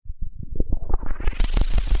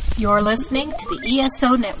You're listening to the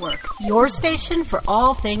ESO Network, your station for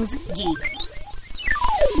all things geek.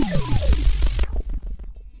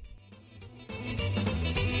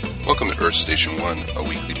 Welcome to Earth Station 1, a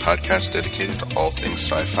weekly podcast dedicated to all things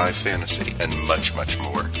sci-fi, fantasy, and much, much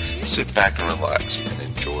more. Sit back and relax and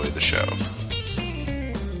enjoy the show.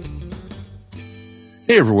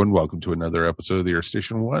 Hey everyone, welcome to another episode of the Earth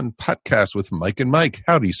Station 1 podcast with Mike and Mike.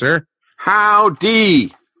 Howdy, sir.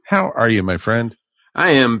 Howdy. How are you, my friend?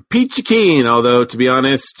 I am peachy keen, although, to be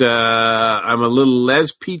honest, I'm a little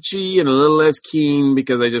less peachy and a little less keen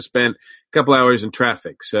because I just spent a couple hours in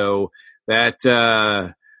traffic. So that, so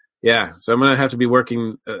I'm going to have to be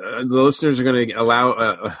working. The listeners are going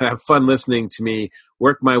to have fun listening to me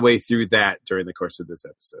work my way through that during the course of this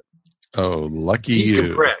episode. Oh, lucky you.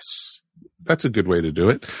 Decompress. That's a good way to do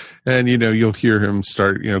it. And, you'll hear him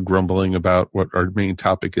start, grumbling about what our main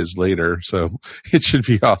topic is later. So it should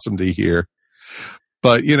be awesome to hear.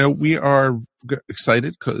 But, we are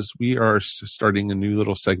excited because we are starting a new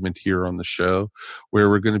little segment here on the show where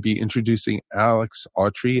we're going to be introducing Alex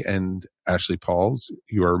Autry and Ashley Pauls,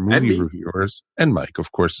 your movie reviewers, and Mike,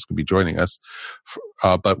 of course, is going to be joining us.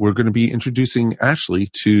 But we're going to be introducing Ashley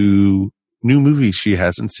to new movies she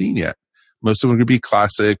hasn't seen yet. Most of them are going to be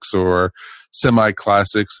classics or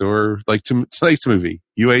semi-classics or like tonight's movie,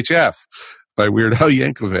 UHF by Weird Al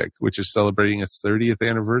Yankovic, which is celebrating its 30th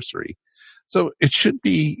anniversary. So it should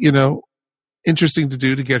be, interesting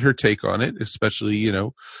to get her take on it, especially,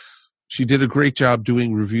 she did a great job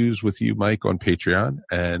doing reviews with you, Mike, on Patreon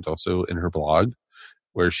and also in her blog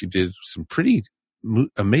where she did some pretty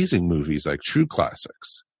amazing movies like true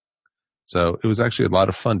classics. So it was actually a lot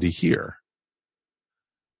of fun to hear.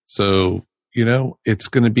 So, it's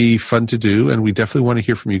going to be fun to do, and we definitely want to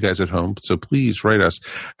hear from you guys at home. So please write us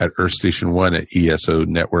at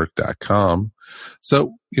earthstation1@esonetwork.com.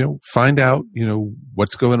 So, find out,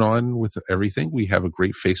 what's going on with everything. We have a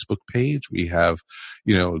great Facebook page. We have,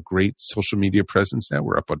 a great social media presence now.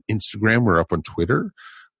 We're up on Instagram. We're up on Twitter.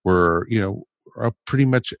 We're up pretty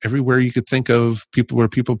much everywhere you could think of where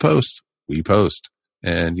people post. We post.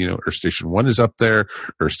 And, Earth Station 1 is up there,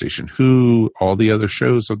 Earth Station Who, all the other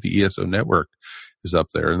shows of the ESO network is up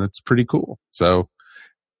there, and that's pretty cool. So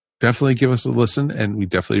definitely give us a listen, and we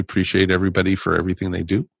definitely appreciate everybody for everything they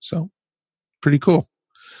do. So pretty cool.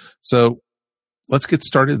 So let's get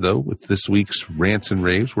started, though, with this week's Rants and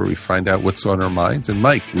Raves, where we find out what's on our minds. And,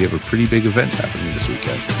 Mike, we have a pretty big event happening this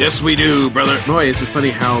weekend. Yes, we do, brother. Boy, is it funny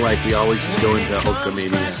how, we always just go into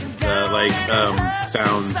Hulkamania.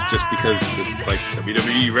 Sounds just because it's like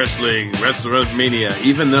WWE wrestling, WrestleMania.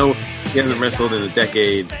 Even though he hasn't wrestled in a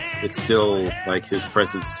decade, it's still his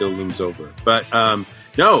presence still looms over. But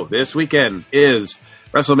no, this weekend is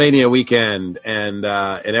WrestleMania weekend and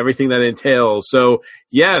everything that entails. So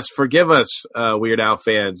yes, forgive us, Weird Al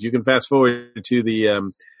fans. You can fast forward to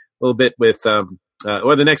the little bit with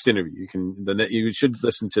or the next interview. You should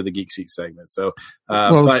listen to the Geek Seat segment. So,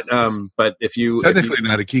 but if you technically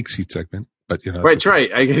not a Geek Seat segment, but right, right,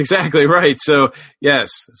 exactly right. So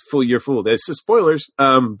yes, you're fooled. It's spoilers.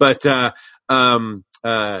 So you'll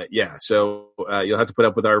have to put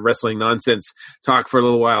up with our wrestling nonsense talk for a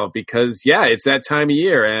little while because it's that time of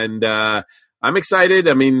year, and I'm excited.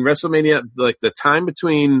 I mean, WrestleMania, the time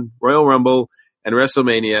between Royal Rumble and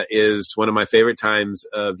WrestleMania is one of my favorite times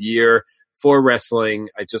of year for wrestling.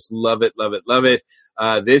 I just love it, love it, love it.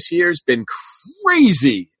 This year's been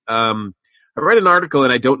crazy. I read an article,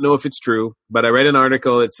 and I don't know if it's true, but I read an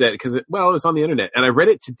article that said, it was on the internet, and I read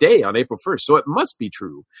it today on April 1st, so it must be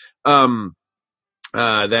true. That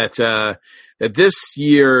this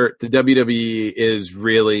year the WWE is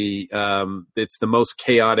really it's the most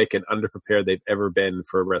chaotic and underprepared they've ever been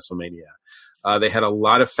for WrestleMania. They had a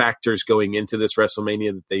lot of factors going into this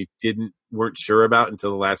WrestleMania that they weren't sure about until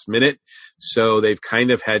the last minute, so they've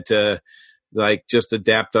kind of had to just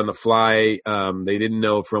adapt on the fly. They didn't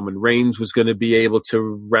know if Roman Reigns was going to be able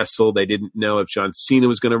to wrestle. They didn't know if John Cena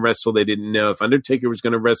was going to wrestle. They didn't know if Undertaker was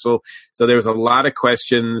going to wrestle. So there was a lot of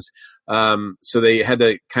questions. So they had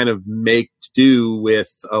to kind of make do with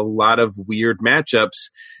a lot of weird matchups.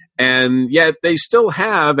 And yet they still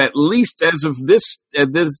have, at least as of this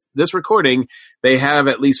recording, they have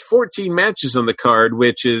at least 14 matches on the card,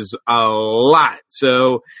 which is a lot.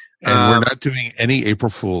 So, and we're not doing any April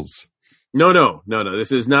Fools. No.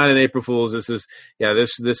 This is not an April Fool's. This is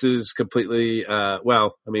completely,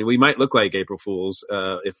 we might look like April Fools,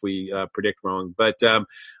 if we, predict wrong, but, so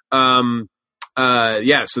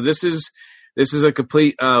this is a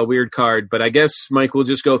complete, weird card, but I guess Mike will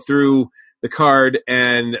just go through the card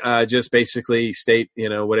and, just basically state,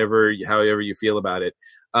 however you feel about it.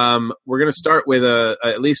 We're going to start with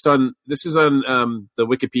at least this is on the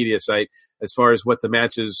Wikipedia site as far as what the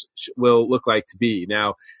matches will look like to be.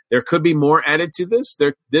 Now, there could be more added to this.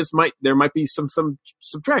 There might be some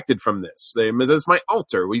subtracted from this. This might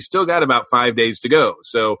alter. We've still got about 5 days to go.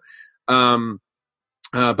 So,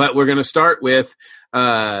 but we're going to start with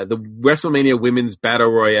the WrestleMania Women's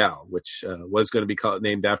Battle Royale, which was going to be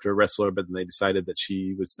named after a wrestler, but then they decided that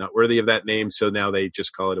she was not worthy of that name, so now they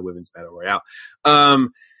just call it a Women's Battle Royale.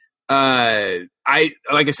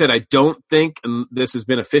 Like I said, I don't think this has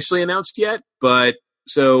been officially announced yet, but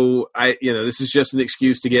so this is just an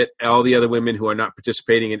excuse to get all the other women who are not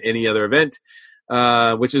participating in any other event,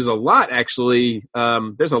 which is a lot, actually.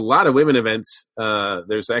 There's a lot of women events.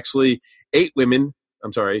 There's actually 8 women.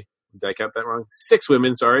 I'm sorry. Did I count that wrong? 6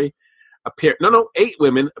 women, sorry. 8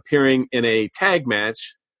 women appearing in a tag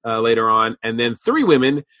match later on, and then 3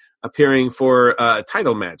 women appearing for a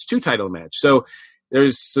title match, 2 title match. So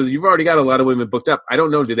you've already got a lot of women booked up. I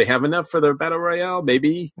don't know. Do they have enough for their Battle Royale?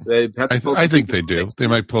 Maybe. I think they do. They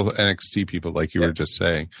might pull NXT people like you were just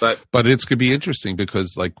saying. But it's going to be interesting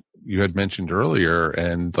because like you had mentioned earlier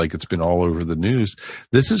and like it's been all over the news,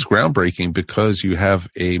 this is groundbreaking because you have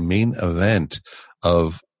a main event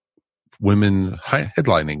of women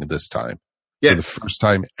headlining this time. Yes. For the first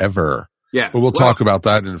time ever. Yeah. But we'll talk about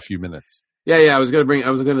that in a few minutes. Yeah. I was going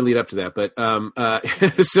to lead up to that, but,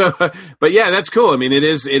 but yeah, that's cool. I mean, it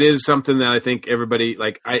is something that I think everybody,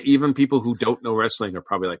 like even people who don't know wrestling are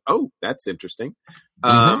probably like, oh, that's interesting.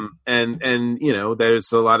 And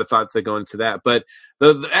there's a lot of thoughts that go into that, but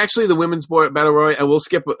actually the women's battle royal, and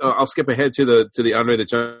I'll skip ahead to the Andre the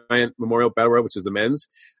Giant Memorial Battle Royal, which is the men's.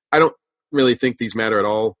 I don't really think these matter at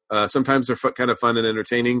all. Sometimes they're kind of fun and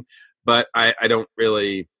entertaining, but I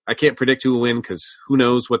can't predict who will win because who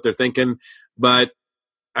knows what they're thinking, but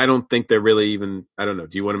I don't think they're really even, I don't know.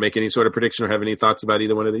 Do you want to make any sort of prediction or have any thoughts about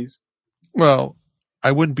either one of these? Well,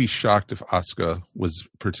 I wouldn't be shocked if Asuka was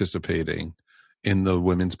participating in the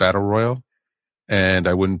women's battle royal, and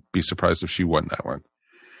I wouldn't be surprised if she won that one.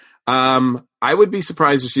 I would be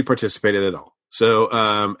surprised if she participated at all. So,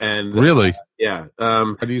 really? Yeah.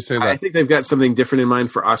 How do you say that? I think they've got something different in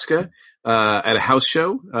mind for Asuka, at a house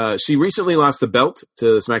show. She recently lost the belt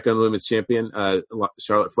to the SmackDown Women's Champion,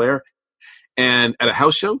 Charlotte Flair. And at a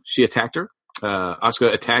house show, she attacked her.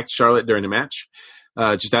 Asuka attacked Charlotte during the match,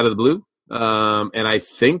 just out of the blue. And I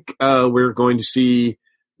think, we're going to see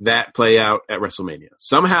that play out at WrestleMania.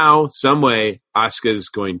 Somehow, some way, Asuka's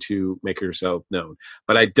going to make herself known.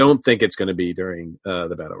 But I don't think it's going to be during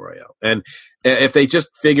the Battle Royale. And if they just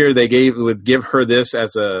figure would give her this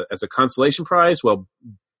as a consolation prize, well,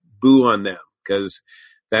 boo on them, because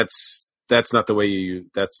that's not the way you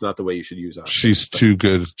should use Asuka. She's too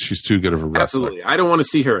good. She's too good of a wrestler. Absolutely. I don't want to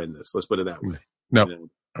see her in this. Let's put it that way. No.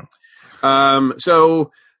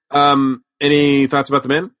 Any thoughts about the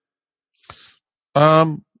men?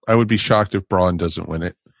 I would be shocked if Braun doesn't win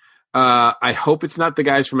it. I hope it's not the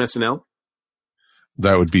guys from SNL.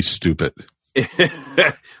 That would be stupid.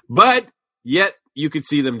 But yet you could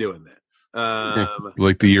see them doing that.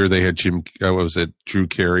 Like the year they had Drew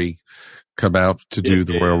Carey come out to do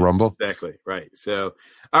the Royal Rumble. Exactly. Right. So,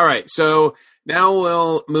 all right. So now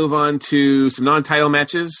we'll move on to some non-title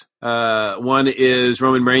matches. One is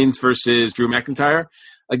Roman Reigns versus Drew McIntyre.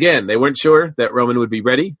 Again, they weren't sure that Roman would be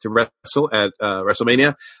ready to wrestle at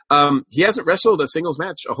WrestleMania. He hasn't wrestled a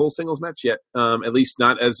whole singles match yet, at least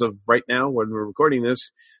not as of right now when we're recording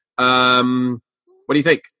this. What do you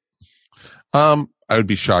think? I would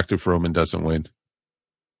be shocked if Roman doesn't win.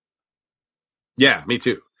 Yeah, me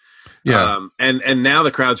too. Yeah. And now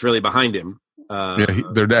the crowd's really behind him.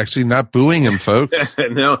 They're actually not booing him, folks.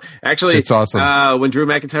 No, actually, it's awesome. When Drew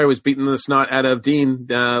McIntyre was beating the snot out of Dean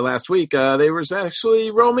last week, there was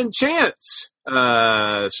actually Roman chants.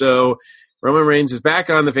 So Roman Reigns is back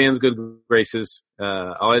on the fans' good graces.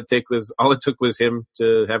 All it took was him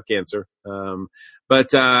to have cancer.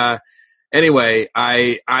 But anyway,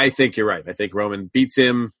 I think you're right. I think Roman beats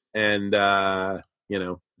him, and that's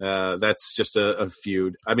just a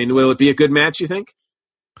feud. I mean, will it be a good match, you think?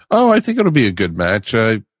 Oh, I think it'll be a good match.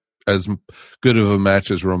 As good of a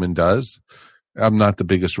match as Roman does. I'm not the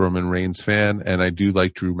biggest Roman Reigns fan, and I do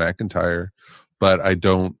like Drew McIntyre, but I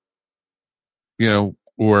don't,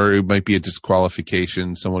 or it might be a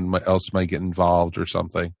disqualification. Someone else might get involved or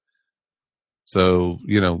something. So,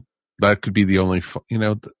 that could be the only,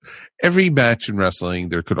 every match in wrestling,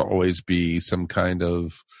 there could always be some kind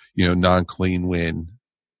of, non-clean win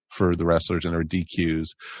for the wrestlers and their DQs.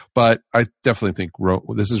 But I definitely think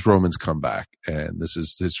this is Roman's comeback, and this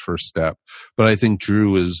is his first step. But I think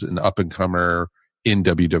Drew is an up-and-comer in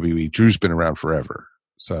WWE. Drew's been around forever.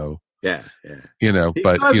 So Yeah. You know, He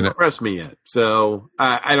but still hasn't impressed me yet. So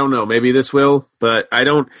I don't know. Maybe this will, but I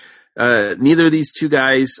don't. Neither of these two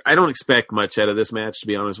guys. I don't expect much out of this match, to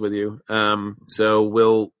be honest with you.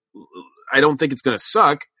 So I don't think it's going to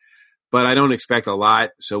suck, but I don't expect a lot.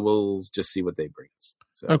 So we'll just see what they bring us.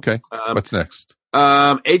 So, okay. What's next?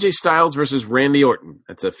 AJ Styles versus Randy Orton.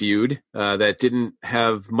 That's a feud that didn't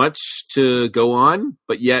have much to go on,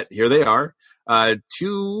 but yet here they are.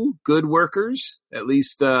 Two good workers. At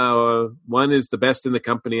least one is the best in the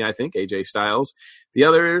company, I think, AJ Styles. The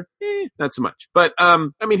other, not so much. But,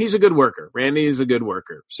 he's a good worker. Randy is a good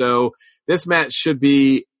worker. So this match should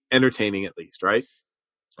be entertaining at least, right?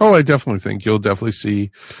 Oh, I definitely think you'll definitely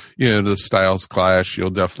see, the Styles clash. You'll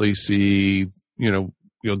definitely see, the,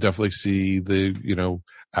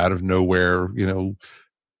 out of nowhere,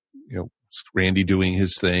 Randy doing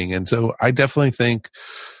his thing. And so I definitely think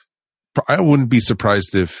I wouldn't be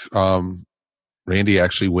surprised if Randy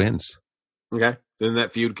actually wins. Okay. Then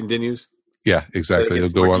that feud continues? Yeah, exactly. It'll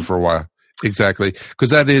go on for a while. Exactly. Because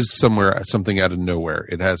that is something out of nowhere.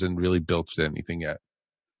 It hasn't really built to anything yet.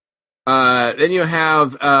 Then you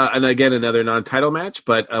have, and again, another non-title match,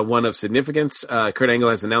 but one of significance. Kurt Angle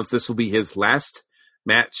has announced this will be his last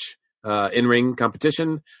match, in-ring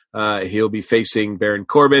competition. He'll be facing Baron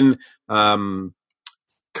Corbin.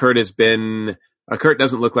 Kurt doesn't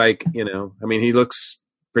look like, he looks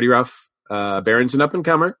pretty rough. Baron's an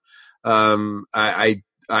up-and-comer.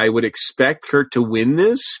 I would expect Kurt to win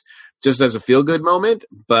this just as a feel-good moment,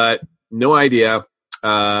 but no idea.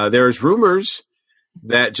 There's rumors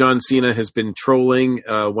that John Cena has been trolling,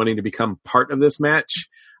 wanting to become part of this match.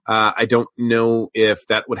 I don't know if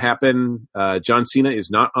that would happen. John Cena is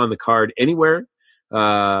not on the card anywhere.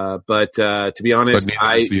 But to be honest, but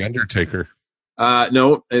neither is The Undertaker.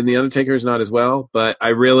 No, and The Undertaker is not as well. But I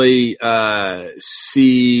really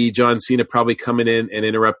see John Cena probably coming in and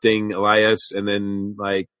interrupting Elias, and then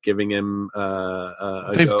giving him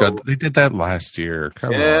a go. They did that last year.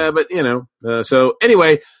 Come on. Yeah, but so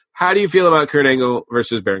anyway, how do you feel about Kurt Angle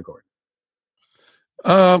versus Baron Corbin?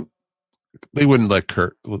 They wouldn't let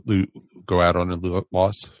Kurt go out on a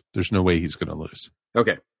loss. There's no way he's going to lose.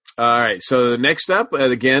 Okay. All right. So next up,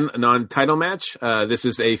 again, a non-title match. This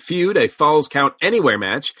is a feud, a Falls Count Anywhere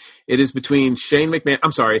match. It is between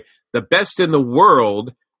the best in the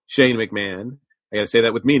world, Shane McMahon. I got to say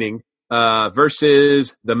that with meaning,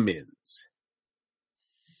 versus The Miz.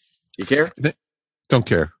 You care? Don't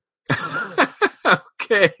care.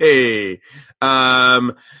 Okay.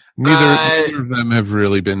 Neither of them have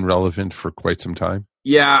really been relevant for quite some time.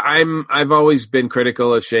 Yeah, I've always been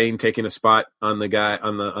critical of Shane taking a spot on the guy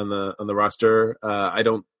on the roster. I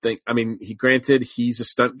don't think. He's a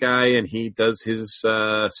stunt guy and he does his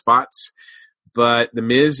spots, but The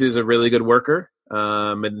Miz is a really good worker.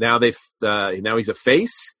 And now now he's a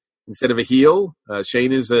face instead of a heel.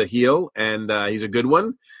 Shane is a heel and he's a good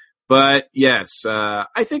one. But yes,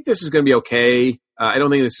 I think this is going to be okay. I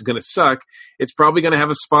don't think this is going to suck. It's probably going to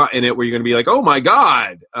have a spot in it where you're going to be like, oh my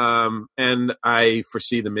God. And I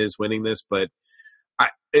foresee The Miz winning this, but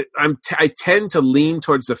I tend to lean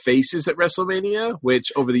towards the faces at WrestleMania,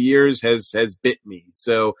 which over the years has bit me.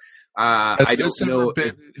 So I don't know.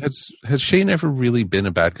 Has Shane ever really been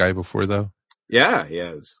a bad guy before, though? Yeah, he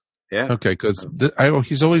has. Yeah. Okay, because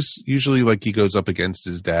he's always usually he goes up against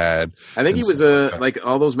his dad. I think he was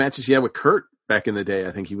all those matches he had with Kurt back in the day.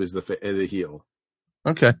 I think he was the heel.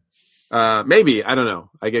 Okay. Maybe. I don't know.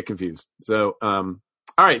 I get confused. So, all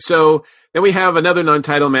right. So then we have another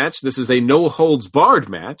non-title match. This is a no-holds-barred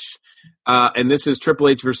match. And this is Triple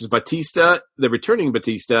H versus Batista, the returning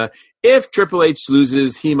Batista. If Triple H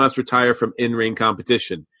loses, he must retire from in-ring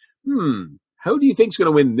competition. How do you think is going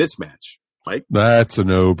to win this match, Mike? That's a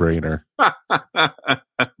no-brainer.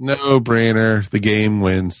 No-brainer. The game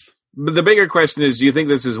wins. But the bigger question is, do you think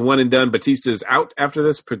this is one and done? Batista's out after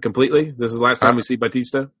this completely? This is the last time we see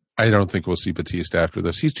Batista? I don't think we'll see Batista after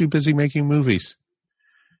this. He's too busy making movies.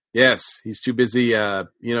 Yes, he's too busy.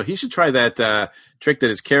 He should try that trick that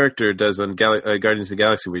his character does on Guardians of the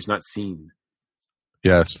Galaxy where he's not seen.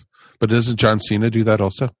 Yes. But doesn't John Cena do that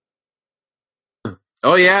also?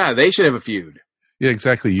 Oh, yeah. They should have a feud. Yeah,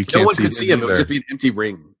 exactly. No one could see him. It would just be an empty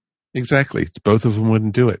ring. Exactly. Both of them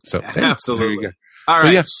wouldn't do it. So absolutely. All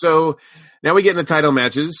right. So now we get into title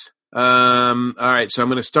matches. All right. So I'm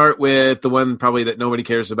going to start with the one probably that nobody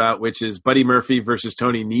cares about, which is Buddy Murphy versus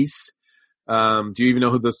Tony Nese. Do you even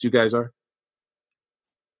know who those two guys are?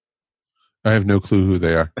 I have no clue who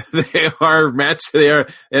they are.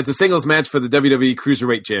 It's a singles match for the WWE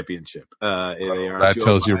Cruiserweight Championship. That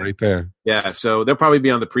tells you right there. Yeah. So they'll probably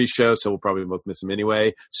be on the pre-show. So we'll probably both miss them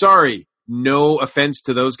anyway. Sorry. No offense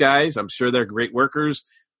to those guys. I'm sure they're great workers.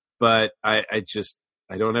 but I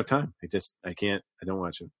don't have time. I can't. I don't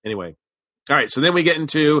watch it anyway. All right, so then we get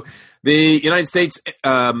into the United States.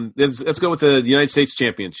 Let's go with the United States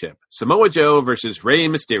Championship: Samoa Joe versus Rey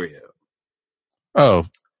Mysterio. Oh,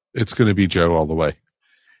 it's going to be Joe all the way.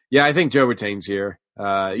 Yeah, I think Joe retains here.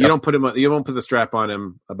 You don't put the strap on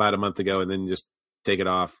him about a month ago and then just take it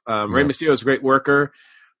off. Rey Mysterio is a great worker,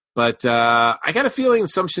 but I got a feeling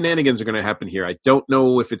some shenanigans are going to happen here. I don't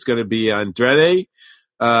know if it's going to be Andrade,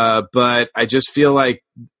 but I just feel like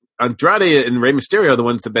Andrade and Rey Mysterio are the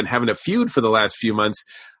ones that have been having a feud for the last few months.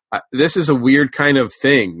 This is a weird kind of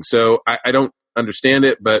thing, so I don't understand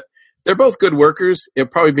it, but they're both good workers. It'll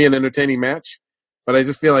probably be an entertaining match, but I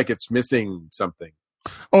just feel like it's missing something.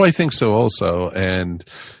 Oh, I think so also. And,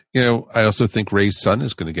 I also think Ray's son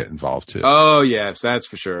is going to get involved too. Oh, yes, that's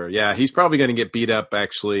for sure. Yeah, he's probably going to get beat up,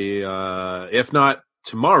 actually, if not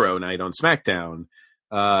tomorrow night on SmackDown.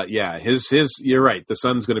 You're right. The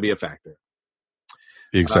son's going to be a factor.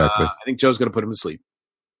 Exactly. I think Joe's going to put him to sleep.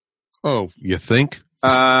 Oh, you think?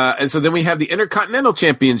 And so then we have the Intercontinental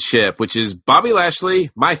Championship, which is Bobby Lashley,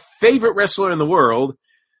 my favorite wrestler in the world.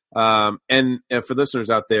 And for listeners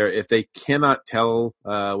out there, if they cannot tell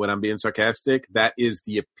when I'm being sarcastic, that is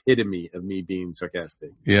the epitome of me being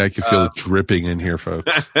sarcastic. Yeah, I can feel it dripping in here,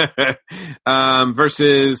 folks.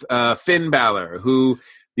 Versus Finn Balor, who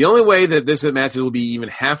the only way that this match will be even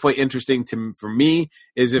halfway interesting for me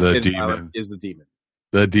is if Finn Balor is the Demon.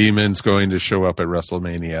 The Demon's going to show up at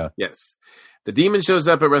WrestleMania. Yes. The Demon shows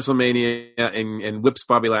up at WrestleMania and whips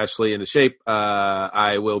Bobby Lashley into shape.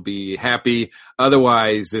 I will be happy.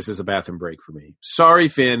 Otherwise, this is a bathroom break for me. Sorry,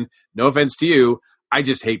 Finn. No offense to you. I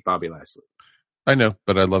just hate Bobby Lashley. I know,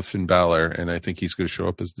 but I love Finn Balor, and I think he's going to show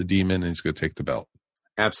up as the Demon, and he's going to take the belt.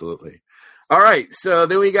 Absolutely. All right, so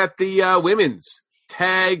then we got the Women's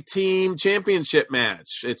Tag Team Championship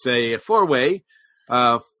match. It's a four-way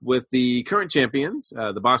with the current champions,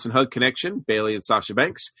 the Boston Hug Connection, Bayley and Sasha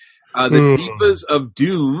Banks. The Divas of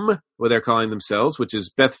Doom, what they're calling themselves, which is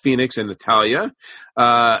Beth Phoenix and Natalya.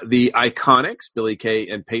 The Iconics, Billie Kay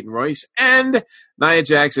and Peyton Royce. And Nia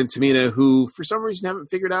Jax and Tamina, who for some reason haven't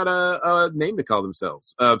figured out a name to call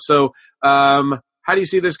themselves. So how do you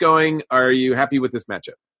see this going? Are you happy with this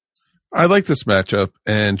matchup? I like this matchup.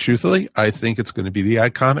 And truthfully, I think it's going to be the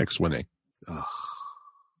Iconics winning. Oh.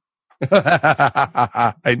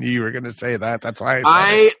 I knew you were going to say that. That's why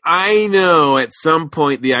I know at some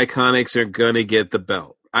point the Iconics are going to get the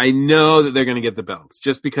belt. I know that they're going to get the belts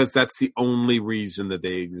just because that's the only reason that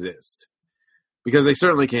they exist. Because they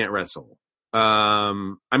certainly can't wrestle. I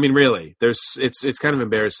mean, really, it's kind of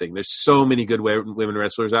embarrassing. There's so many good women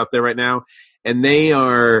wrestlers out there right now, and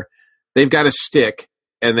they've got a stick,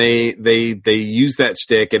 and they use that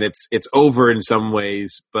stick, and it's over in some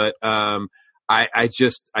ways, but I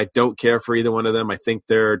don't care for either one of them. I think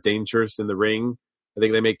they're dangerous in the ring. I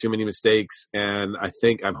think they make too many mistakes, and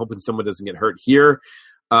I'm hoping someone doesn't get hurt here.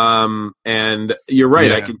 And you're right.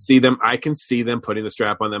 Yeah. I can see them putting the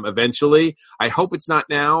strap on them eventually. I hope it's not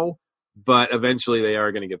now, but eventually they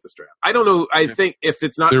are going to get the strap. I don't know. I think if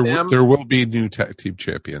it's not them, there will be new tag team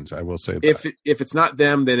champions. I will say that. If it's not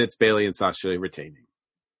them, then it's Bayley and Sasha retaining.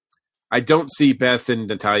 I don't see Beth and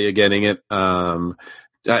Natalya getting it.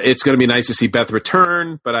 It's going to be nice to see Beth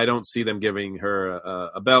return, but I don't see them giving her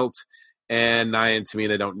a belt. And Nia and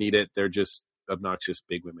Tamina don't need it. They're just obnoxious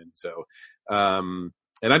big women. So, and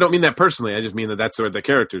I don't mean that personally. I just mean that that's where the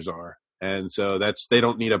characters are. And so they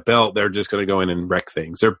don't need a belt. They're just going to go in and wreck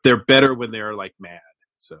things. They're better when they're like mad.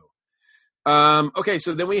 So, okay.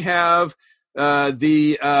 So then we have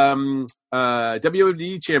the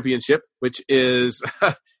WWE Championship, which is,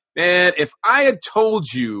 man, if I had told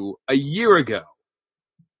you a year ago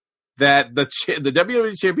that the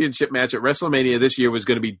WWE Championship match at WrestleMania this year was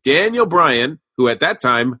going to be Daniel Bryan, who at that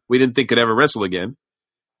time we didn't think could ever wrestle again,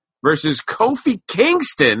 versus Kofi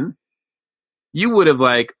Kingston, you would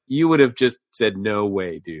have just said, no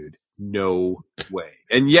way, dude. No way.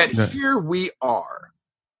 And yet here we are.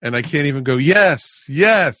 And I can't even go, yes.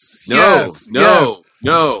 No.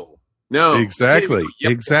 Exactly.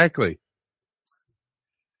 Yep. Exactly.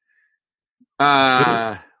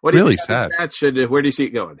 What do you think sad. Match, where do you see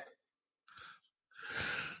it going?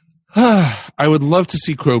 I would love to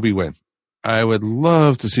see Kobe win. Because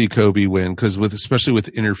especially with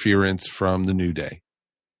interference from the New Day.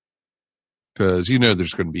 Because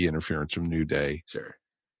there's going to be interference from New Day. Sure.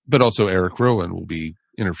 But also Eric Rowan will be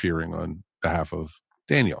interfering on behalf of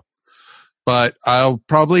Daniel. But I'll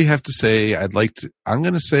probably have to say I'm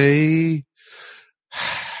going to say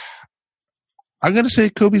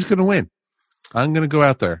Kobe's going to win. I'm going to go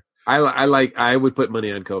out there. I would put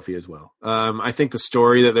money on Kofi as well. I think the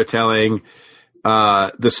story that they're telling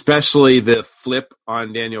especially the flip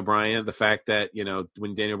on Daniel Bryan, the fact that,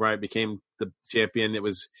 when Daniel Bryan became the champion, he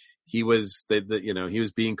was he was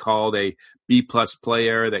being called a B+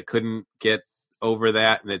 player that couldn't get over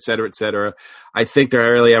that, and et cetera, et cetera. I think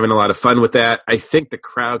they're really having a lot of fun with that. I think the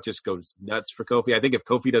crowd just goes nuts for Kofi. I think if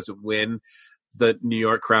Kofi doesn't win, the New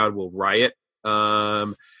York crowd will riot.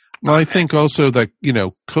 Well, I think also that,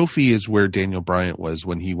 Kofi is where Daniel Bryan was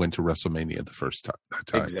when he went to WrestleMania the first time.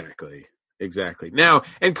 Exactly. Now,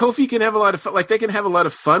 and Kofi can have a lot of fun. Like, they can have a lot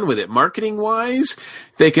of fun with it, marketing wise.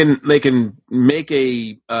 They can make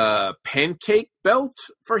a pancake belt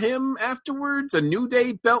for him afterwards, a New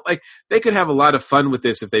Day belt. Like, they could have a lot of fun with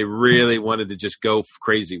this if they really wanted to just go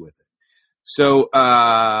crazy with it. So,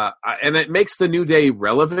 and it makes the New Day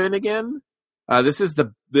relevant again. This is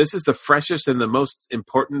the freshest and the most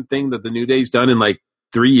important thing that the New Day's done in like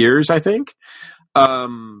 3 years, I think.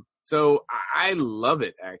 So I love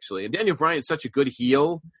it, actually. And Daniel Bryan's such a good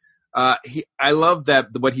heel. I love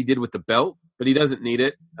what he did with the belt, but he doesn't need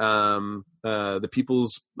it. The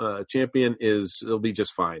People's Champion it'll be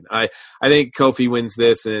just fine. I think Kofi wins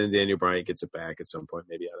this, and Daniel Bryan gets it back at some point.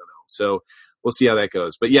 Maybe, I don't know. So we'll see how that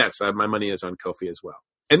goes. But yes, my money is on Kofi as well.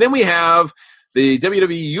 And then we have the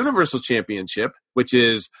WWE Universal Championship, which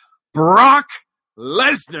is Brock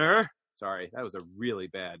Lesnar. Sorry, that was a really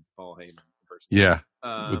bad Paul Heyman impersonation. Yeah.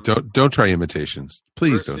 Don't try imitations.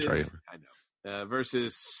 Please don't try it. I know.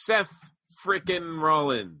 Versus Seth frickin'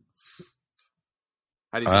 Rollins.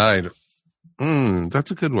 How do you say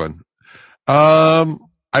that's a good one.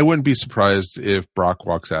 I wouldn't be surprised if Brock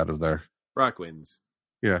walks out of there. Brock wins.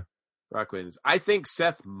 Yeah. Brock wins. I think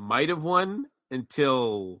Seth might have won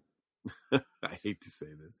until I hate to say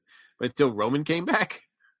this, but until Roman came back.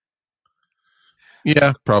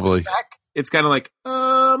 Yeah, probably. It's kind of like,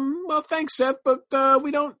 well, thanks, Seth, but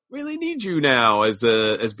we don't really need you now as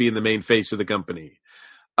being the main face of the company.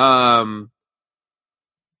 Yeah,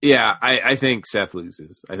 I think Seth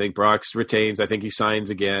loses. I think Brock retains. I think he signs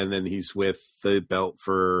again, and he's with the belt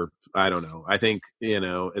for, I don't know. I think,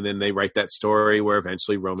 and then they write that story where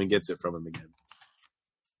eventually Roman gets it from him again.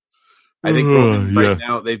 I think Roman, right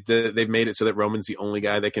now they've made it so that Roman's the only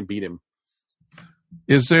guy that can beat him.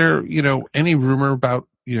 Is there, any rumor about,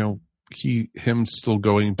 him still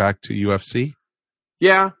going back to UFC?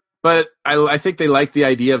 Yeah, but I think they like the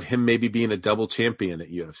idea of him maybe being a double champion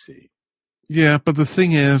at UFC. Yeah, but the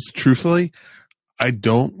thing is, truthfully, I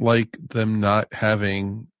don't like them not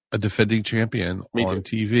having a defending champion on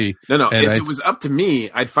TV. No. And if it was up to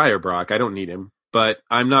me, I'd fire Brock. I don't need him. But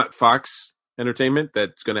I'm not Fox Entertainment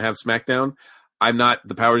that's going to have SmackDown. I'm not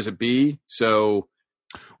the powers that be. So,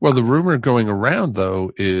 well, the rumor going around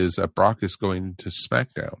though is that Brock is going to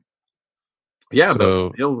SmackDown. Yeah, so,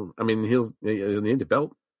 but he'll need the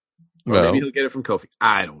belt. Or maybe he'll get it from Kofi.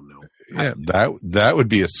 I don't know. Yeah, that would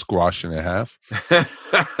be a squash and a half.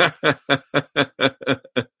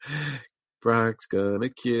 Brock's gonna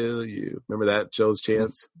kill you. Remember that Joe's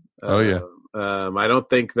chants? Oh yeah. I don't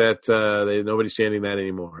think that nobody's chanting that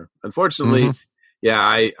anymore. Unfortunately,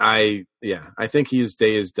 I think his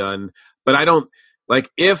day is done. But I don't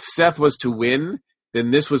like if Seth was to win,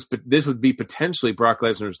 then this would be potentially Brock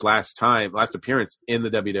Lesnar's last appearance in the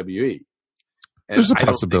WWE. And there's a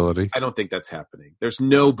possibility. I don't think that's happening. There's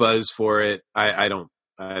no buzz for it. I don't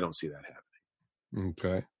see that happening.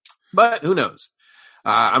 Okay. But who knows?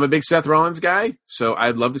 I'm a big Seth Rollins guy, so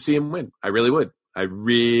I'd love to see him win. I really would.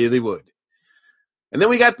 And then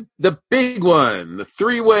we got the big one, the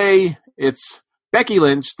three-way. It's Becky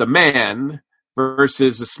Lynch, the man,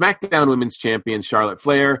 versus the SmackDown Women's Champion Charlotte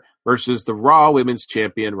Flair versus the Raw Women's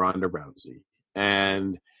Champion Ronda Rousey.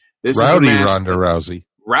 And this Rowdy is Ronda Rousey.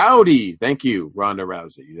 Rowdy, thank you, Ronda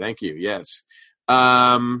Rousey. Thank you. Yes.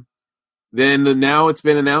 Then now it's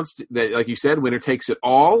been announced that, like you said, winner takes it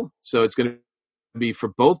all. So it's going to be for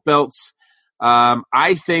both belts.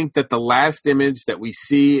 I think that the last image that we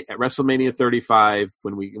see at WrestleMania 35,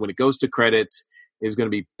 when it goes to credits, is going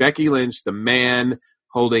to be Becky Lynch, the man,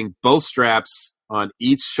 holding both straps on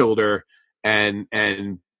each shoulder and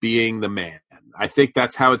being the man. I think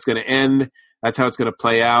that's how it's going to end. That's how it's going to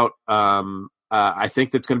play out. I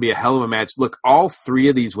think that's going to be a hell of a match. Look, all three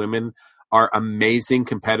of these women are amazing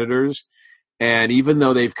competitors. And even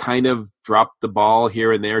though they've kind of dropped the ball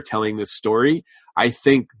here and there telling this story, I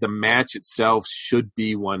think the match itself should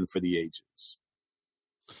be one for the ages.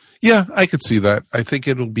 Yeah, I could see that. I think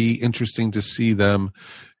it'll be interesting to see them,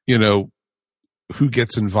 who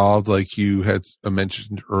gets involved, like you had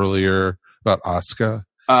mentioned earlier about Asuka.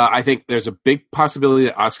 I think there's a big possibility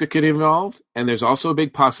that Asuka could get involved, and there's also a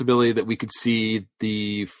big possibility that we could see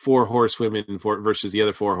the 4 horsewomen versus the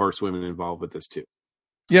other 4 horsewomen involved with this too.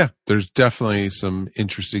 Yeah, there's definitely some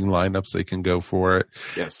interesting lineups they can go for it.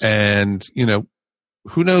 Yes. And,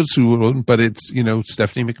 who knows who will, but it's,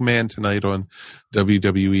 Stephanie McMahon tonight on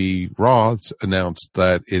WWE Raw announced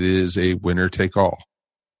that it is a winner take all.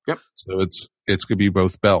 Yep. So it's going to be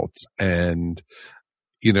both belts. And,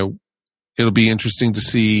 it'll be interesting to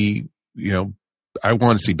see, I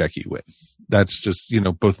want to see Becky win. That's just,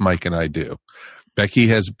 both Mike and I do. Becky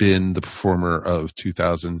has been the performer of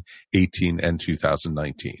 2018 and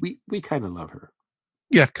 2019. We kind of love her.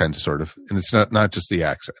 Yeah, kind of, sort of. And it's not just the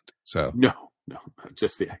accent. So No, not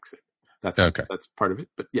just the accent. That's okay. That's part of it.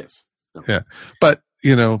 But yes. No. Yeah. But,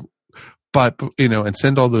 and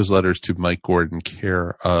send all those letters to Mike Gordon,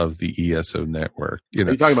 care of the ESO network. Are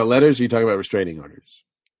you talking about letters or are you talking about restraining orders?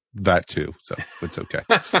 That too. So it's okay.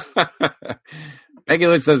 Becky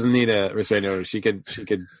Lynch doesn't need a restraining order. She could beat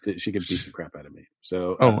the crap out of me.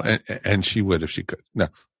 So and she would if she could. No,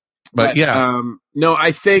 but yeah.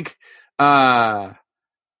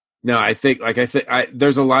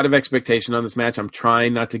 There's a lot of expectation on this match. I'm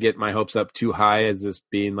trying not to get my hopes up too high as this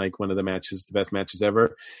being like one of the best matches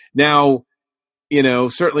ever. Now,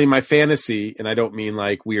 certainly my fantasy, and I don't mean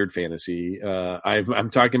like weird fantasy.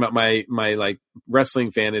 I'm talking about my like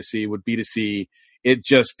wrestling fantasy would be to see it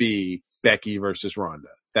just be Becky versus Ronda.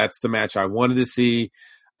 That's the match I wanted to see.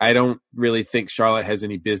 I don't really think Charlotte has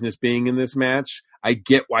any business being in this match. I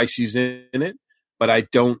get why she's in it, but I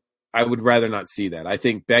would rather not see that. I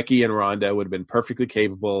think Becky and Ronda would have been perfectly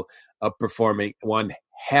capable of performing one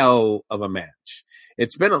hell of a match.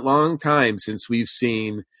 It's been a long time since we've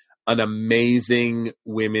seen an amazing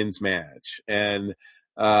women's match. And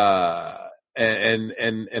I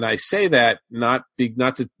say that not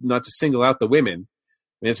to single out the women.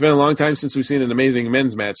 I mean, it's been a long time since we've seen an amazing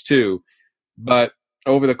men's match too, but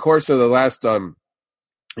over the course of the last,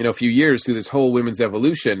 few years through this whole women's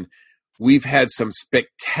evolution, we've had some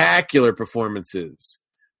spectacular performances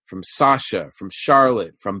from Sasha, from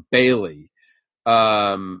Charlotte, from Bayley,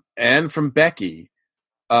 and from Becky,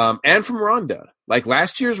 and from Ronda. Like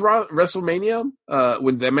last year's WrestleMania,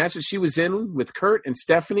 when the match that she was in with Kurt and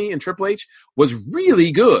Stephanie and Triple H was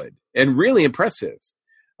really good and really impressive.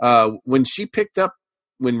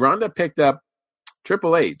 When Ronda picked up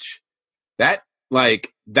Triple H, that's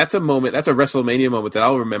a moment, that's a WrestleMania moment that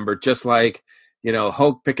I'll remember, just like,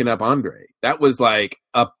 Hulk picking up Andre. That was like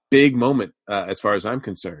a big moment as far as I'm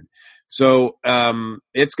concerned. So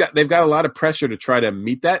they've got a lot of pressure to try to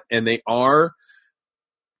meet that, and they are.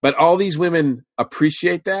 But all these women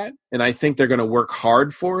appreciate that, and I think they're going to work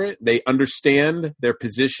hard for it. They understand their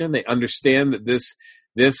position. They understand that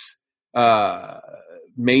this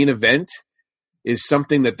main event is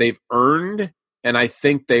something that they've earned, and I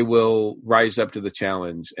think they will rise up to the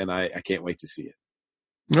challenge, and I can't wait to see it.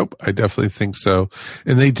 Nope, I definitely think so.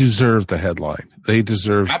 And they deserve the headline. They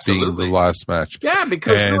deserve Absolutely. being the last match. Yeah,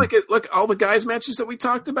 because look, all the guys' matches that we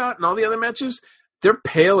talked about and all the other matches, they're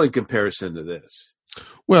pale in comparison to this.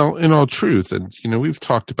 Well, in all truth, and, we've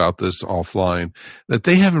talked about this offline, that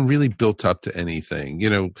they haven't really built up to anything.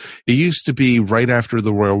 It used to be right after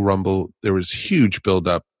the Royal Rumble, there was huge build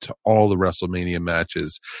up to all the WrestleMania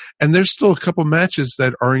matches. And there's still a couple matches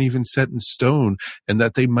that aren't even set in stone and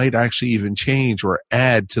that they might actually even change or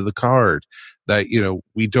add to the card that,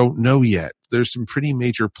 we don't know yet. There's some pretty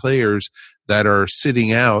major players that are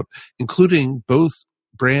sitting out, including both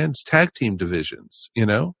brands' tag team divisions,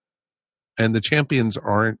 and the champions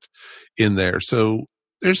aren't in there. So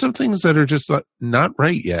there's some things that are just not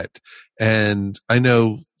right yet. And I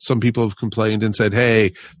know some people have complained and said,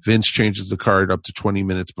 hey, Vince changes the card up to 20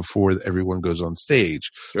 minutes before everyone goes on stage.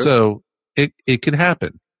 Sure. So it could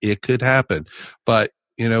happen. It could happen. But,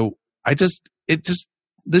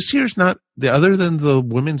 this year's not other than the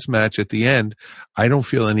women's match at the end. I don't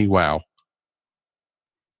feel any wow.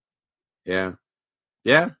 Yeah.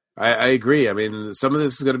 Yeah. I agree. I mean, some of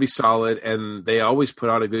this is going to be solid, and they always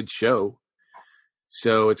put on a good show.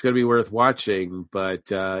 So it's going to be worth watching,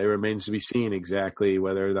 but it remains to be seen exactly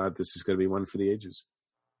whether or not this is going to be one for the ages.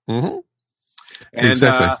 Mm-hmm. And,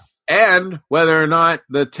 exactly. And whether or not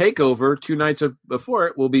the takeover 2 nights before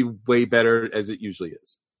it will be way better as it usually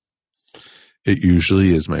is. It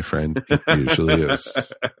usually is, my friend. It usually is.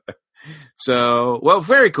 So, well,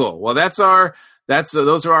 very cool. Well, those are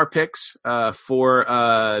our picks for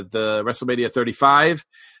the WrestleMania 35.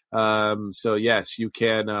 So yes, you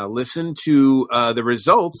can listen to the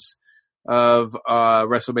results of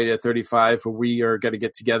WrestleMania 35, where we are going to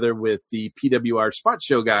get together with the PWR Spot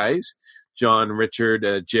Show guys, John,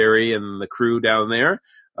 Richard, Jerry, and the crew down there.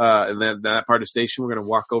 And then that part of the station, we're going to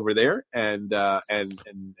walk over there and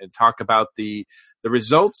talk about the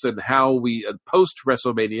results and how we post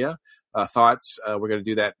WrestleMania thoughts. We're going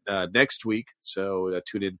to do that next week, so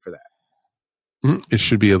tune in for that. It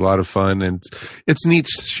should be a lot of fun, and it's neat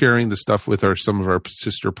sharing the stuff with some of our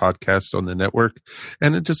sister podcasts on the network,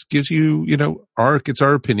 and it just gives you, it's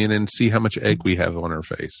our opinion and see how much egg we have on our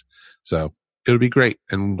face. So it'll be great,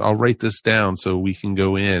 and I'll write this down so we can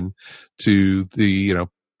go in to the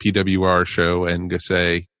PWR show and go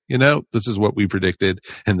say, this is what we predicted,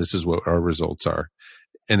 and this is what our results are,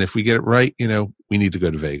 and if we get it right, we need to go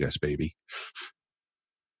to Vegas, baby.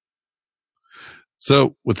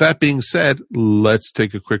 So with that being said, let's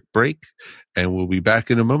take a quick break, and we'll be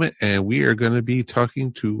back in a moment, and we are going to be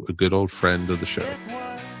talking to a good old friend of the show. It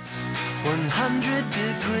was 100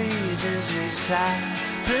 degrees as we sat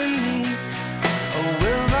beneath a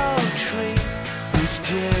willow tree whose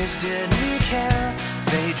tears didn't care.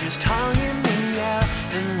 They just hung in the air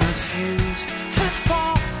and refused to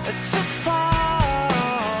fall. It's a fall.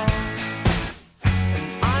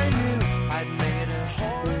 And I knew I'd made a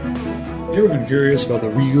horrible. You ever been curious about the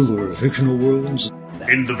real or fictional worlds?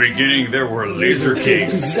 In the beginning, there were laser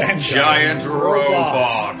kings and giant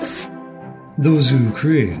robots. Those who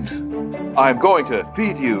create. I'm going to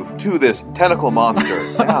feed you to this tentacle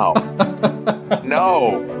monster now.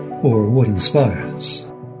 No. Or what inspires.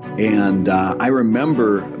 And I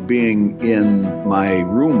remember being in my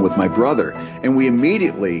room with my brother, and we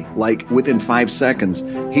immediately, within 5 seconds,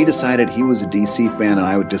 he decided he was a DC fan, and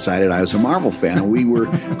I decided I was a Marvel fan. And we were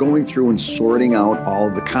going through and sorting out all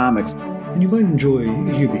of the comics. And you might enjoy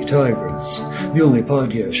UB Tigers, the only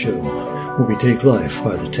podcast show where we take life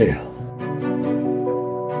by the tail.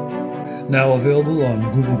 Now available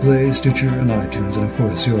on Google Play, Stitcher, and iTunes, and of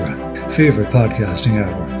course your favorite podcasting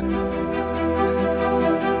network.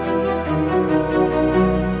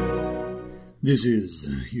 This is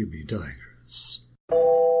UB Tigers.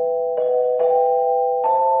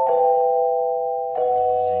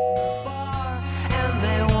 And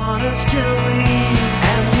they want us to leave,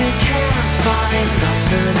 and we can't find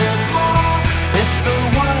nothing at all. If there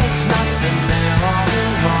was nothing there all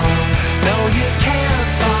along, no, you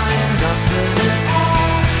can't find nothing at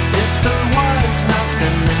all. If there was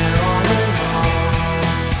nothing there all along.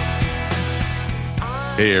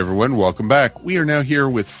 Hey everyone, welcome back. We are now here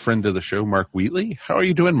with friend of the show, Mark Wheatley. How are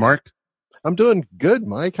you doing, Mark? I'm doing good,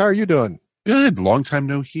 Mike. How are you doing? Good. Long time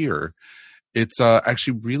no hear. It's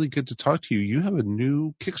actually really good to talk to you. You have a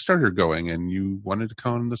new Kickstarter going, and you wanted to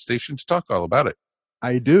come on the station to talk all about it.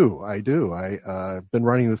 I do. I've been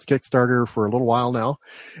running this Kickstarter for a little while now,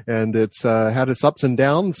 and it's had its ups and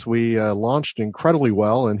downs. We launched incredibly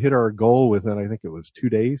well and hit our goal within, I think it was 2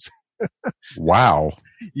 days. Wow.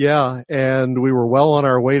 Yeah, and we were well on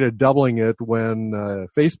our way to doubling it when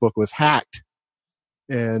Facebook was hacked,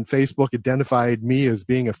 and Facebook identified me as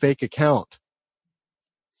being a fake account.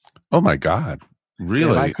 Oh my God.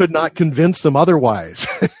 Really? And I could not convince them otherwise.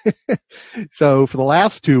 So for the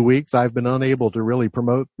last 2 weeks, I've been unable to really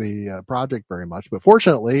promote the project very much. But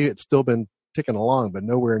fortunately, it's still been ticking along, but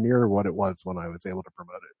nowhere near what it was when I was able to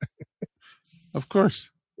promote it. Of course.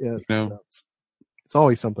 Yes. It's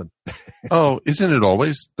always something. Oh, isn't it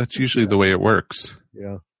always? That's usually the way it works.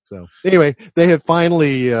 Yeah. So anyway, they have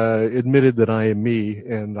finally admitted that I am me,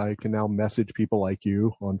 and I can now message people like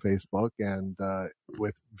you on Facebook, and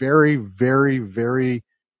with very, very, very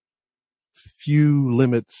few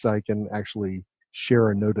limits, I can actually share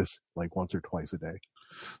a notice like once or twice a day.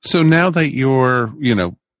 So now that you're,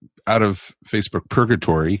 out of Facebook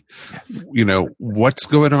purgatory, what's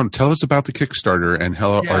going on? Tell us about the Kickstarter and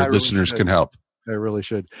how our listeners can help. I really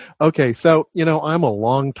should. Okay. So, I'm a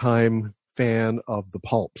longtime fan of the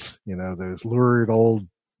pulps, those lurid old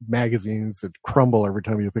magazines that crumble every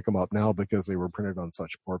time you pick them up now because they were printed on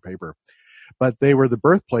such poor paper. But they were the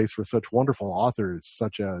birthplace for such wonderful authors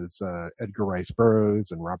such as Edgar Rice Burroughs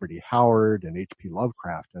and Robert E. Howard and H.P.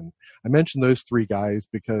 Lovecraft. And I mention those three guys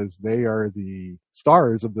because they are the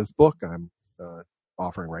stars of this book I'm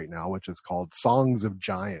offering right now, which is called Songs of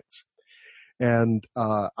Giants. And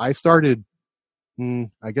I started,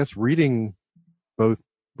 reading both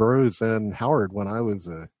Burroughs and Howard when I was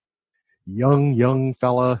a young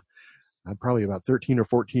fella. I'm probably about 13 or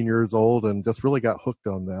 14 years old, and just really got hooked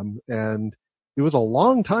on them. And it was a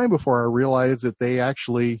long time before I realized that they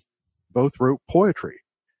actually both wrote poetry.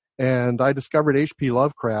 And I discovered H.P.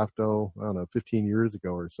 Lovecraft, 15 years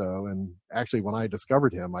ago or so. And actually, when I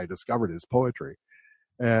discovered him, I discovered his poetry.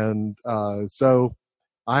 And so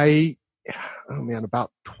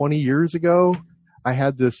about 20 years ago, I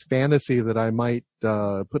had this fantasy that I might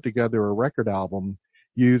put together a record album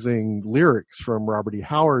using lyrics from Robert E.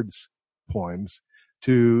 Howard's poems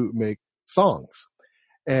to make songs.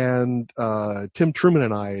 And Tim Truman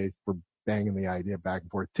and I were banging the idea back and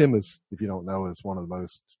forth. Tim is, if you don't know, is one of the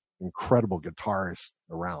most incredible guitarists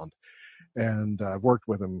around. And I've worked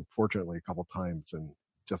with him, fortunately, a couple times and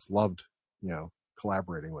just loved,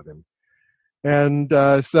 collaborating with him. And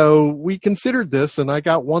so we considered this, and I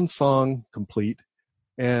got one song complete.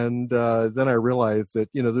 And then I realized that,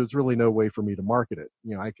 there's really no way for me to market it.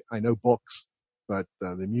 I know books, but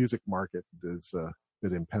the music market is a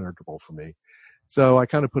bit impenetrable for me. So I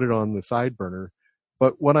kind of put it on the side burner.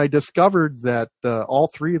 But when I discovered that all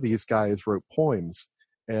three of these guys wrote poems,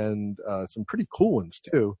 and some pretty cool ones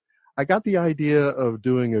too, I got the idea of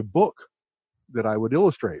doing a book that I would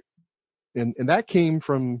illustrate. And that came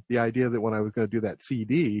from the idea that when I was going to do that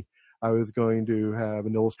CD, I was going to have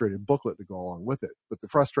an illustrated booklet to go along with it. But the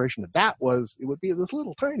frustration of that was it would be this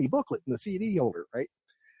little tiny booklet in the CD holder, right?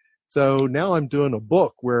 So now I'm doing a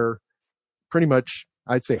book where pretty much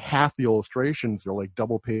I'd say half the illustrations are like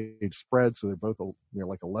double page spreads. So they're both,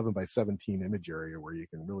 like 11 by 17 image area where you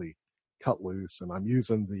can really cut loose. And I'm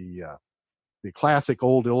using the classic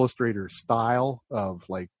old illustrator style of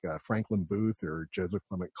like Franklin Booth or Joseph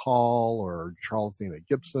Clement Call or Charles Dana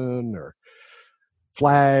Gibson or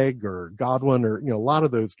Flagg or Godwin or, a lot of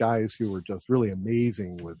those guys who were just really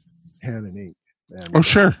amazing with pen and ink. And,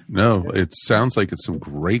 sure. No, it sounds like it's some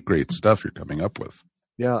great stuff you're coming up with.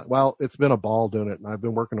 Yeah. Well, it's been a ball doing it, and I've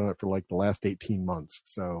been working on it for like the last 18 months.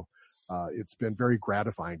 So it's been very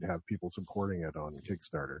gratifying to have people supporting it on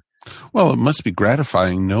Kickstarter. Well, it must be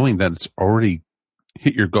gratifying knowing that it's already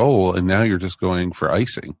hit your goal and now you're just going for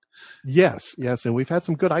icing. Yes. And we've had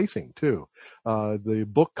some good icing too. The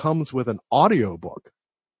book comes with an audio book.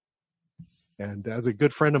 And as a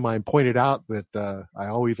good friend of mine pointed out that I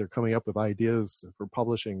always are coming up with ideas for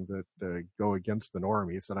publishing that go against the norm.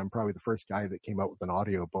 He said, I'm probably the first guy that came up with an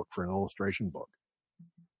audio book for an illustration book.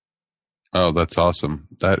 Oh, that's awesome.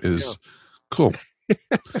 That is cool.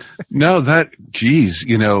 No,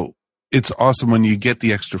 it's awesome when you get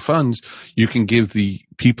the extra funds, you can give the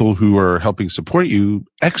people who are helping support you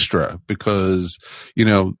extra because,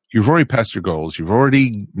 you've already passed your goals.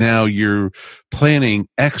 You're planning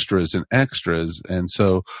extras. And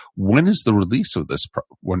so when is the release of this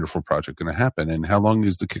wonderful project going to happen? And how long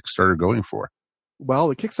is the Kickstarter going for? Well,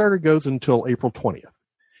 the Kickstarter goes until April 20th.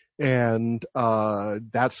 And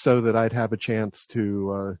that's so that I'd have a chance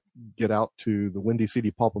to get out to the Windy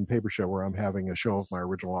City Pulp and Paper Show, where I'm having a show of my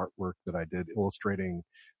original artwork that I did illustrating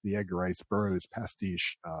the Edgar Rice Burroughs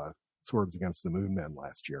pastiche Swords Against the Moon Men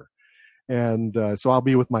last year. And so I'll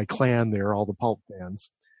be with my clan there, all the pulp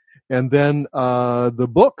fans. And then the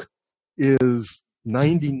book is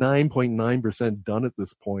 99.9% done at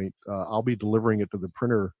this point. I'll be delivering it to the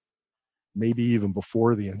printer maybe even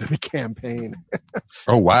before the end of the campaign.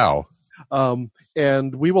 Oh, wow.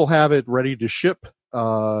 And we will have it ready to ship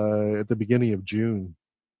at the beginning of June.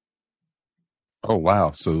 Oh,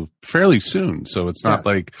 wow. So fairly soon. So it's not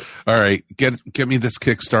like, all right, get me this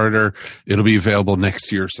Kickstarter. It'll be available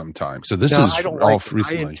next year sometime. So this is all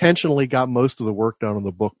recently. I intentionally got most of the work done on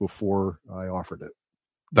the book before I offered it.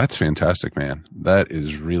 That's fantastic, man. That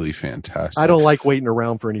is really fantastic. I don't like waiting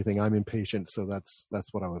around for anything. I'm impatient, so that's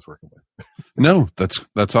what I was working with. No, that's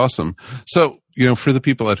awesome. So, for the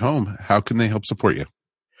people at home, how can they help support you?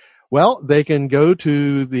 Well, they can go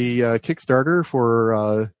to the Kickstarter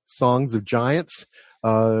for Songs of Giants.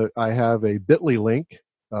 I have a bit.ly link,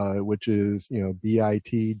 which is,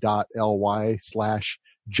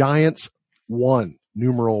 bit.ly/giants1,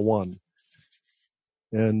 numeral 1.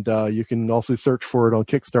 And you can also search for it on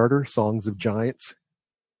Kickstarter, Songs of Giants.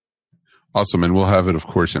 Awesome. And we'll have it, of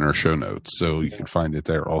course, in our show notes, so you can find it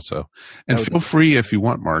there also. And feel free, if you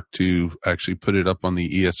want, Mark, to actually put it up on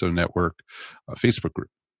the ESO Network Facebook group.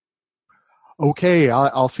 Okay,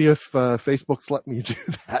 I'll see if Facebook's let me do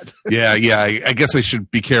that. Yeah. I guess I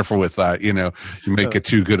should be careful with that. You might get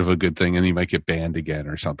too good of a good thing, and you might get banned again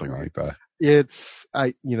or something like that. There's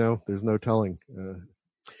no telling.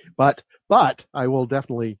 But I will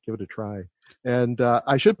definitely give it a try. And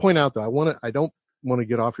I should point out, though, I don't want to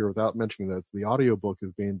get off here without mentioning that the audiobook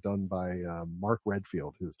is being done by Mark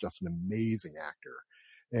Redfield, who's just an amazing actor.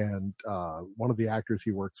 And one of the actors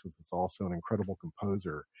he works with is also an incredible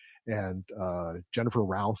composer. And Jennifer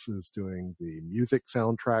Rouse is doing the music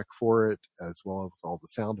soundtrack for it, as well as all the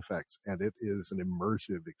sound effects. And it is an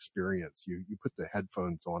immersive experience. You put the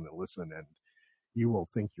headphones on and listen, and you will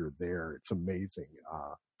think you're there. It's amazing.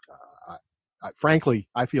 Frankly,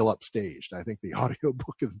 I feel upstaged. I think the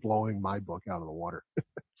audiobook is blowing my book out of the water.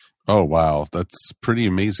 Oh, wow. That's pretty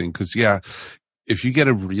amazing. Because, if you get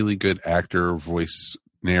a really good actor, voice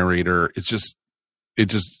narrator, it just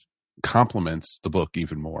complements the book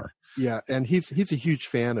even more. Yeah, and he's a huge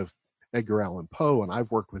fan of Edgar Allan Poe, and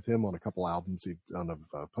I've worked with him on a couple albums he's done of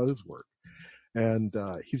Poe's work. And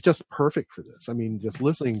he's just perfect for this. I mean, just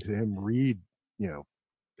listening to him read,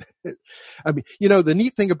 I mean, the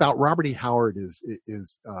neat thing about Robert E. Howard is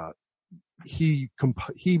he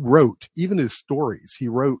wrote, even his stories, he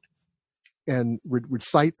wrote and would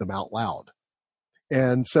recite them out loud.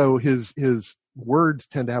 And so his words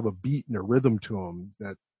tend to have a beat and a rhythm to them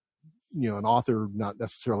that, an author would not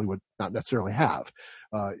necessarily have.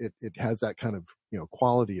 It has that kind of,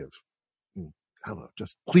 quality of, I don't know,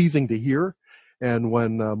 just pleasing to hear. And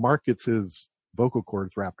when Mark gets his vocal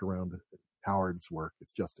cords wrapped around Howard's work,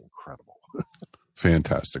 it's just incredible.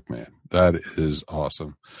 Fantastic, man. That is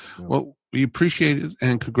awesome. Yeah. Well, we appreciate it,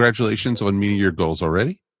 and congratulations on meeting your goals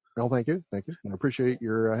already. Well, thank you. And I appreciate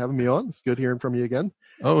your having me on. It's good hearing from you again.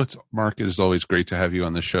 Oh, Mark, it is always great to have you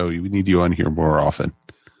on the show. We need you on here more often.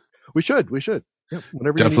 We should. Yeah,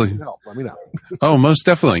 whenever definitely. You need help, let me know. Oh, most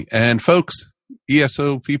definitely. And folks,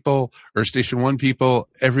 ESO people, Earth Station 1 people,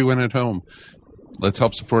 everyone at home, let's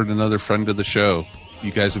help support another friend of the show.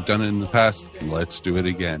 You guys have done it in the past. Let's do it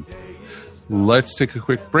again. Let's take a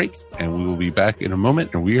quick break, and we will be back in a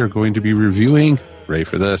moment, and we are going to be reviewing, ready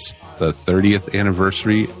for this, the 30th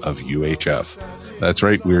anniversary of UHF. That's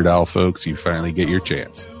right, Weird Al folks, you finally get your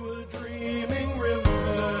chance.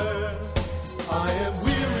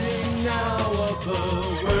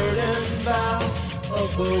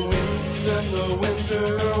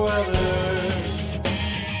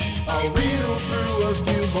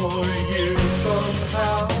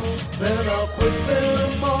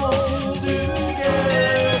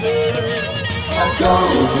 Go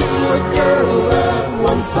to a girl that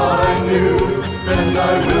once I knew, and I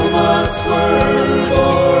will not swerve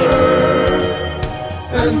for her.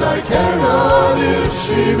 And I care not if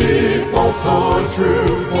she be false or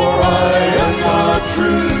true, for I am not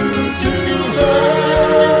true to her.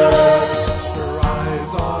 Her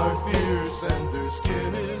eyes are fierce and her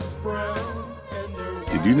skin is brown.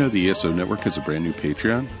 Did you know the ESO Network has a brand new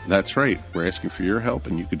Patreon? That's right, we're asking for your help,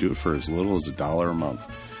 and you can do it for as little as $1 a month.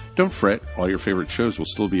 Don't fret, all your favorite shows will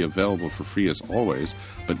still be available for free as always,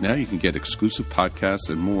 but now you can get exclusive podcasts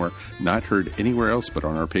and more not heard anywhere else but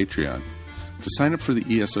on our Patreon. To sign up for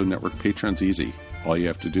the ESO Network, Patreon's easy. All you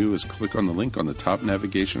have to do is click on the link on the top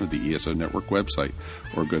navigation of the ESO Network website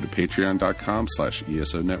or go to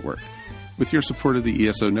patreon.com/ESO Network. With your support of the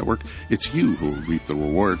ESO Network, it's you who will reap the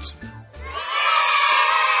rewards. Let's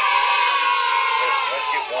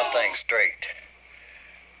get one thing straight.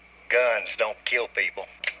 Guns don't kill people.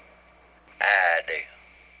 I do.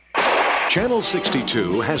 Channel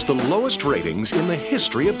 62 has the lowest ratings in the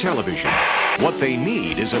history of television. What they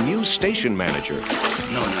need is a new station manager.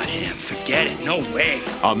 No, not him. Forget it. No way.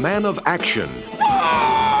 A man of action. A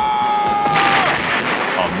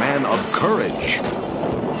man of courage.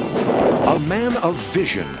 A man of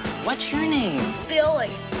vision. What's your name? Billy.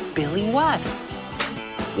 Billy what?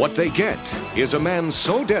 What they get is a man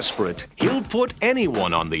so desperate, he'll put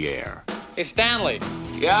anyone on the air. Hey, Stanley.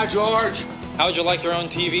 Yeah, George? How'd you like your own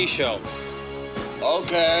TV show?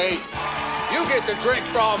 Okay. You get the drink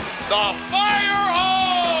from the fire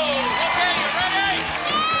hose! Okay, you ready?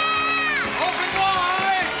 Yeah! Open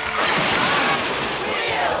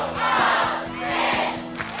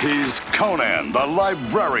wide! He's Conan, the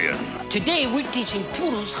librarian. Today, we're teaching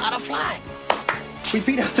poodles how to fly. We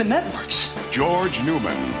beat out the networks. George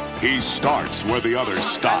Newman. He starts where the others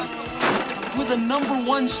stop. We're the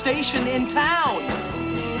 #1 station in town.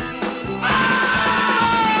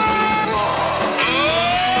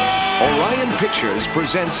 Orion Pictures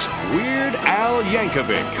presents Weird Al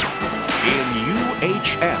Yankovic in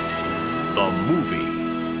UHF, the movie.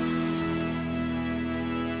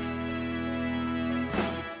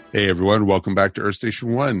 Hey everyone, welcome back to Earth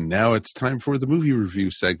Station 1. Now it's time for the movie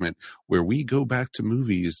review segment where we go back to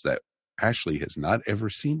movies that Ashley has not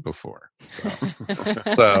ever seen before.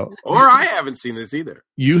 So, or I haven't seen this either.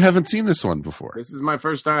 You haven't seen this one before. This is my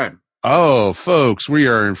first time. Oh, folks, we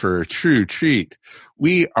are in for a true treat.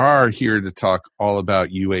 We are here to talk all about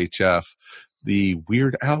UHF, the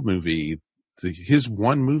Weird Al movie, his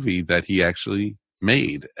one movie that he actually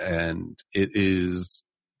made, and it is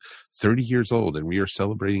 30 years old, and we are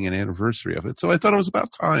celebrating an anniversary of it. So I thought it was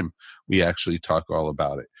about time we actually talk all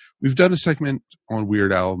about it. We've done a segment on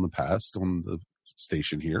Weird Al in the past on the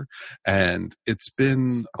station here, and it's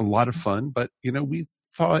been a lot of fun, but, we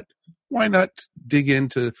thought, why not dig in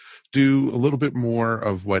to do a little bit more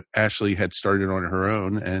of what Ashley had started on her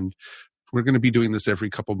own, and we're going to be doing this every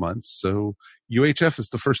couple months. So UHF is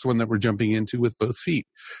the first one that we're jumping into with both feet.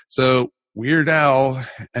 So Weird Al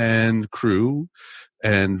and crew,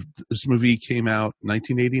 and this movie came out in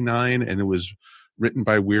 1989, and it was written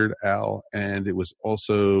by Weird Al, and it was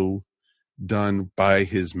also done by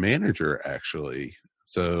his manager, actually.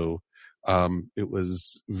 So it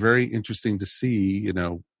was very interesting to see,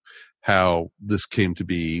 how this came to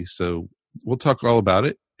be. So we'll talk all about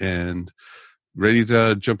it, and ready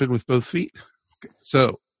to jump in with both feet.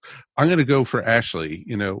 So I'm going to go for Ashley.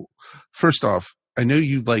 First off, I know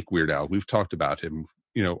you like Weird Al. We've talked about him,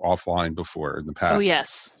 offline before in the past. Oh,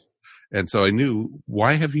 yes. And so I knew,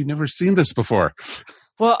 why have you never seen this before?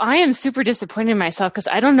 Well, I am super disappointed in myself because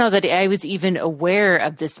I don't know that I was even aware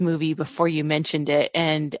of this movie before you mentioned it.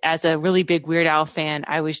 And as a really big Weird Al fan,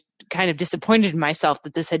 I was kind of disappointed in myself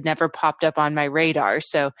that this had never popped up on my radar.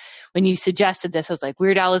 So when you suggested this, I was like,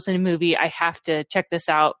 Weird Al is in a movie. I have to check this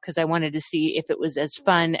out because I wanted to see if it was as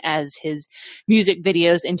fun as his music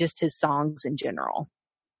videos and just his songs in general.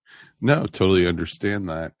 No, totally understand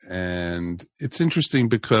that. And it's interesting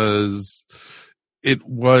because it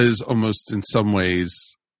was almost in some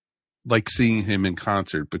ways like seeing him in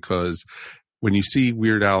concert, because when you see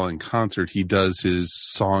Weird Al in concert, he does his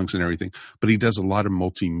songs and everything, but he does a lot of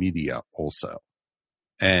multimedia also.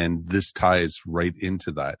 And this ties right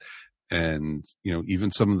into that. And,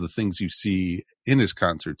 even some of the things you see in his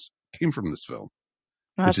concerts came from this film.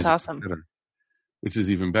 That's awesome. Which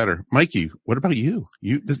is even better. Mikey, what about you?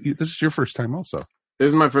 This is your first time also. This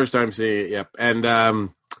is my first time seeing it, yep.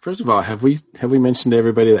 And first of all, have we mentioned to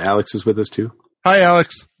everybody that Alex is with us too? Hi,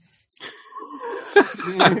 Alex.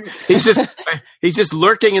 he's just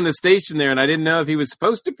lurking in the station there, and I didn't know if he was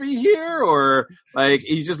supposed to be here or like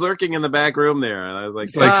he's just lurking in the back room there. And I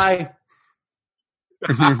was like, hi.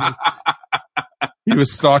 He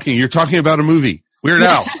was stalking. You're talking about a movie. Weird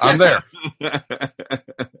Al. I'm there.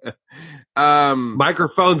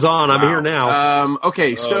 Microphone's on. I'm here now.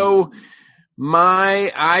 Okay, so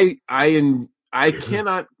I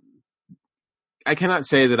cannot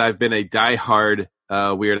say that I've been a diehard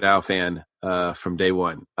Weird Al fan from day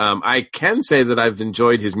one. I can say that I've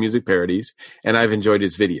enjoyed his music parodies and I've enjoyed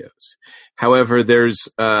his videos. However, there's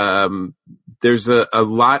a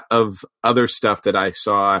lot of other stuff that I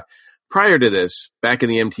saw prior to this, back in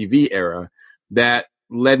the MTV era, that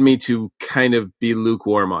led me to kind of be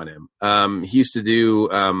lukewarm on him. He used to do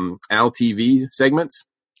Al TV segments.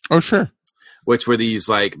 Oh, sure. Which were these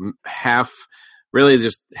like half-cocked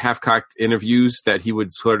interviews that he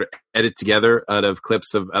would sort of edit together out of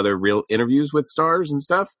clips of other real interviews with stars and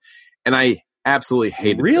stuff. And I absolutely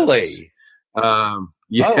hated those. Really?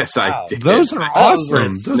 Yes, oh, wow. I did. Those are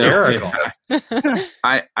awesome. Those are hysterical.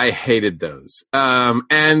 I hated those.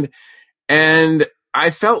 And I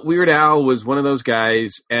felt Weird Al was one of those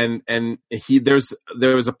guys, and there was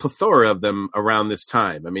a plethora of them around this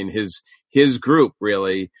time. I mean, his group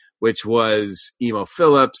really, which was Emo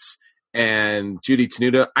Phillips and Judy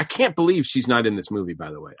Tenuta. I can't believe she's not in this movie,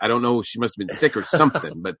 by the way. I don't know, she must have been sick or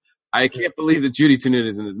something, but I can't believe that Judy Tenuta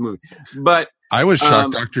is in this movie. But I was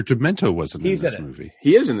shocked Dr. Demento wasn't in this movie.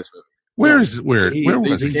 He is in this movie. Where was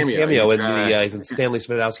he? Cameo in he's in Stanley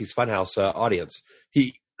Spadowski's Funhouse audience.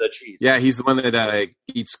 The cheese. Yeah, he's the one that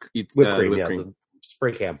eats whipped cream. The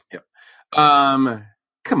spray cam. Yep.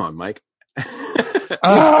 Come on, Mike.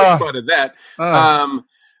 I thought of that.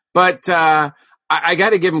 But I got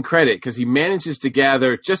to give him credit because he manages to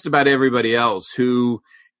gather just about everybody else who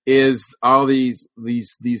is all these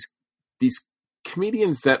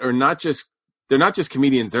comedians that are not just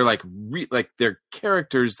comedians. They're like they're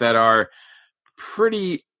characters that are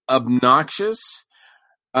pretty obnoxious.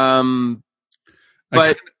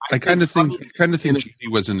 But I kind of think Judy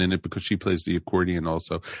wasn't in it because she plays the accordion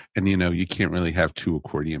also, and you can't really have two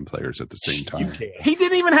accordion players at the same time. He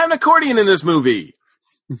didn't even have an accordion in this movie.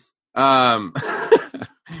 But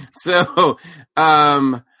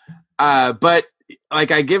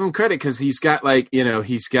like I give him credit because he's got Michael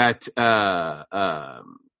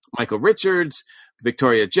Richards,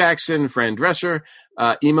 Victoria Jackson, Fran Drescher,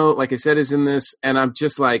 Emo, like I said, is in this, and I'm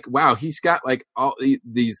just like, wow, he's got like all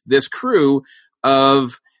this crew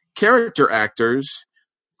of character actors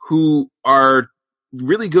who are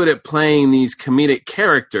really good at playing these comedic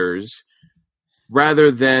characters rather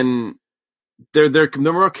than they're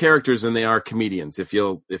more characters than they are comedians, if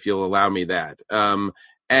you'll allow me that.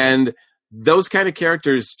 And those kind of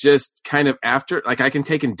characters just kind of after, like I can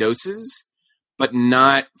take in doses, but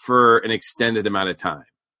not for an extended amount of time.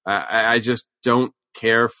 I just don't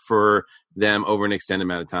care for them over an extended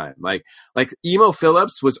amount of time. Like Emo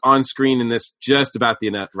Phillips was on screen in this just about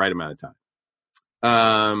the right amount of time.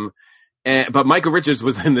 But Michael Richards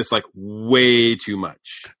was in this like way too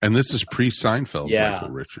much. And this is pre-Seinfeld, yeah.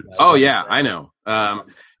 Michael Richards. Oh yeah, I know.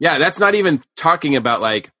 Yeah, that's not even talking about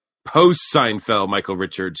like post-Seinfeld Michael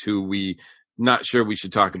Richards, who we not sure we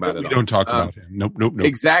should talk about it. We don't talk about him. Nope.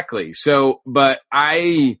 Exactly. So, but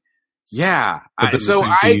you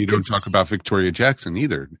don't talk about Victoria Jackson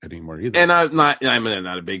anymore. And I'm not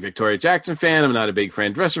a big Victoria Jackson fan. I'm not a big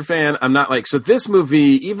Fran Drescher fan. I'm not so this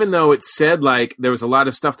movie, even though it said like there was a lot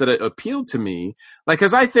of stuff that appealed to me, like,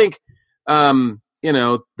 cause I think,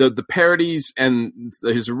 the parodies and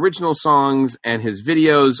his original songs and his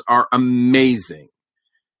videos are amazing.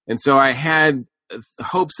 And so I had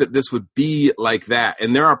hopes that this would be like that.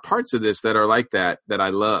 And there are parts of this that are like that I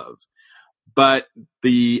love. But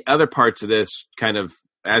the other parts of this kind of,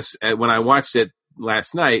 when I watched it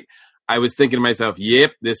last night, I was thinking to myself,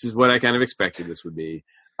 yep, this is what I kind of expected this would be.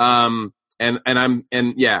 So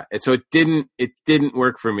it didn't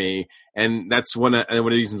work for me. And that's one of the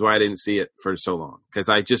reasons why I didn't see it for so long. Cause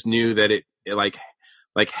I just knew that it like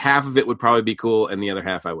half of it would probably be cool and the other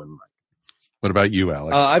half I wouldn't like. What about you,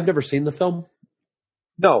 Alex? I've never seen the film.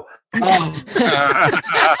 No. Goodbye.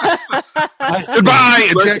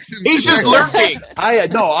 He's just lurking.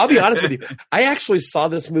 I'll be honest with you. I actually saw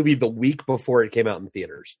this movie the week before it came out in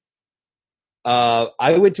theaters.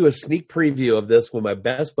 I went to a sneak preview of this with my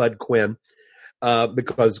best bud, Quinn,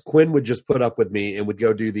 because Quinn would just put up with me and would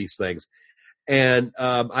go do these things. And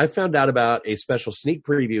I found out about a special sneak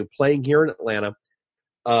preview playing here in Atlanta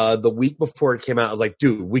the week before it came out. I was like,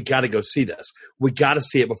 dude, we got to go see this. We got to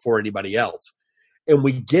see it before anybody else. And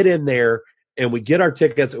we get in there and we get our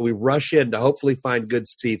tickets and we rush in to hopefully find good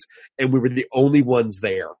seats. And we were the only ones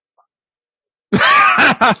there.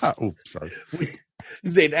 Oh, sorry. This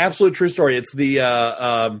is an absolute true story. It's the,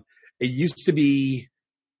 it used to be,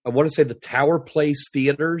 I want to say the Tower Place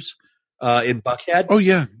Theaters in Buckhead. Oh,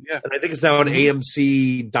 yeah. And I think it's now an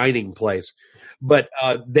AMC dining place. But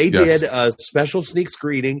they did a special sneak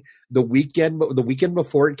screening the weekend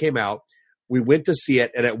before it came out. We went to see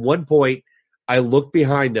it. And at one point, I looked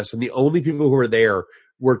behind us, and the only people who were there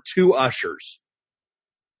were two ushers.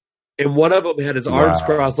 And one of them had his arms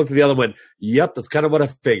crossed, looked at the other one. Yep, that's kind of what I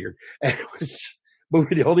figured. And but we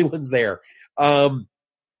were the only ones there. I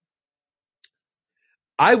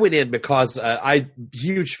went in because I'm a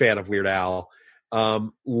huge fan of Weird Al.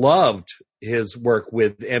 Loved his work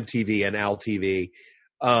with MTV and Al TV,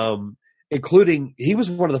 including he was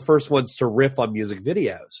one of the first ones to riff on music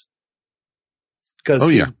videos. Because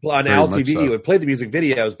on Al TV, he would play the music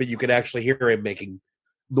videos, but you could actually hear him making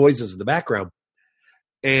noises in the background.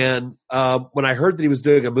 And when I heard that he was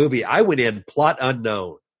doing a movie, I went in plot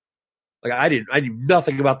unknown. Like I knew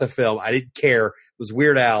nothing about the film. I didn't care. It was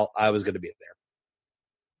Weird Al. I was going to be there.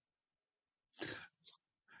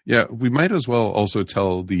 Yeah, we might as well also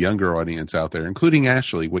tell the younger audience out there, including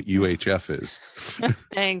Ashley, what UHF is.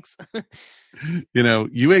 Thanks.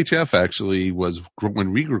 UHF actually was,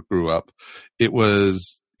 when we grew up, it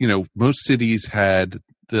was, most cities had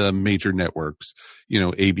the major networks,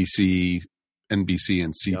 ABC, NBC,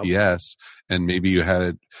 and CBS, and maybe you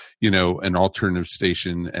had, an alternative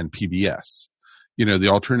station and PBS. The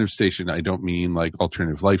alternative station, I don't mean like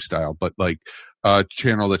alternative lifestyle, but like a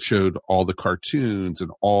channel that showed all the cartoons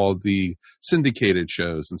and all the syndicated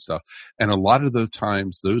shows and stuff. And a lot of the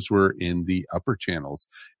times those were in the upper channels.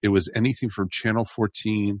 It was anything from channel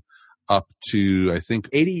 14 up to, I think,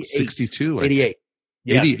 62. 88.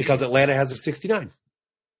 Yeah, 88. Because Atlanta has a 69.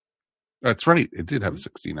 That's right. It did have a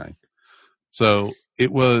 69. So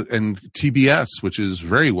it was, and TBS, which is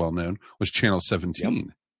very well known, was channel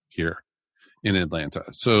 17 here in Atlanta.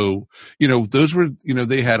 So, those were,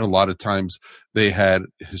 they had a lot of times they had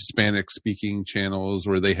Hispanic speaking channels,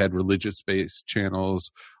 or they had religious based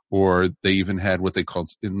channels, or they even had what they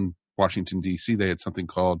called in Washington, DC, they had something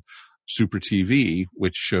called Super TV,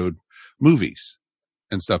 which showed movies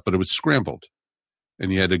and stuff, but it was scrambled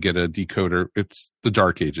and you had to get a decoder. It's the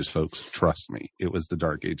dark ages, folks. Trust me. It was the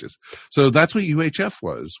dark ages. So that's what UHF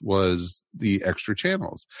was the extra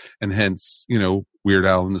channels. And hence, Weird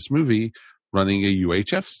Al in this movie running a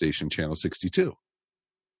UHF station, channel 62.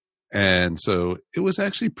 And so it was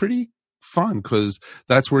actually pretty fun because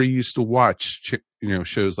that's where you used to watch,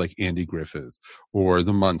 shows like Andy Griffith or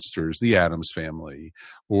the Munsters, the Addams Family,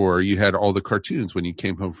 or you had all the cartoons when you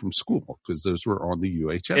came home from school because those were on the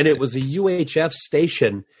UHF. And it was a UHF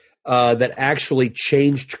station that actually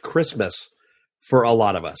changed Christmas for a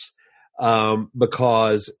lot of us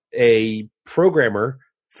because a programmer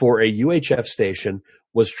for a UHF station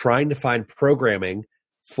was trying to find programming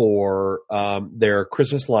for their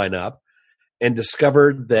Christmas lineup and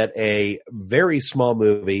discovered that a very small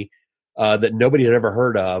movie that nobody had ever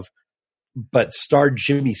heard of, but starred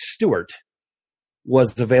Jimmy Stewart,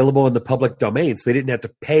 was available in the public domain. So they didn't have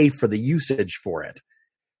to pay for the usage for it.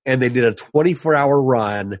 And they did a 24-hour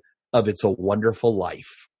run of It's a Wonderful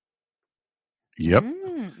Life. Yep.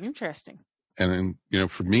 Interesting. And then,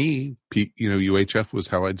 for me, UHF was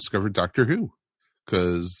how I discovered Doctor Who,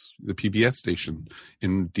 because the PBS station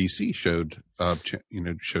in DC showed Doctor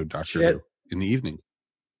Who in the evening.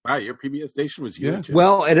 Wow, your PBS station was UHF. Yeah.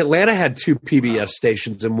 Well, and Atlanta had 2 PBS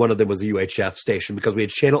stations, and one of them was a UHF station, because we had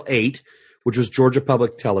Channel 8, which was Georgia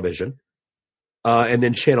Public Television, and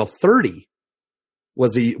then Channel 30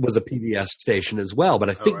 was a PBS station as well. But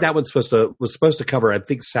I think that one was supposed to cover, I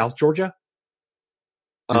think, South Georgia,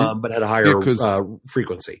 but had a higher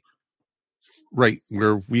frequency. Right,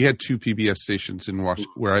 where we had 2 PBS stations in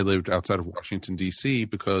where I lived outside of Washington, D.C.,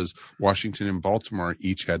 because Washington and Baltimore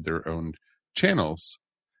each had their own channels.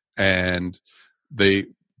 And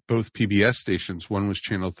both PBS stations, one was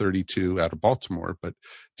Channel 32 out of Baltimore, but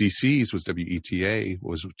DC's was WETA,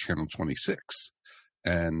 was Channel 26.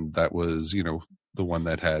 And that was, the one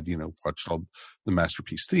that had, watched all the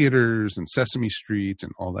Masterpiece Theaters and Sesame Street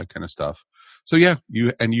and all that kind of stuff. So yeah,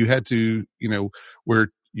 you had to,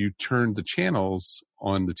 where you turned the channels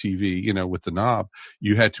on the TV, with the knob,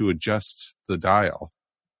 you had to adjust the dial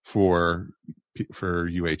for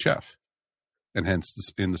UHF. And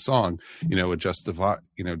hence in the song, adjust the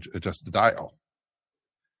dial.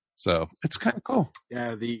 So it's kind of cool.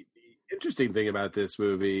 Yeah. The interesting thing about this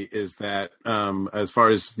movie is that, as far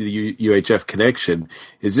as the UHF connection,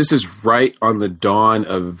 this is right on the dawn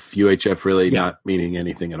of UHF really not meaning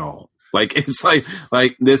anything at all. Like, it's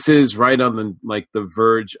like this is right on the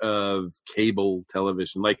verge of cable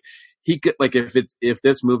television. Like, he could, like, if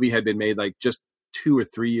this movie had been made like just 2 or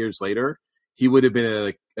 3 years later, he would have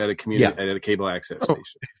been at a community at a cable access station.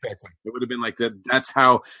 Exactly. It would have been like that. That's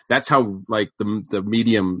how like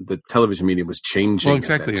the television medium was changing. Well,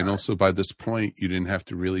 exactly. And also by this point, you didn't have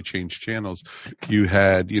to really change channels. You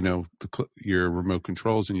had, your remote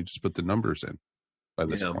controls, and you just put the numbers in by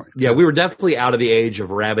this point. Yeah, we were definitely out of the age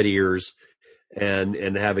of rabbit ears and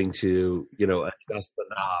having to, adjust the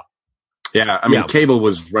knob. Yeah, I mean, cable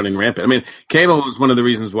was running rampant. I mean, cable was one of the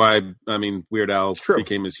reasons why, Weird Al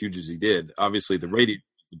became as huge as he did. Obviously, the radio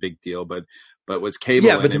was a big deal, but was cable.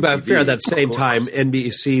 Yeah, but to be fair, at that same time,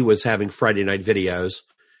 NBC was having Friday night videos.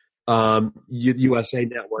 USA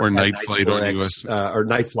Network or Night Flight on US or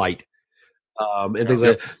Night Flight, and things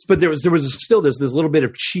like that. But there was still this little bit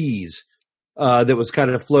of cheese that was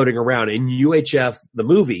kind of floating around. And UHF, the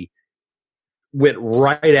movie, went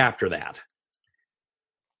right after that.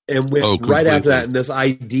 And went right after that, and this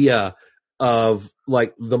idea of,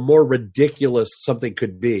 like, the more ridiculous something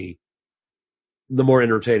could be, the more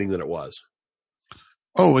entertaining that it was.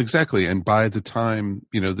 Oh, exactly. And by the time,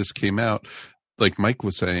 this came out, like Mike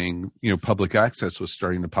was saying, public access was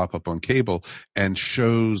starting to pop up on cable, and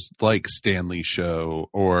shows like Stanley Show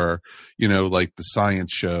or, like the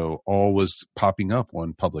Science Show, all was popping up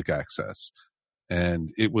on public access.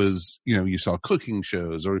 And it was, you saw cooking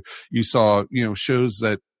shows, or you saw, shows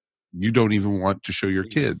that you don't even want to show your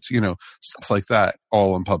kids, stuff like that,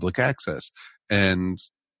 all on public access. And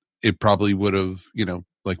it probably would have,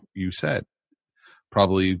 like you said,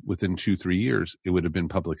 probably within 2-3 years, it would have been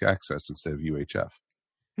public access instead of UHF.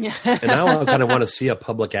 Yeah. And now I kind of want to see a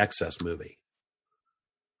public access movie.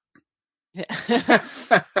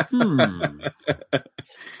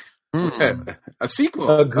 A sequel.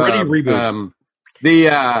 A gritty reboot.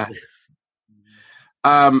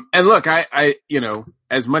 And look, I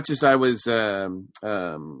as much as I was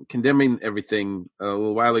condemning everything a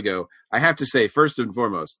little while ago, I have to say, first and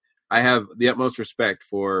foremost, I have the utmost respect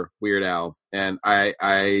for Weird Al, and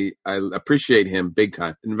I appreciate him big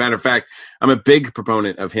time. As a matter of fact, I'm a big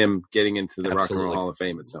proponent of him getting into the Rock and Roll Hall of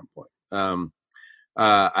Fame at some point.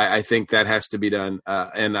 I think that has to be done,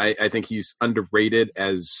 and I think he's underrated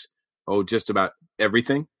as just about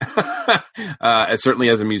everything. Certainly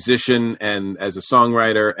as a musician and as a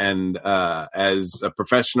songwriter and as a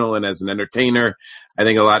professional and as an entertainer. I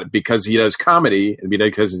think a lot, because he does comedy and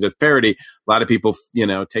because he does parody, a lot of people,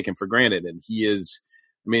 take him for granted. And he is,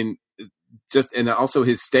 and also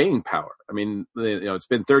his staying power. It's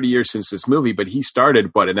been 30 years since this movie, but he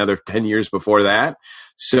started, another 10 years before that.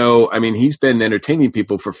 So, he's been entertaining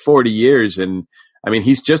people for 40 years. And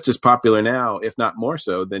he's just as popular now, if not more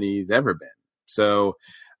so, than he's ever been. So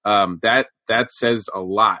that says a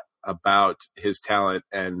lot about his talent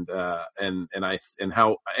and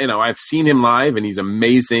how, I've seen him live, and he's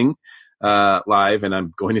amazing live, and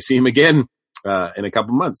I'm going to see him again in a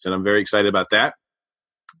couple months, and I'm very excited about that.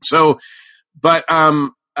 So, but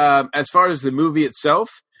as far as the movie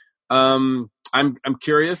itself, I'm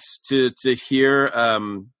curious to hear.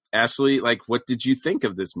 Ashley, like, what did you think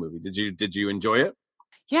of this movie? Did you enjoy it?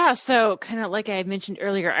 Yeah, so kind of like I mentioned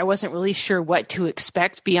earlier, I wasn't really sure what to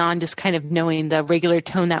expect beyond just kind of knowing the regular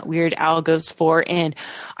tone that Weird Al goes for, and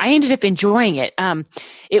I ended up enjoying it.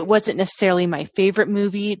 It wasn't necessarily my favorite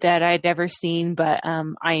movie that I'd ever seen, but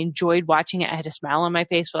I enjoyed watching it. I had a smile on my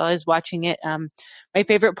face while I was watching it. My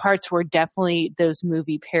favorite parts were definitely those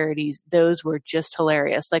movie parodies. Those were just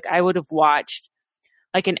hilarious. Like I would have watched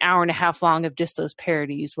like an hour and a half long of just those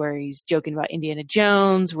parodies where he's joking about Indiana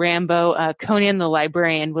Jones, Rambo, Conan the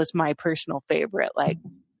Librarian was my personal favorite. Like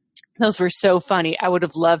those were so funny. I would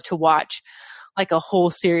have loved to watch like a whole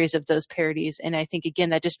series of those parodies. And I think again,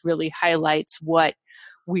 that just really highlights what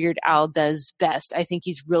Weird Al does best. I think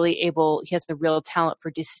he's really he has a real talent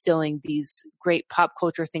for distilling these great pop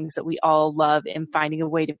culture things that we all love and finding a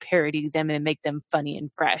way to parody them and make them funny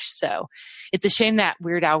and fresh. So it's a shame that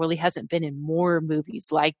Weird Al really hasn't been in more movies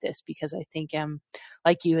like this, because I think,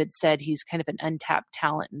 like you had said, he's kind of an untapped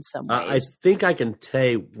talent in some ways. I think I can tell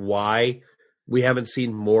you why we haven't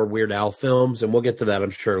seen more Weird Al films, and we'll get to that,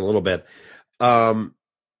 I'm sure, in a little bit.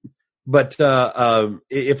 But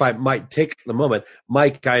if I might take the moment,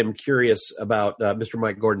 Mike, I am curious about Mr.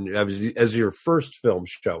 Mike Gordon as your first film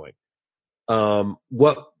showing.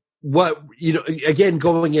 What again,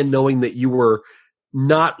 going in knowing that you were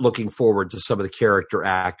not looking forward to some of the character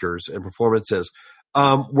actors and performances,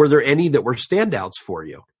 were there any that were standouts for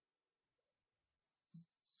you?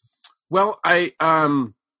 Well, I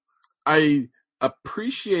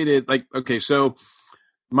appreciated, like, okay, so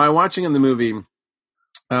my watching of the movie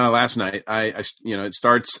last night, I it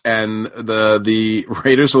starts, and the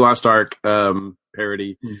Raiders of the Lost Ark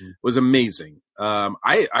parody was amazing.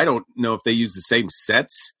 I don't know if they use the same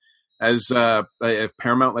sets as if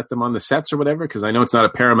Paramount let them on the sets or whatever, because I know it's not a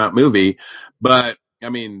Paramount movie, but I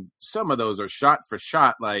mean, some of those are shot for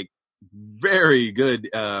shot, like very good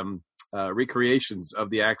recreations of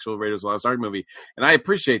the actual Raiders of the Lost Ark movie, and I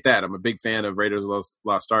appreciate that. I'm a big fan of Raiders of the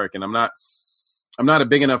Lost Ark, and I'm not a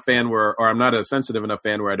big enough fan or I'm not a sensitive enough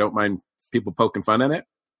fan where I don't mind people poking fun at it.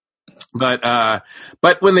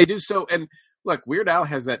 But when they do so, and look, Weird Al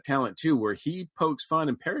has that talent too, where he pokes fun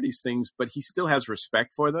and parodies things, but he still has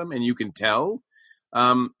respect for them, and you can tell.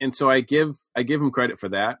 And so I give him credit for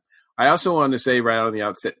that. I also want to say right on the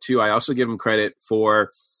outset too, I also give him credit for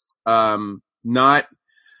for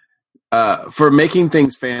making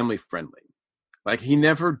things family friendly. Like he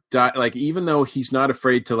never like, even though he's not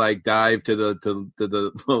afraid to like dive to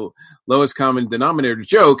the lowest common denominator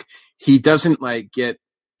joke, he doesn't get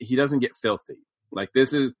filthy. Like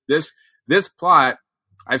this plot,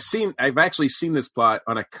 I've actually seen this plot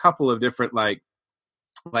on a couple of different like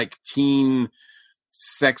teen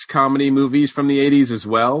sex comedy movies from the 80s as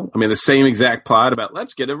well. I mean, the same exact plot about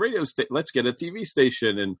let's get a TV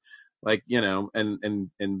station, and like,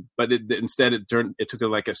 but instead it took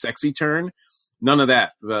like a sexy turn. None of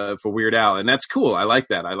that for Weird Al, and that's cool. I like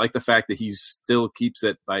that. I like the fact that he still keeps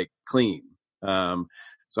it like clean. So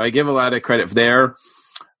I give a lot of credit there.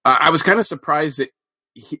 I was kind of surprised that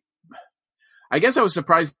I was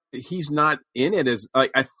surprised that he's not in it as like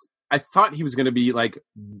I thought he was going to be like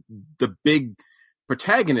the big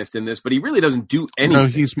protagonist in this, but he really doesn't do anything. No,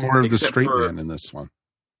 he's more of the straight man in this one.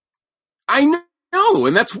 I know. No,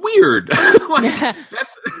 and that's weird. Like,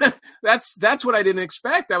 that's what I didn't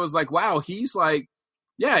expect. I was like, wow, he's like,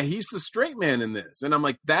 yeah, he's the straight man in this, and I'm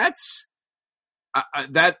like, that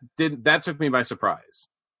took me by surprise,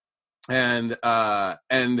 and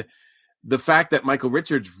the fact that Michael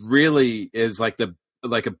Richards really is like a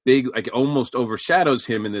big, like almost overshadows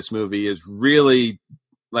him in this movie is really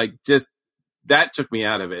like just that took me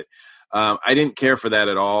out of it. I didn't care for that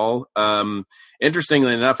at all.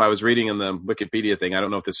 Interestingly enough, I was reading in the Wikipedia thing, I don't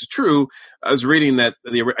know if this is true, I was reading that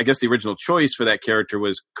I guess the original choice for that character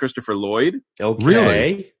was Christopher Lloyd. Okay.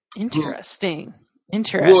 Really? Interesting.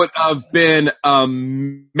 Would have been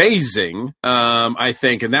amazing, I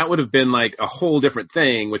think. And that would have been like a whole different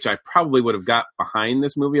thing, which I probably would have got behind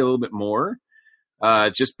this movie a little bit more.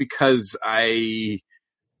 Just because after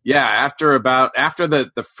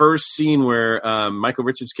the first scene where Michael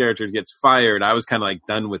Richards' character gets fired, I was kind of like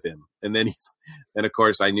done with him. And then of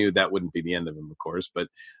course I knew that wouldn't be the end of him, of course. But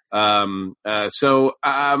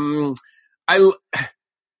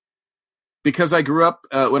because I grew up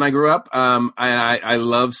I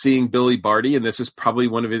love seeing Billy Barty, and this is probably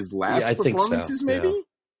one of his last performances, so. Maybe.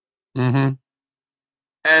 Yeah.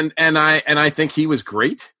 Mm-hmm. And I think he was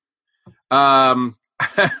great.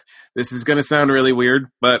 This is going to sound really weird,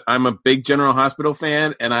 but I'm a big General Hospital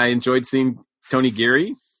fan, and I enjoyed seeing Tony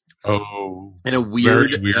Geary. Oh, in a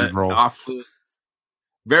weird role.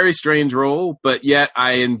 Very strange role, but yet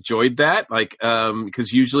I enjoyed that. Like,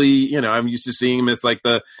 because usually, I'm used to seeing him as like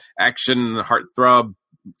the action heartthrob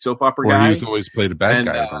soap opera Or guy. he's always played a bad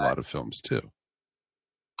guy in a uh, lot of films too.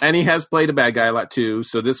 And he has played a bad guy a lot too.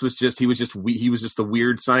 So this was just he was just the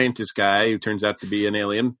weird scientist guy who turns out to be an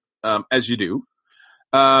alien, as you do.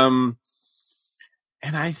 And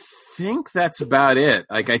I think that's about it.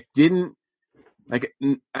 Like I didn't like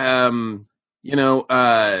the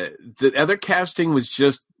other casting was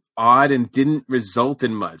just odd and didn't result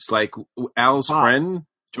in much. Like Al's friend,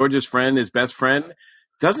 George's friend, his best friend,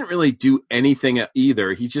 doesn't really do anything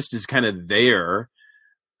either. He just is kind of there.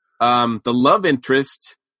 The love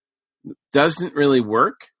interest doesn't really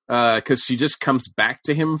work because she just comes back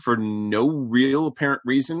to him for no real apparent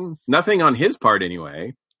reason. Nothing on his part,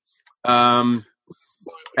 anyway. And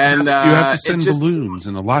you have to send balloons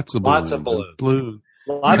and lots of balloons.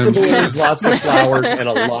 Lots of balloons, lots of flowers, and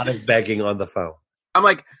a lot of begging on the phone. I'm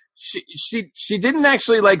like, she didn't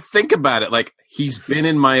actually like think about it. Like, he's been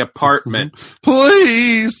in my apartment.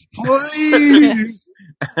 Please.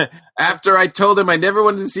 After I told him I never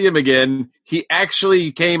wanted to see him again, he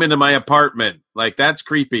actually came into my apartment. Like, that's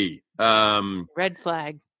creepy. Red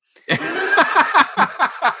flag.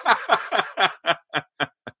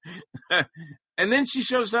 And then she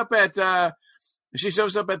shows up at the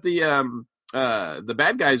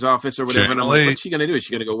bad guy's office or whatever, and I'm like, what's she gonna do? Is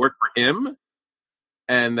she gonna go work for him?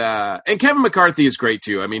 And Kevin McCarthy is great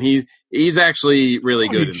too. I mean, he's actually really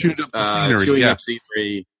good in this. Chewing up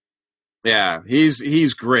scenery. Yeah,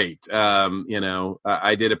 he's great.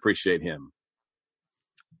 I did appreciate him.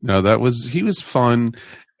 No, he was fun.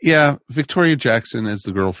 Yeah, Victoria Jackson as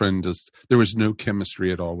the girlfriend, there was no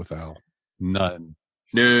chemistry at all with Al. None.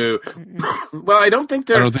 No. Well, I don't think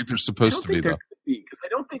they're supposed to be, though. Because I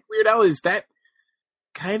don't think Weird Al is that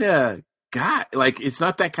kind of guy. Like, it's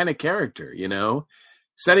not that kind of character, you know?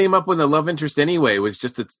 Setting him up with a love interest anyway was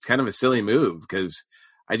just kind of a silly move, because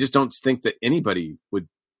I just don't think that anybody would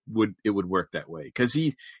work that way, because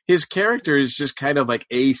his character is just kind of like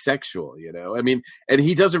asexual, you know? I mean, and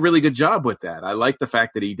he does a really good job with that. I like the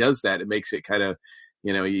fact that he does that. It makes it kind of,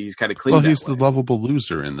 he's kind of clean. Well, he's the lovable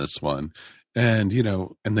loser in this one. And,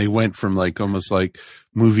 and they went from like almost like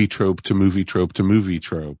movie trope to movie trope to movie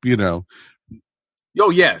trope, Oh,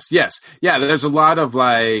 yes. Yeah, there's a lot of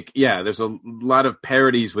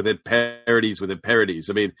parodies within parodies within parodies.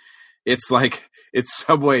 I mean, it's like, in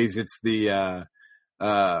some ways, it's the,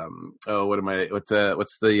 what's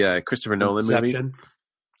the Christopher Nolan Inception.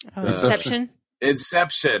 movie? Inception?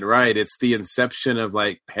 Inception, right. It's the Inception of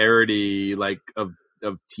like parody, like of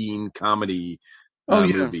teen comedy.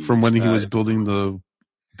 Movies. From when he was building the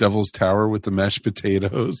Devil's Tower with the mashed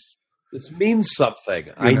potatoes. This means something.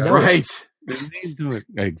 I know. Right.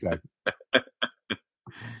 Exactly.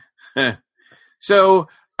 So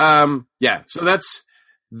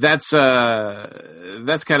that's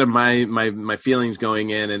kind of my feelings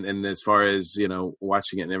going in, and as far as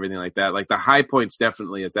watching it and everything like that. Like the high points,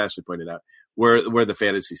 definitely, as Ashley pointed out, were the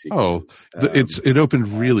fantasy sequences. It opened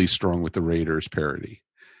really strong with the Raiders parody.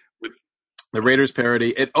 The Raiders parody.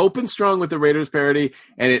 It opened strong with the Raiders parody,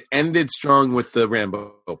 and it ended strong with the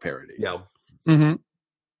Rambo parody. Yeah. Mm-hmm.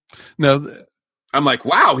 No, I'm like,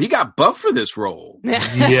 wow, he got buff for this role.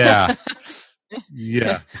 Yeah.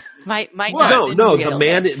 Might no. The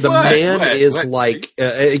man is like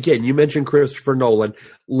again. You mentioned Christopher Nolan.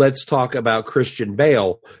 Let's talk about Christian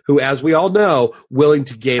Bale, who, as we all know, willing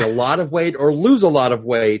to gain a lot of weight or lose a lot of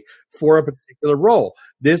weight for a particular role.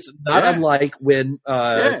 This not unlike when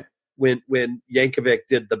Yankovic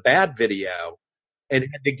did the Bad video and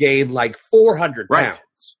had to gain like 400 pounds.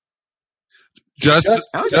 Just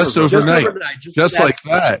overnight. Just like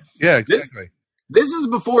that. Yeah, exactly. This is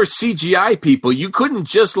before CGI, people. You couldn't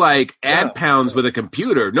just like add pounds with a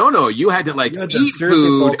computer. No. You had to like eat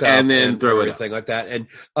food and then throw everything like that. And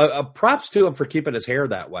props to him for keeping his hair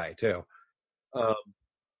that way too. I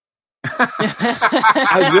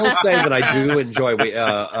will say that I do enjoy.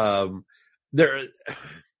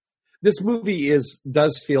 This movie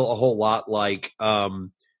does feel a whole lot like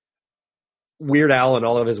Weird Al and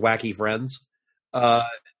all of his wacky friends.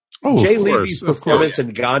 Jay Levy's performance in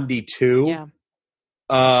Gandhi 2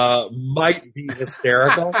 might be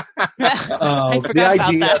hysterical. The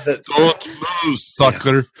idea that don't lose,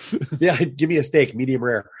 sucker. Yeah, give me a steak, medium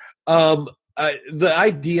rare. The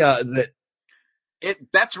idea that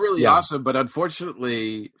that's really awesome, but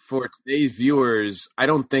unfortunately for today's viewers, I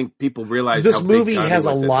don't think people realize this movie has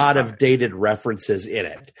a lot of dated references in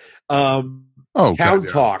it. Town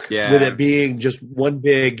Talk, with it being just one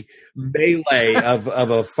big melee of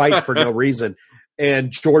a fight for no reason,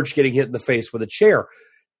 and George getting hit in the face with a chair.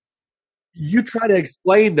 You try to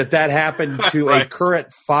explain that happened to a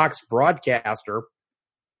current Fox broadcaster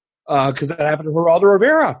because that happened to Geraldo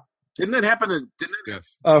Rivera. Didn't that happen to?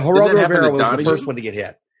 Geraldo Rivera was the Donahue? first one to get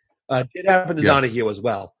hit. Did happen to Donahue as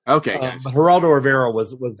well. Okay, but Geraldo Rivera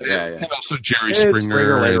was and also Jerry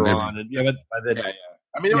Springer later on. And, by then,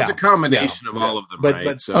 I mean, it was a combination of all of them, but, right?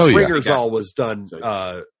 But so, Springer's all was done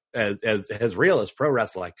as real as pro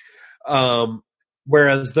wrestling,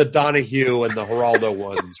 whereas the Donahue and the Geraldo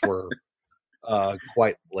ones were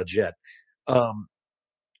quite legit.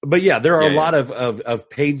 But yeah, there are a lot of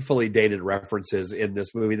painfully dated references in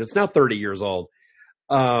this movie that's now 30 years old.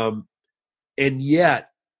 And yet,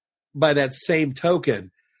 by that same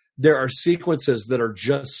token, there are sequences that are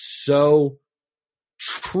just so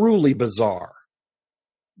truly bizarre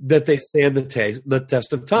that they stand the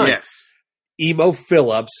test of time. Yes. Emo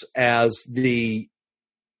Phillips as the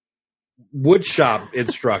woodshop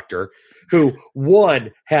instructor who,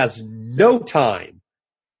 one, has no time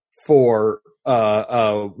for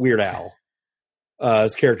Weird Al,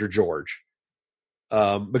 his character George,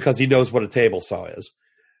 because he knows what a table saw is.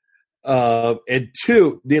 And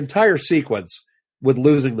two, the entire sequence with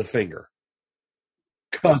losing the finger.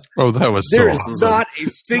 That was there so is awesome. not a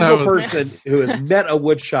single person who has met a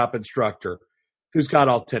woodshop instructor who's got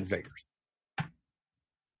all 10 fingers.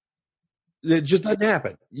 It just doesn't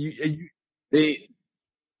happen. The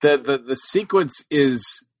sequence is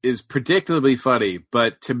predictably funny,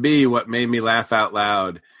 but to me, what made me laugh out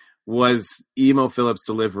loud was Emo Phillips'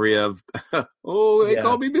 delivery of, "Oh, they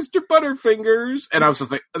call me Mr. Butterfingers," and I was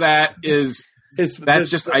just like, "That's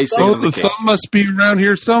just icing on the cake." The thumb must be around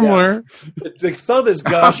here somewhere. Yeah. The thumb is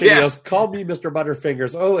gushing. He goes, "Call me Mr.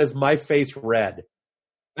 Butterfingers." Oh, is my face red?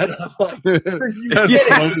 And I'm like, "Are you kidding?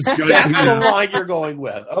 That's the line you're going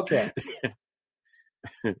with." Okay.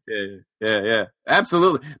 Yeah,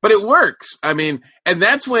 absolutely. But it works. I mean, and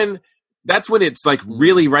that's when it's like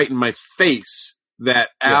really right in my face that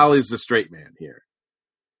Al is the straight man here.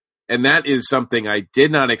 And that is something I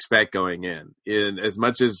did not expect going in as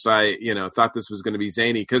much as I, thought this was going to be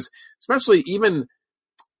zany, because especially even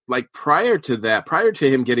like prior to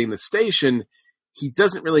him getting the station, he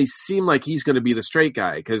doesn't really seem like he's going to be the straight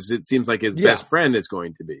guy, because it seems like his best friend is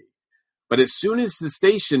going to be. But as soon as he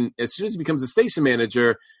becomes the station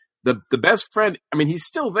manager, the best friend, I mean, he's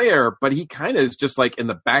still there, but he kind of is just like in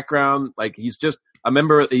the background. Like he's just a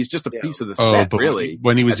member. He's just a piece of the set, but really.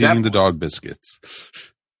 When he was eating the dog biscuits,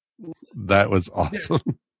 that was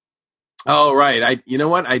awesome. Oh, right. I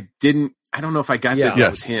don't know if I got that.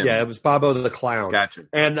 That was him. Yeah, it was Bobo the Clown. Gotcha.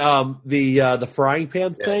 And the frying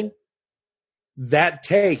pan thing, that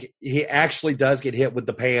take, he actually does get hit with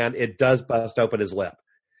the pan. It does bust open his lip.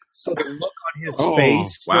 So the look on his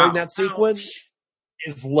face during that sequence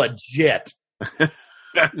is legit.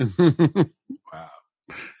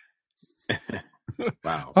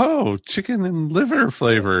 Wow. Oh, chicken and liver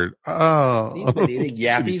flavored. Oh. He's been eating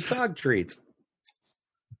Yappy's dog treats.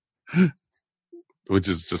 Which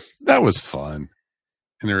is that was fun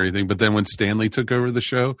and everything. But then when Stanley took over the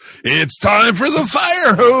show, it's time for the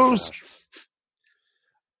fire hose.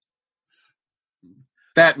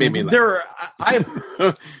 That made me laugh.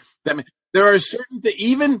 There are certain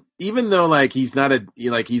things, even though like he's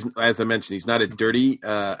as I mentioned, he's not a dirty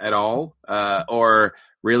at all, or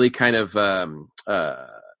really kind of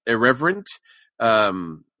irreverent.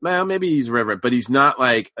 Well, maybe he's irreverent, but he's not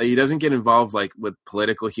like, he doesn't get involved like with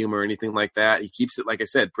political humor or anything like that. He keeps it, like I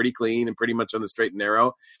said, pretty clean and pretty much on the straight and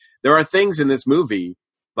narrow. There are things in this movie,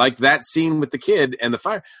 like that scene with the kid and the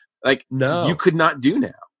fire, like you could not do now.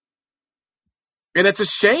 And it's a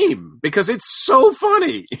shame because it's so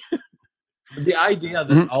funny. The idea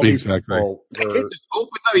that all these people I can't just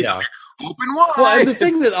open wide. Well, and the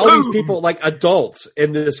thing that all these people, like adults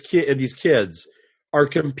and these kids, are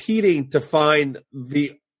competing to find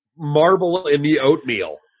the marble in the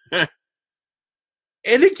oatmeal. And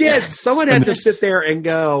again, someone had to sit there and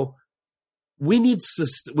go, we need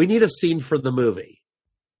a scene for the movie.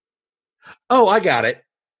 Oh, I got it.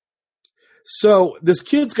 So this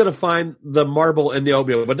kid's going to find the marble in the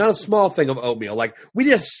oatmeal, but not a small thing of oatmeal. Like, we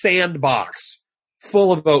need a sandbox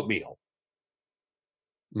full of oatmeal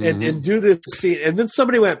and do this scene. And then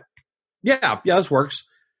somebody went, yeah, this works.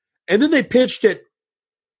 And then they pitched it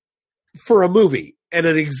for a movie. And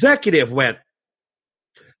an executive went,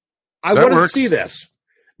 I want to see this.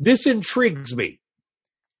 This intrigues me.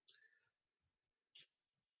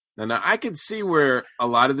 Now, I could see where a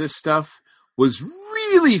lot of this stuff was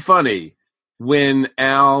really funny when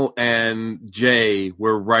Al and Jay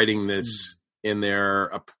were writing this in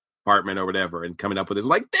their apartment or whatever and coming up with this,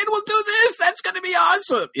 like, then we'll do this. That's going to be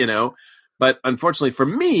awesome, But unfortunately for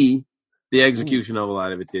me, the execution of a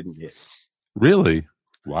lot of it didn't hit. Really?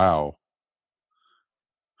 Wow.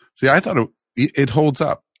 See, I thought it holds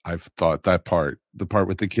up. I've thought that part. the part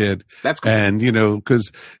with the kid. That's cool. And,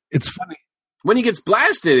 because it's funny. When he gets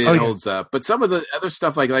blasted, it Oh, yeah. holds up. But some of the other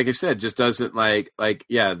stuff, like I said, just doesn't the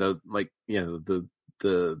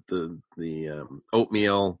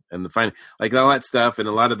oatmeal and the fine, like all that stuff, and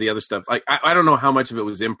a lot of the other stuff. Like I don't know how much of it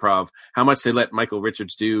was improv, how much they let Michael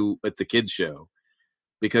Richards do at the kids show,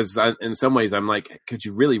 because in some ways I'm like, could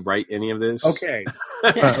you really write any of this? Okay,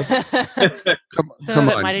 come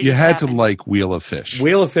on, you had to like Wheel of Fish.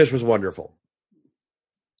 Wheel of Fish was wonderful.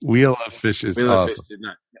 Wheel of Fish is Wheel of awesome. Fish did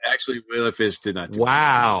not. Actually, Wheel of Fish did not. Do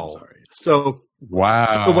Wow. I'm sorry. So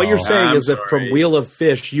what you're saying I'm is that from Wheel of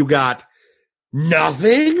Fish you got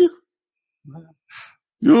nothing?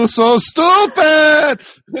 You're so stupid.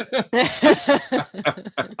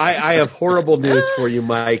 I have horrible news for you,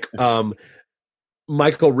 Mike.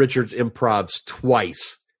 Michael Richards improvs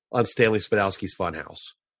twice on Stanley Spadowski's Funhouse.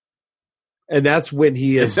 And that's when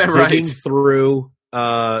he is digging through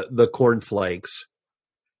the cornflakes,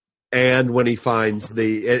 and when he finds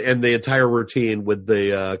the entire routine with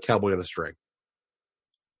the cowboy on a string.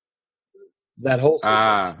 That whole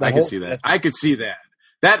sequence, I could see that. I could see that.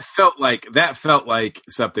 That felt like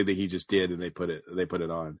something that he just did, and they put it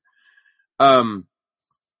on. And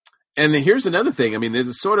here's another thing. I mean, there's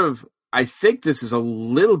a sort of, I think this is a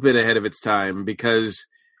little bit ahead of its time, because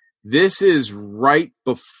this is right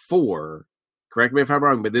before, correct me if I'm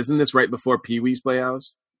wrong, but isn't this right before Pee-wee's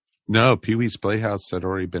Playhouse? No, Pee-wee's Playhouse had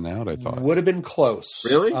already been out, I thought. Would have been close.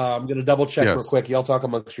 Really? I'm going to double check real Yes. quick. Y'all talk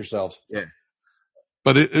amongst yourselves. Yeah.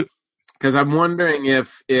 But because I'm wondering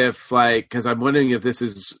if that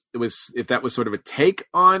was sort of a take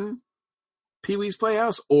on Pee-wee's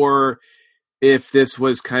Playhouse, or if this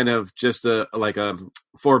was kind of just what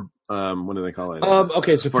do they call it?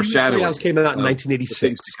 Okay, so Pee-wee's foreshadowing. Playhouse came out in Things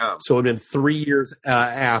 1986, to come. so it had been 3 years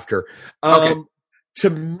after. Okay. To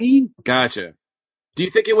me, gotcha. Do you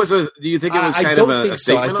think it was kind I of don't a think so.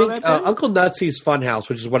 statement I think on that? Then? Uncle Nutsy's Funhouse,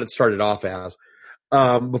 which is what it started off as,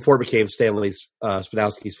 before it became Stanley's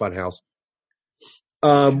Spadowski's Funhouse,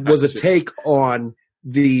 was a take on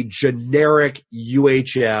the generic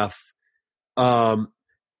UHF. In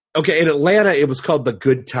Atlanta, it was called the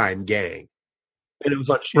Good Time Gang, and it was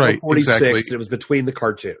on Channel 46, exactly. and it was between the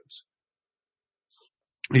cartoons.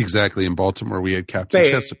 Exactly. In Baltimore, we had Captain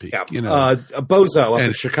Chesapeake. Yeah. Bozo up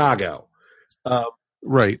in Chicago.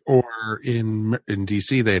 Right. Or in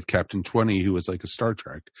DC, they had Captain 20, who was like a Star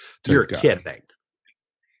Trek type You're guy. kidding.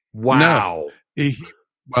 Wow. No.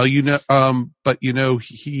 But he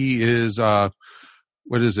is,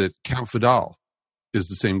 what is it? Count Fidel is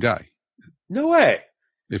the same guy. No way.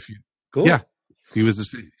 Cool. Yeah. He was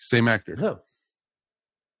the same actor. Huh.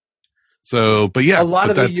 So, but yeah, a lot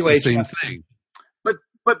of that's the UHF. The same thing.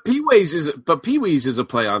 But Pee-wee's is a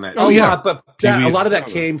play on that. Oh yeah, but a lot of that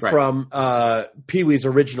Pee-wee's came from Pee-wee's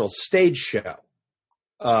original stage show.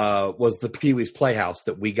 Was the Pee-wee's Playhouse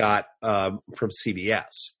that we got from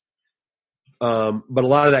CBS. But a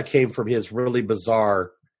lot of that came from his really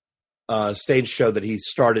bizarre stage show that he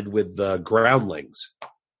started with the Groundlings.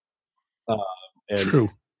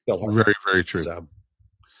 True. Very, very true. So,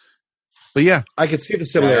 but yeah, I could see the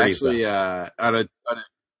similarities. Actually,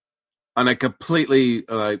 on a completely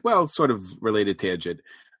sort of related tangent,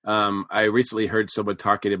 I recently heard someone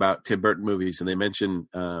talking about Tim Burton movies, and they mentioned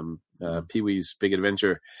Pee-wee's Big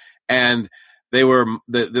Adventure, and they were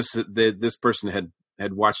this person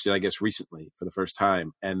had watched it, I guess, recently for the first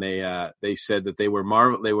time, and they said that they were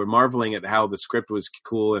marveling at how the script was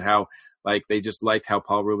cool, and how like they just liked how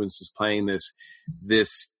Paul Reubens was playing this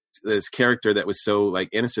character that was so like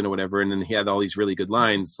innocent or whatever, and then he had all these really good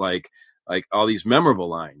lines, like all these memorable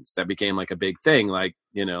lines that became like a big thing, like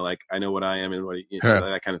like I know what I am and what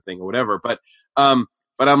that kind of thing or whatever. But I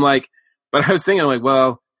was thinking, like,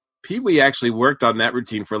 well, Pee-wee actually worked on that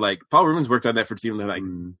routine for Paul Reubens worked on that routine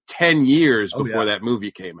for 10 years before that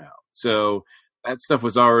movie came out. So that stuff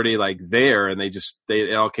was already there, and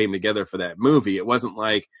they all came together for that movie. It wasn't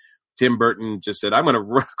like Tim Burton just said, I'm going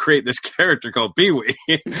to create this character called Pee-wee.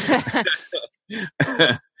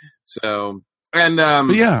 So, and,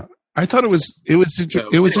 but yeah, I thought it was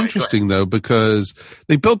interesting though, because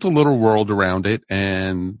they built a little world around it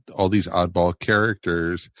and all these oddball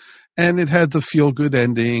characters, and it had the feel good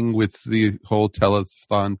ending with the whole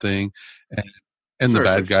telethon thing, and the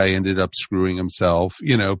bad guy ended up screwing himself,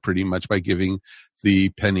 pretty much by giving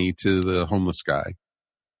the penny to the homeless guy.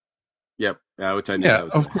 Yep. Which I knew. Yeah,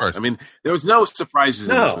 of course. I mean, there was no surprises.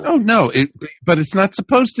 In this movie. Oh no! But it's not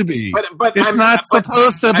supposed to be. But it's not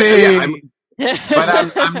supposed to be.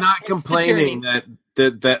 But I'm not complaining that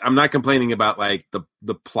I'm not complaining about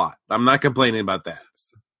the plot. I'm not complaining about that.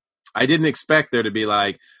 I didn't expect there to be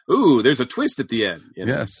ooh, there's a twist at the end.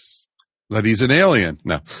 Yes. But he's an alien.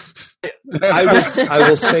 No. I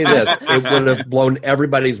will say this. It would have blown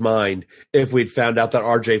everybody's mind if we'd found out that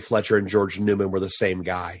R.J. Fletcher and George Newman were the same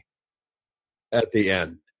guy at the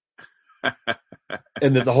end.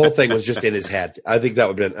 And that the whole thing was just in his head. I think that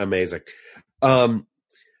would have been amazing. One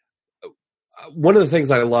of the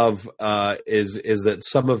things I love is that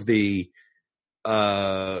some of the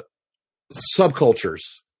subcultures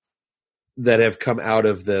that have come out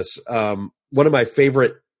of this. One of my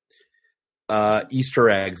favorite Easter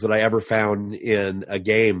eggs that I ever found in a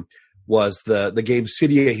game was the game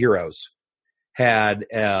City of Heroes had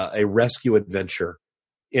a rescue adventure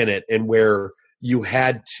in it, and where you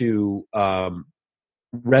had to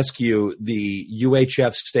rescue the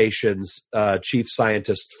UHF station's chief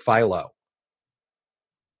scientist Philo.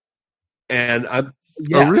 And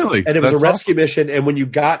Oh, really? And it was That's a rescue awesome. mission. And when you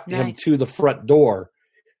got him to the front door,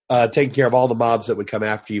 taking care of all the mobs that would come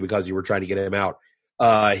after you because you were trying to get him out,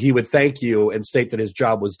 he would thank you and state that his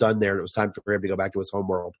job was done there and it was time for him to go back to his home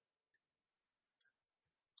world.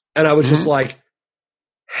 And I was just like,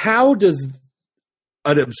 how does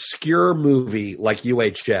an obscure movie like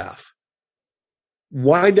UHF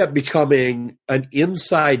wind up becoming an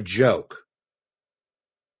inside joke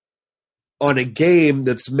on a game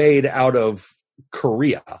that's made out of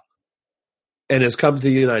Korea and has come to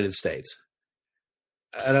the United States?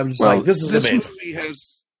 And I'm just like, this is amazing.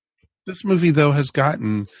 This movie, though, has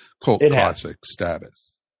gotten cult classic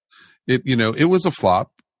status. It was a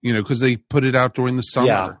flop, because they put it out during the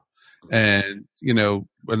summer, and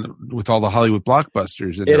with all the Hollywood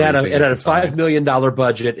blockbusters, and it had a $5 million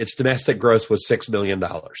budget. Its domestic gross was $6 million.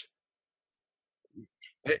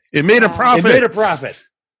 It made a profit. It made a profit.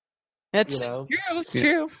 That's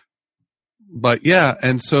true. But yeah,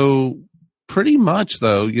 and so pretty much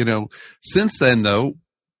though, since then though,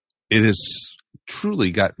 it has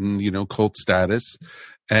truly gotten, cult status,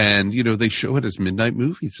 and, they show it as midnight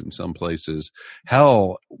movies in some places.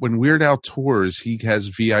 Hell, when Weird Al tours, he has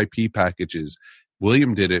VIP packages.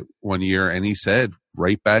 William did it one year and he said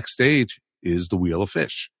right backstage is the Wheel of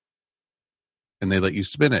Fish. And they let you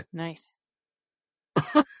spin it. Nice.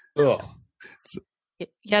 Oh.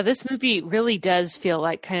 Yeah, this movie really does feel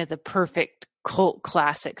like kind of the perfect cult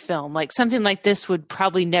classic film. Like something like this would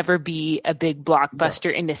probably never be a big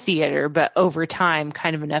blockbuster in the theater, but over time,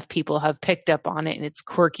 kind of enough people have picked up on it and it's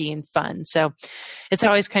quirky and fun. So it's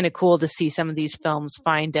always kind of cool to see some of these films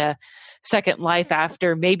find a second life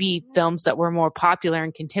after maybe films that were more popular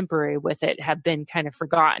and contemporary with it have been kind of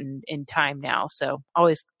forgotten in time now. So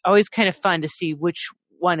always kind of fun to see which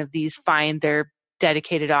one of these find their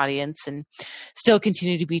dedicated audience and still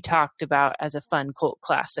continue to be talked about as a fun cult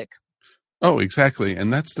classic. Oh, exactly.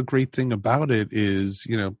 And that's the great thing about it is,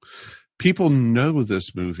 people know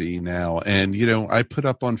this movie now. And, I put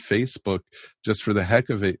up on Facebook just for the heck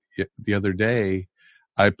of it the other day,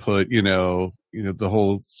 I put, the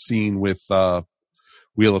whole scene with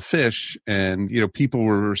Wheel of Fish, and, people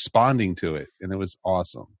were responding to it, and it was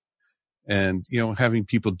awesome. And, having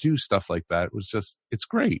people do stuff like that was just, it's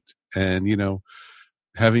great. And,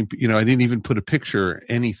 having, I didn't even put a picture or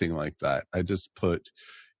anything like that. I just put,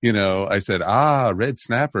 I said, red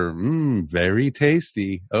snapper, very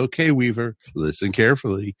tasty. Okay, Weaver, listen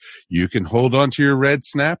carefully. You can hold on to your red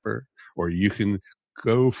snapper, or you can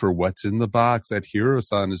go for what's in the box that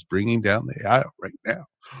Hiro-san is bringing down the aisle right now.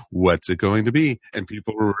 What's it going to be? And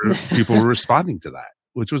people were responding to that,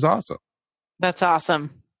 which was awesome. That's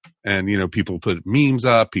awesome. And, people put memes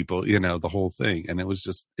up, people, the whole thing. And it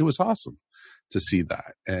was awesome to see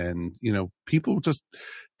that. And, people just,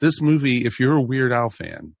 this movie, if you're a Weird Al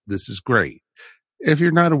fan, this is great. If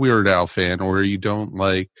you're not a Weird Al fan, or you don't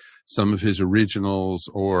like some of his originals,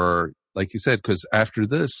 or like you said, because after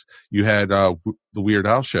this, you had the Weird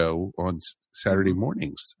Al show on Saturday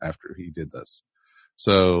mornings after he did this.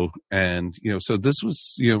 So, and, so this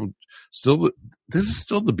was, this is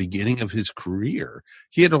still the beginning of his career.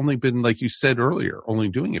 He had only been, like you said earlier, only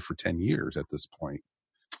doing it for 10 years at this point.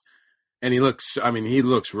 And he looks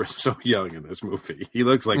so young in this movie. He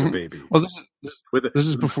looks like a baby. Well, this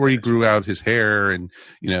is before he grew out his hair and,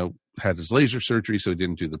 had his laser surgery, so he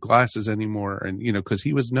didn't do the glasses anymore. And, because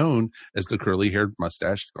he was known as the curly-haired,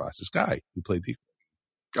 mustached glasses guy who played the...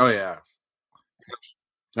 Oh, yeah.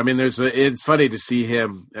 I mean, it's funny to see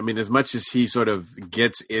him. I mean, as much as he sort of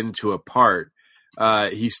gets into a part,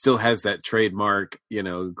 he still has that trademark,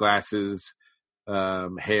 glasses,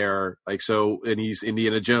 hair, like so. And he's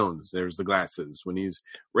Indiana Jones. There's the glasses. When he's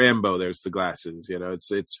Rambo, there's the glasses.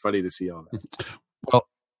 It's funny to see all that. Well,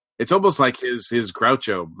 it's almost like his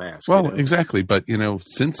Groucho mask. Well, exactly. But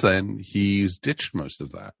since then, he's ditched most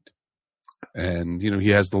of that, and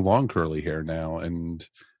he has the long curly hair now, and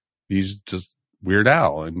He's just Weird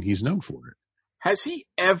Al, and he's known for it. Has he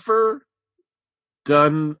ever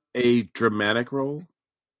done a dramatic role?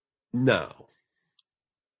 No.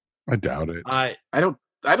 I doubt it. I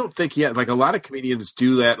don't think he had. Like, a lot of comedians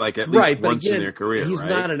do that, like, at least once in their career. He's right?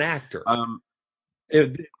 not an actor.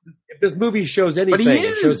 If this movie shows anything,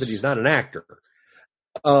 it shows that he's not an actor.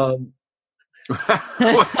 Well,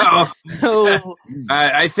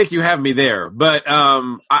 I think you have me there, but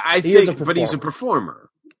I think, but he's a performer.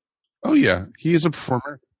 Oh yeah, he is a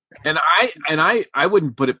performer, and I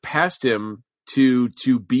wouldn't put it past him to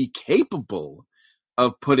be capable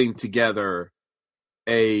of putting together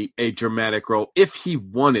a dramatic role if he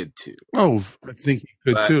wanted to. Oh, I think he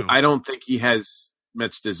could but too. I don't think he has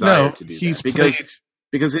much desire to do that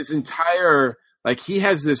because his entire, like, he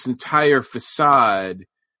has this entire facade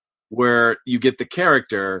where you get the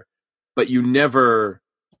character, but you never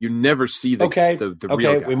see the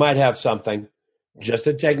real guy. We might have something. Just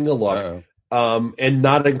in taking a look, and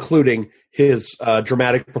not including his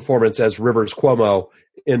dramatic performance as Rivers Cuomo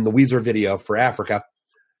in the Weezer video for Africa.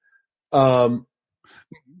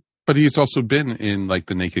 But he's also been in like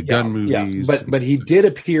the Naked Gun movies. Yeah. But he did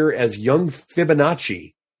appear as young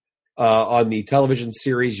Fibonacci on the television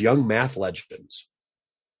series Young Math Legends.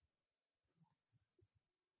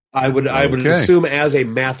 I would assume as a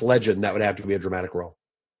math legend that would have to be a dramatic role.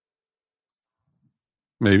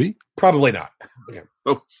 Maybe. Probably not. Okay.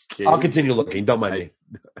 I'll continue looking. Don't mind me.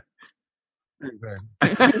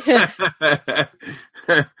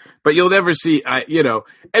 But you'll never see,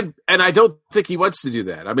 and I don't think he wants to do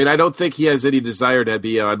that. I mean, I don't think he has any desire to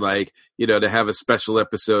be on, like, to have a special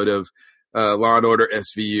episode of Law and Order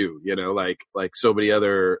SVU, like so many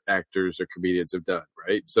other actors or comedians have done,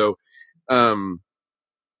 right? So,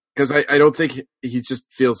 because I don't think he just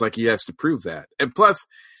feels like he has to prove that. And plus,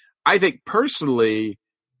 I think personally,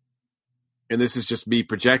 and this is just me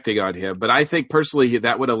projecting on him, but I think personally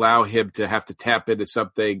that would allow him to have to tap into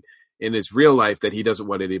something in his real life that he doesn't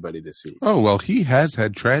want anybody to see. Oh, well, he has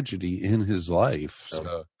had tragedy in his life.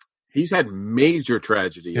 So. He's had major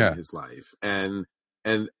tragedy in his life. And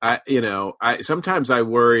I sometimes I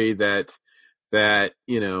worry that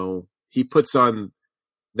he puts on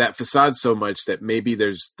that facade so much that maybe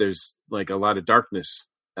there's like a lot of darkness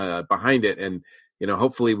behind it. And,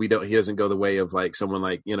 hopefully he doesn't go the way of like someone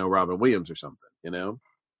like, Robin Williams or something,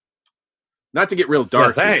 Not to get real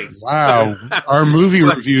dark. Yeah, thanks. Wow. Our movie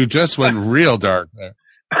review just went real dark there.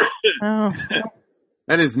 Oh.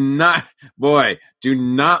 That is not, boy, do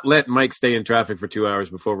not let Mike stay in traffic for 2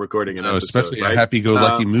 hours before recording an episode. Especially right? a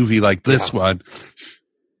happy-go-lucky movie like this one.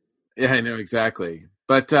 Yeah, I know, exactly.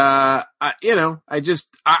 But, I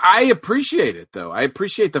appreciate it, though. I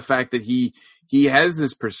appreciate the fact that he has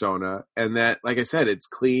this persona and that, like I said, it's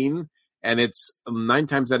clean and it's 9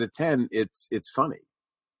 times out of 10, it's funny.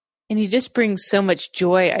 And he just brings so much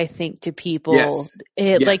joy, I think, to people.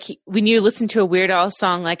 Yes. Like when you listen to a Weird Al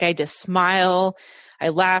song, like I just smile, I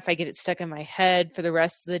laugh, I get it stuck in my head for the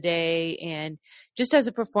rest of the day. And just as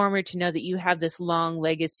a performer, to know that you have this long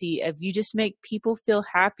legacy of you just make people feel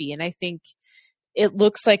happy. And I think it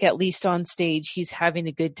looks like, at least on stage, he's having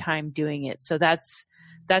a good time doing it. So that's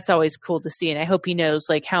always cool to see. And I hope he knows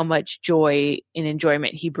like how much joy and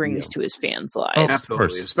enjoyment he brings to his fans' lives. Oh,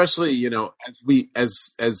 absolutely. Especially,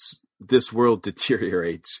 as this world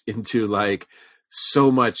deteriorates into like so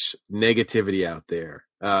much negativity out there,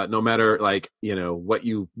 no matter like,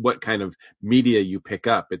 what kind of media you pick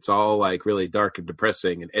up, it's all like really dark and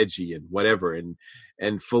depressing and edgy and whatever,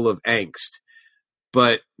 and full of angst,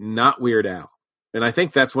 but not Weird Al. And I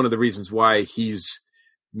think that's one of the reasons why he's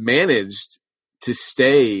managed to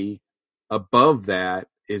stay above that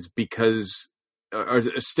is because, or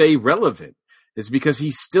stay relevant, is because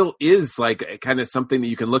he still is like kind of something that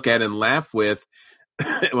you can look at and laugh with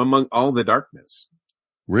among all the darkness.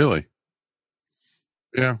 Really?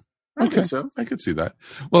 Yeah. I think so. I could see that.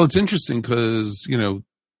 Well, it's interesting because,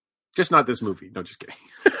 just not this movie. No, just kidding.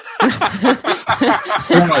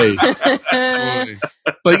 Boy.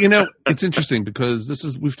 But, it's interesting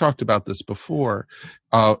because we've talked about this before.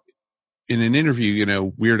 In an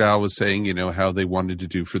interview, Weird Al was saying, how they wanted to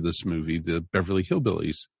do for this movie, the Beverly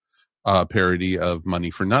Hillbillies parody of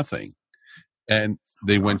Money for Nothing. And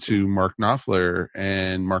they went to Mark Knopfler,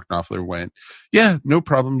 and Mark Knopfler went, yeah, no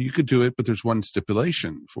problem. You could do it, but there's one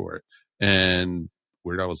stipulation for it. And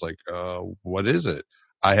Weird Al was like, what is it?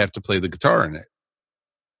 I have to play the guitar in it.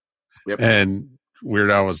 Yep. And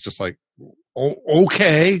Weird Al was just like, oh,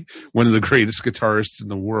 okay. One of the greatest guitarists in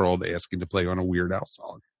the world asking to play on a Weird Al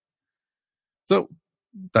song. So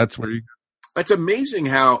that's where you go. It's amazing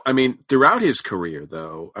how, throughout his career,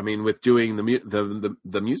 though, with doing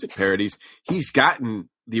the music parodies, he's gotten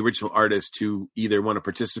the original artist to either want to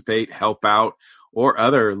participate, help out, or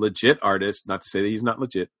other legit artists, not to say that he's not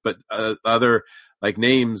legit, but other like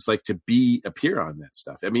names like to appear on that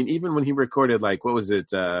stuff. I mean, even when he recorded, like, what was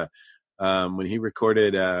it? When he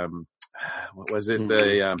recorded, what was it?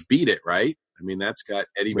 The Beat It, right? I mean, that's got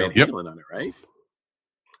Eddie Van Halen on it, right?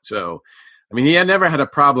 So, I mean, he had never had a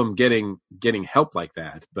problem getting help like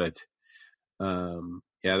that, but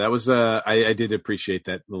yeah, that was I did appreciate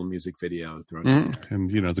that little music video thrown in there.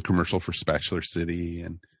 And the commercial for Spatula City,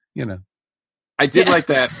 and I did like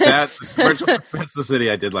that commercial for Spatula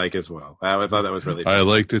City. I did like as well. I thought that was really fun. I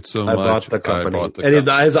liked it so I much. Bought the company. And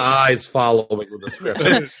his eyes following the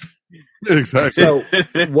description. Exactly. So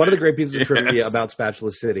one of the great pieces of trivia about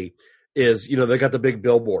Spatula City is, they got the big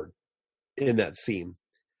billboard in that scene.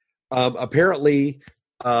 Apparently,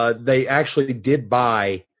 they actually did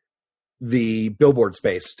buy the billboard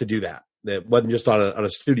space to do that. It wasn't just on a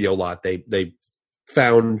studio lot. They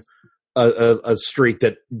found a street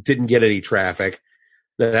that didn't get any traffic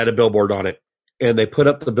that had a billboard on it, and they put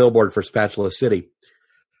up the billboard for Spatula City.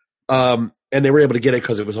 And they were able to get it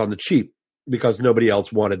because it was on the cheap, because nobody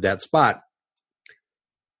else wanted that spot.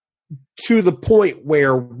 To the point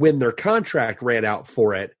where when their contract ran out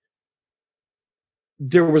for it,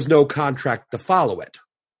 there was no contract to follow it.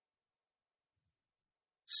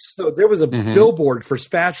 So there was a billboard for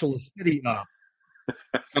Spatula City up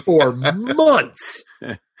for months.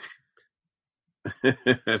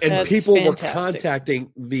 And people were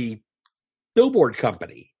contacting the billboard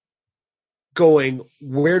company going,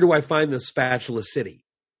 where do I find the Spatula City?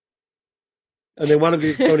 And they wanted to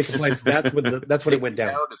get so many complaints. That's when it went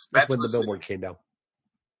down. That's when the billboard came down.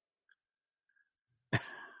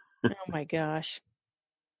 Oh my gosh.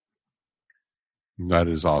 That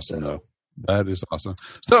is awesome, though. That is awesome.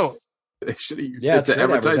 So, they should have used it to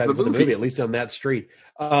advertise the movie, at least on that street.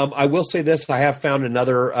 I will say this: I have found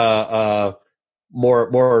another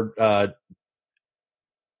more.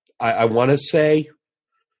 I want to say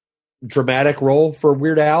dramatic role for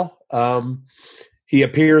Weird Al. He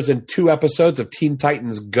appears in 2 episodes of Teen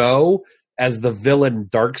Titans Go as the villain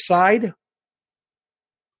Darkseid.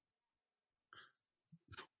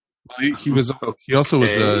 He also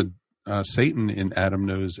was Satan in Adam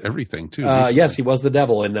Knows Everything too. Yes, he was the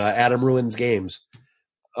devil in Adam Ruins Games.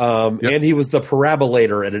 And he was the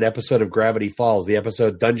parabolator in an episode of Gravity Falls, the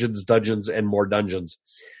episode Dungeons, and More Dungeons.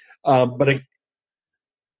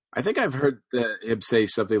 I think I've heard him say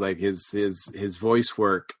something like his voice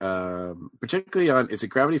work, particularly on, is it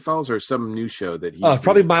Gravity Falls or some new show that he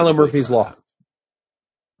probably Milo Murphy's Law.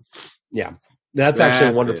 Yeah, that's actually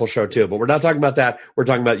a wonderful show too. But we're not talking about that. We're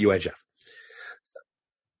talking about UHF.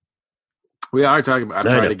 We are talking about.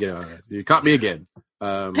 I'm trying to get on it. You caught me again.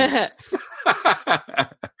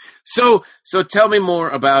 So tell me more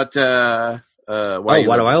about why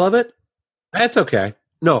do I love it? That's okay.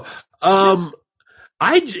 No,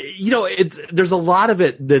 there's a lot of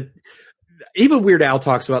it that even Weird Al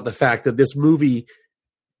talks about the fact that this movie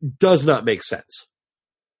does not make sense,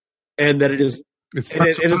 and that it is.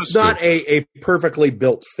 It's not a perfectly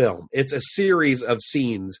built film. It's a series of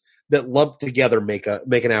scenes that lumped together make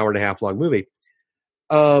an hour and a half long movie.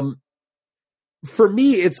 For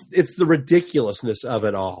me, it's the ridiculousness of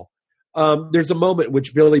it all. There's a moment in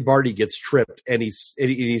which Billy Barty gets tripped and he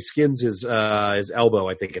skins his elbow,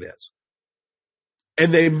 I think it is,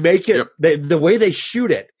 and they make it the way they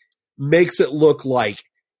shoot it makes it look like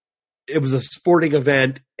it was a sporting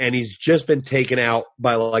event and he's just been taken out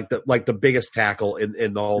by like the biggest tackle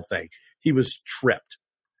in the whole thing. He was tripped.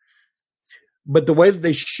 But the way that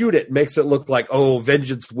they shoot it makes it look like, oh,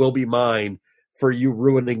 vengeance will be mine for you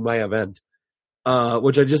ruining my event,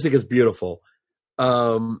 which I just think is beautiful.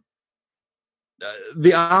 The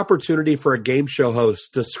opportunity for a game show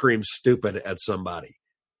host to scream stupid at somebody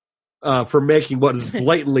for making what is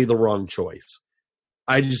blatantly the wrong choice,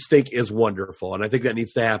 I just think is wonderful. And I think that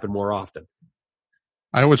needs to happen more often.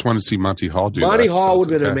 I always want to see Monty Hall do Monty that. Hall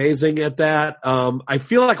would have been amazing at that. I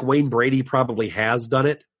feel like Wayne Brady probably has done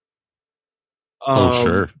it.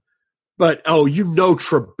 Sure. But,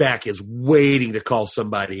 Trebek is waiting to call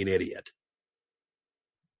somebody an idiot.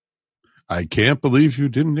 I can't believe you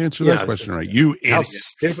didn't answer that question right. You idiot. How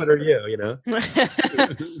stupid are you,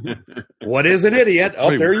 What is an idiot?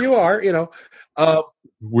 Oh, there you are,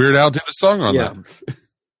 Weird Al did a song on that.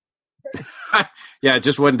 Yeah,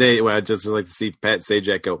 just one day, I'd just like to see Pat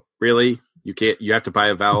Sajak go, really? You have to buy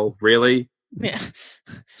a vowel? Really? Yeah.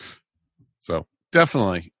 So,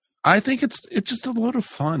 definitely. I think it's just a load of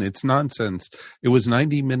fun. It's nonsense. It was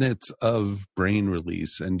 90 minutes of brain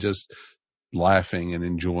release and just laughing and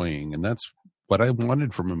enjoying. And that's what I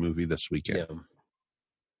wanted from a movie this weekend.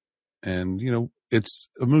 And, it's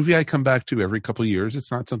a movie I come back to every couple of years.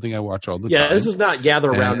 It's not something I watch all the time. Yeah, this is not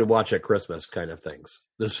gather around and watch at Christmas kind of things.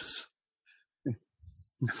 This is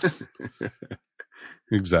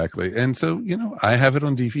exactly. And so, I have it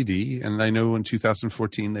on DVD, and I know in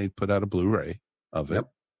 2014 they put out a Blu-ray of it. Yep.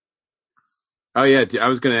 Oh yeah, I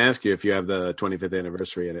was going to ask you if you have the 25th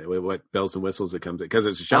anniversary in it. What bells and whistles it comes in, because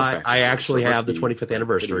it's a shout factor. I actually have the 25th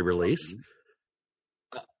anniversary release.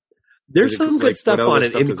 There's some good stuff on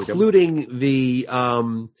it, including the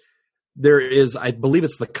there is, I believe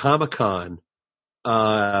it's the Comic-Con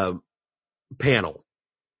panel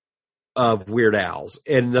of Weird Al's,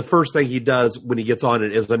 and the first thing he does when he gets on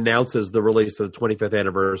it is announces the release of the 25th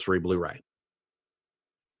anniversary Blu-ray.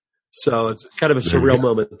 So it's kind of a surreal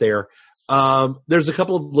moment there. There's a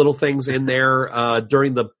couple of little things in there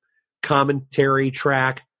during the commentary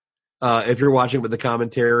track. If you're watching with the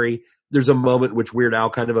commentary, there's a moment in which Weird Al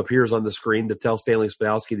kind of appears on the screen to tell Stanley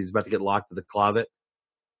Spadowski that he's about to get locked in the closet,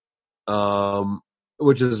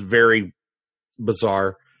 which is very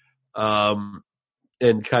bizarre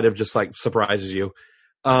and kind of just like surprises you.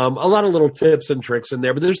 A lot of little tips and tricks in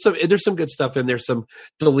there, but there's some good stuff in there, some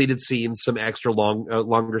deleted scenes, some extra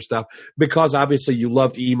longer stuff, because obviously you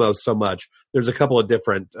loved emo so much. There's a couple of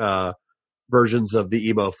different versions of the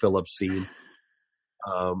emo Phillips scene.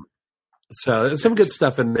 So there's some good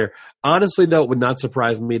stuff in there. Honestly, though, it would not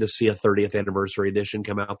surprise me to see a 30th anniversary edition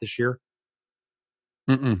come out this year.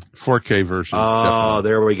 4K version. Oh, definitely.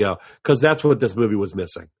 There we go. Because that's what this movie was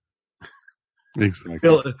missing.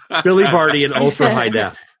 Exactly. Billy Barty in ultra high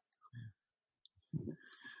def.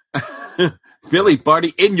 Billy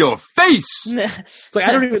Barty in your face. It's like,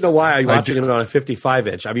 I don't even know why I'm watching it on a 55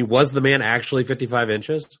 inch. I mean, was the man actually 55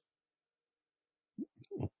 inches?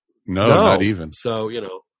 No, not even. So,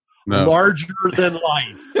 No. Larger than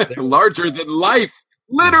life. Larger than life.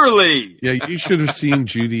 Literally. Yeah, you should have seen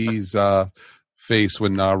Judy's face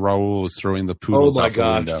when Raul was throwing the poodles out the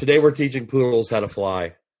window. Today we're teaching poodles how to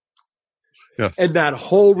fly. Yes. And that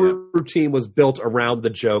whole routine was built around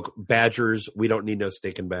the joke, badgers, we don't need no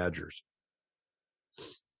stinking badgers.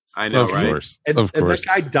 I know, of right? Course. And that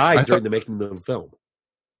guy died during the making of the film.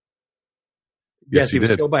 Yes, he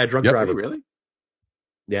was killed by a drunk driver. Really?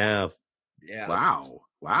 Yeah. Wow.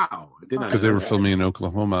 I didn't know. Because they were filming in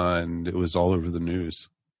Oklahoma, and it was all over the news.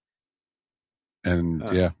 And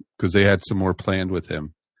because they had some more planned with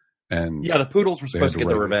him. And the poodles were supposed to get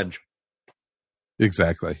their revenge.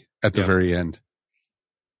 Exactly. At the very end.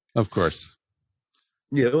 Of course.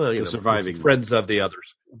 Yeah, well, the surviving friends of the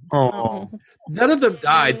others. Oh. None of them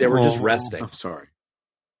died. They were just resting. I'm sorry.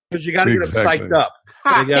 Because you got to get them psyched up.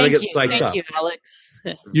 You got to get psyched up. Thank you, Alex.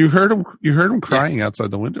 You heard him crying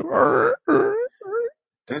outside the window.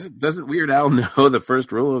 Doesn't Weird Al know the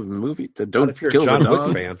first rule of the movie? Don't if you're kill a John the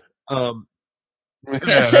dog. Wick fan.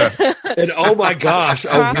 And oh my gosh,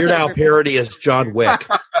 a Weird Al parody is John Wick.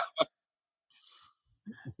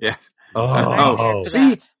 Yeah. Oh.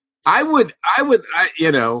 See, I would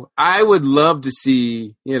love to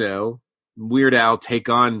see, Weird Al take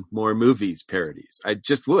on more movies parodies. I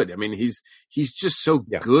just would. I mean, he's just so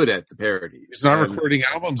good at the parodies. He's not recording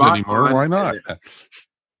albums anymore. Why not?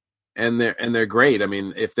 And they're great. I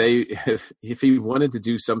mean, if he wanted to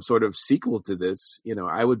do some sort of sequel to this,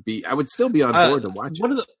 I would still be on board to watch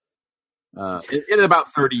it. In about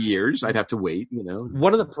 30 years, I'd have to wait.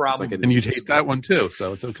 One of the problems, and you'd hate that one too,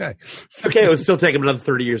 so it's okay. Okay, it would still take him another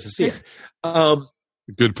 30 years to see it.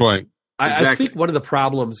 Good point. I think one of the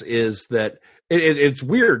problems is that it's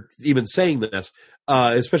weird even saying this,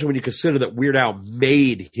 especially when you consider that Weird Al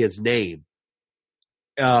made his name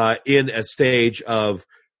in a stage of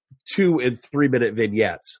 2 and 3 minute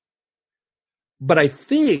vignettes. But I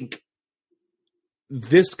think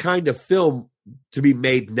this kind of film to be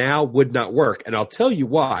made now would not work. And I'll tell you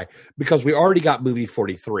why. Because we already got movie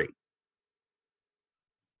 43.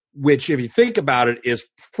 Which, if you think about it, is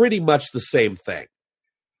pretty much the same thing.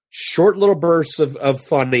 Short little bursts of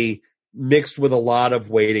funny mixed with a lot of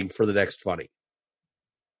waiting for the next funny.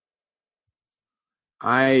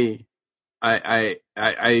 I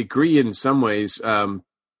agree in some ways,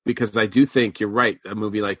 because I do think you're right. A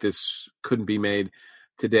movie like this couldn't be made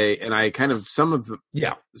today, and I kind of some of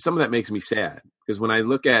that makes me sad, because when I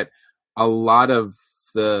look at a lot of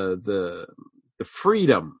the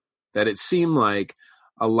freedom that it seemed like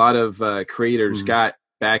a lot of creators got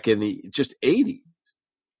back in the just 80s,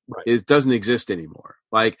 it doesn't exist anymore.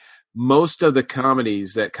 Like most of the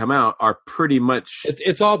comedies that come out are pretty much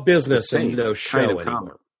it's all business and show kind of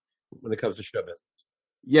anymore when it comes to show business.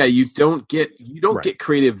 Yeah, you don't get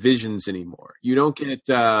creative visions anymore. You don't get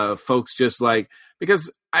folks just like,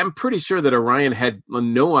 because I'm pretty sure that Orion had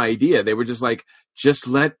no idea. They were just like, just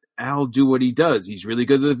let Al do what he does. He's really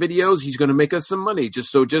good at the videos. He's going to make us some money.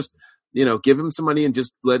 Just give him some money and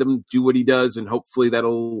just let him do what he does, and hopefully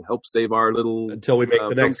that'll help save our little until we make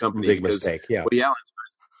the next company, big mistake. Yeah, Woody Allen,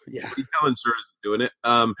 Woody Allen sure isn't doing it.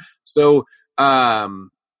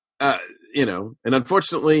 And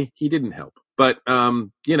unfortunately, he didn't help. But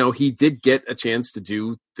he did get a chance to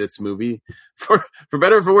do this movie for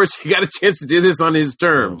better or for worse. He got a chance to do this on his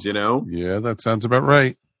terms. Yeah, that sounds about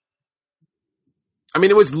right. I mean,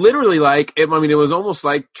 it was literally it was almost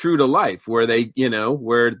like True to Life, where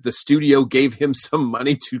where the studio gave him some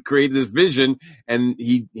money to create this vision, and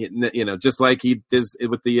he, just like he does it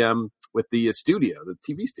with the studio, the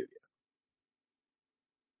TV studio.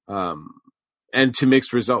 And to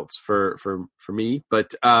mixed results for me,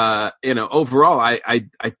 but overall, I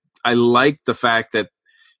like the fact that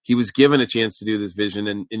he was given a chance to do this vision,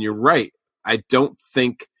 and you're right. I don't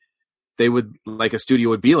think they would, like a studio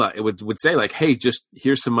would be like, it would say like, hey, just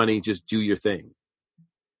here's some money, just do your thing.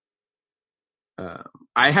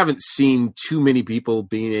 I haven't seen too many people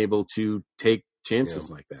being able to take chances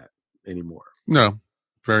like that anymore. No,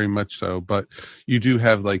 very much so. But you do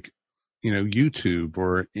have YouTube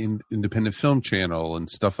or independent film channel and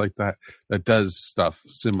stuff like that does stuff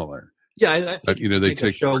similar. Yeah, I think they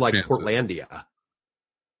take a show like chances. Portlandia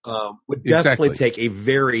would definitely take a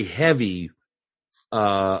very heavy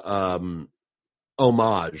homage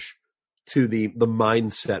to the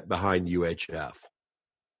mindset behind UHF.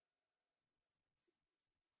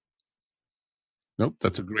 Nope,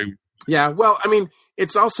 that's a great. Yeah, well, I mean,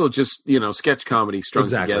 it's also just sketch comedy strung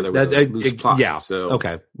together with a loose plot. Yeah. So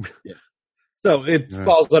okay. Yeah. So it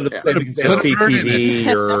falls under the same SCTV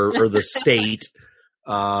or the state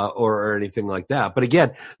or anything like that. But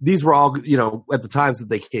again, these were all, at the times that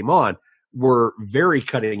they came on, were very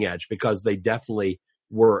cutting edge because they definitely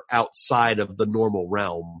were outside of the normal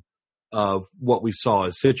realm of what we saw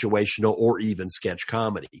as situational or even sketch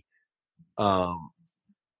comedy. But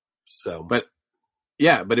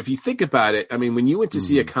if you think about it, I mean, when you went to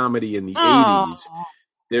see a comedy in the 80s,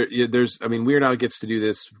 there's Weird Al gets to do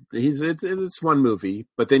this. It's one movie,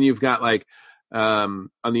 but then you've got you got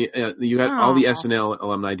all the SNL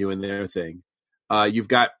alumni doing their thing. You've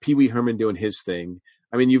got Pee Wee Herman doing his thing.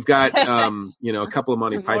 I mean, you've got a couple of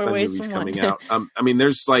Monty Python movies coming out.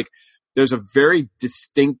 There's a very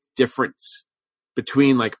distinct difference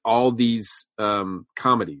between all these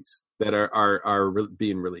comedies that are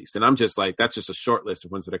being released. And I'm just that's just a short list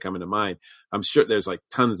of ones that are coming to mind. I'm sure there's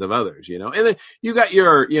tons of others, and then you got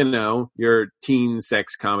your teen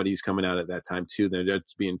sex comedies coming out at that time too. They're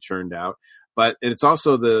just being churned out, but it's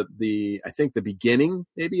also I think the beginning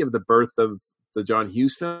maybe of the birth of the John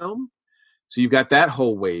Hughes film. So you've got that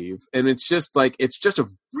whole wave, and it's just a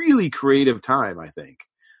really creative time, I think,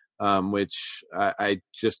 which I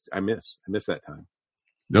miss. I miss that time.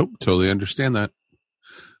 Nope. Totally understand that.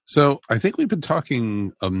 So I think we've been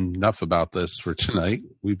talking enough about this for tonight.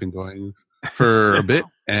 We've been going for a bit,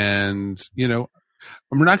 and we're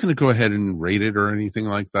not going to go ahead and rate it or anything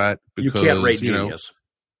like that because you can't rate Genius.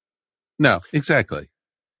 No, exactly.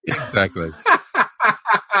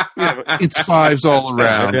 It's fives all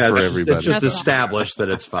around for everybody. It's just established that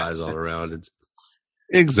it's fives all around.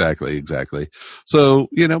 Exactly. So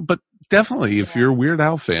but definitely, if you're a Weird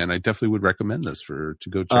Al fan, I definitely would recommend this to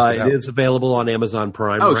go check it out. It is available on Amazon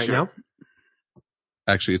Prime now.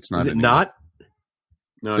 Actually, it's not. Is it not?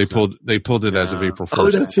 No, they pulled it as of April 1st.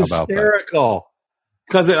 Oh, that's hysterical.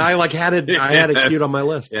 Because I had it queued on my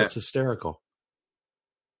list. Yeah. That's hysterical.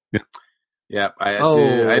 Yeah, I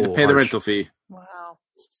had to pay the rental fee. Wow.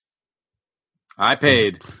 I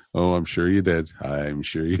paid. Oh, I'm sure you did. I'm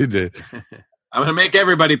going to make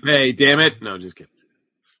everybody pay, damn it. No, just kidding.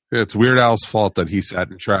 It's Weird Al's fault that he sat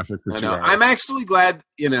in traffic for 2 hours. I'm actually glad,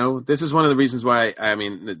 this is one of the reasons why,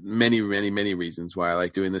 many, many, many reasons why I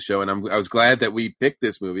like doing this show. And I was glad that we picked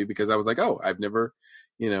this movie because I was like, oh, I've never,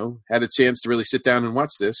 had a chance to really sit down and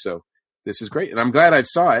watch this. So this is great. And I'm glad I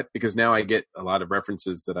saw it because now I get a lot of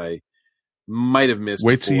references that I might have missed.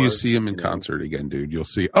 Wait till you see him in concert again, dude. You'll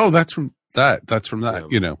see, oh, that's from that. That's from that,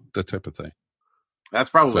 that type of thing. That's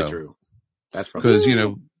probably true. That's probably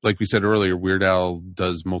because, like we said earlier, Weird Al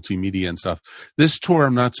does multimedia and stuff. This tour,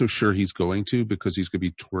 I'm not so sure he's going to because he's going to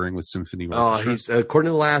be touring with Symphony Orchestra. According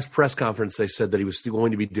to the last press conference, they said that he was still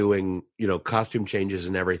going to be doing, costume changes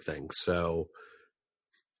and everything. So,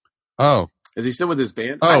 is he still with his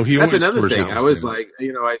band? Oh, that's another thing. I was like,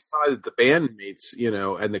 I saw that the bandmates,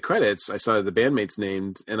 and the credits, I saw the bandmates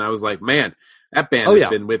named, and I was like, man, that band has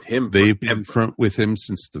been with him. They've been with him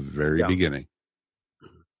since the very beginning.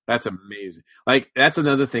 That's amazing. Like, that's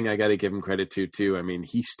another thing I got to give him credit to, too. I mean,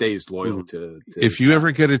 he stays loyal to if you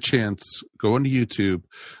ever get a chance, go into YouTube.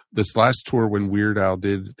 This last tour when Weird Al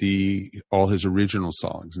did all his original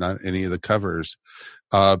songs, not any of the covers,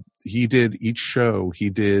 he did each show. He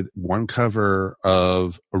did one cover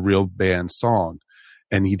of a real band song.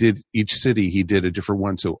 And he did each city, he did a different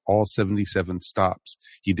one. So all 77 stops,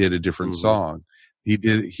 he did a different song. He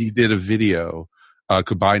did a video,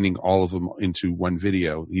 combining all of them into one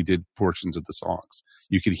video. He did portions of the songs.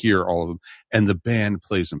 You could hear all of them, and the band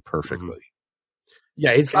plays them perfectly.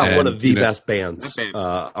 Yeah, he's got one of the best bands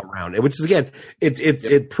around, which is, again,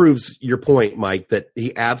 it proves your point, Mike, that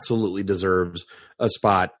he absolutely deserves a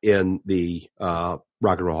spot in the Rock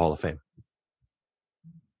and Roll Hall of Fame.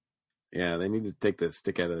 Yeah, they need to take the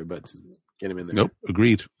stick out of their butts and get him in there. Nope,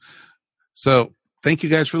 agreed. So thank you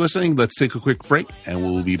guys for listening. Let's take a quick break, and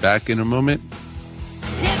we'll be back in a moment.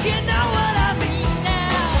 If you know what I mean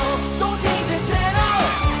now, don't change the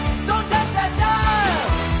channel, don't touch that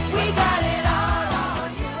dial, we got it all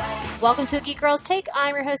on you. Welcome to A Geek Girl's Take.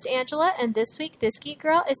 I'm your host, Angela, and this week, this Geek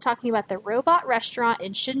Girl is talking about the Robot Restaurant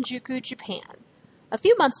in Shinjuku, Japan. A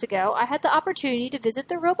few months ago, I had the opportunity to visit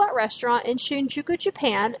the Robot Restaurant in Shinjuku,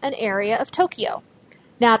 Japan, an area of Tokyo.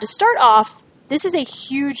 Now, to start off, this is a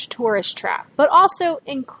huge tourist trap, but also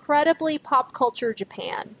incredibly pop culture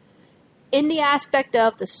Japan, in the aspect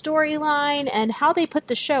of the storyline and how they put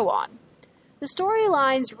the show on. The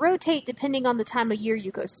storylines rotate depending on the time of year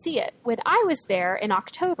you go see it. When I was there in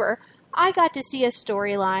October, I got to see a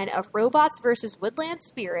storyline of robots versus woodland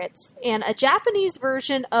spirits and a Japanese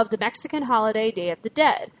version of the Mexican holiday Day of the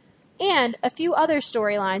Dead, and a few other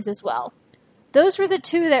storylines as well. Those were the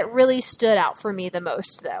two that really stood out for me the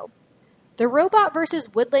most, though. The robot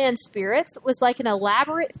versus woodland spirits was like an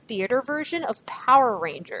elaborate theater version of Power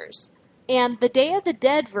Rangers, and the Day of the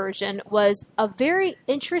Dead version was a very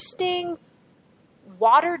interesting,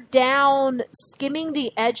 watered down, skimming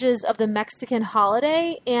the edges of the Mexican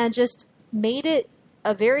holiday, and just made it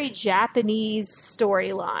a very Japanese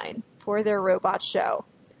storyline for their robot show.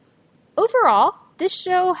 Overall, this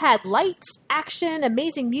show had lights, action,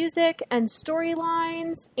 amazing music, and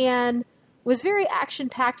storylines, and was very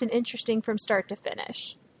action-packed and interesting from start to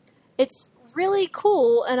finish. It's really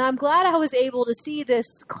cool, and I'm glad I was able to see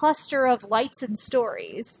this cluster of lights and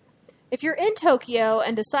stories. If you're in Tokyo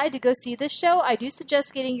and decide to go see this show, I do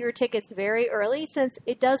suggest getting your tickets very early since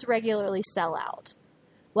it does regularly sell out.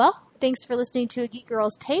 Well, thanks for listening to A Geek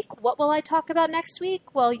Girl's Take. What will I talk about next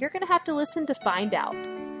week? Well, you're going to have to listen to find out.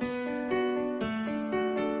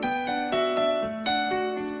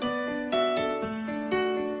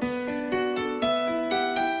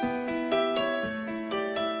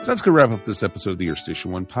 So that's going to wrap up this episode of the Earth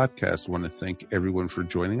Station 1 podcast. I want to thank everyone for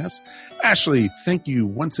joining us. Ashley, thank you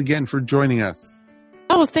once again for joining us.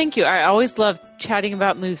 Oh, thank you. I always love chatting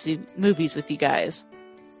about movies with you guys.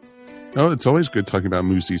 Oh, it's always good talking about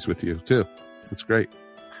movies with you, too. That's great.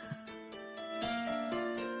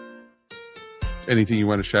 Anything you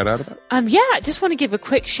want to shout out about? Yeah, I just want to give a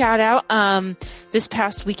quick shout out. This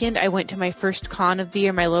past weekend, I went to my first con of the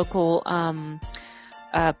year, my local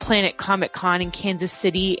Planet Comic Con in Kansas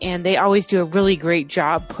City, and they always do a really great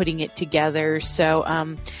job putting it together. So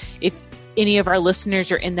if any of our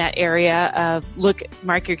listeners are in that area,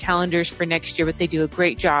 mark your calendars for next year, but they do a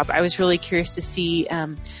great job. I was really curious to see,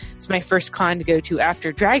 it's my first con to go to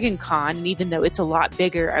after Dragon Con, and even though it's a lot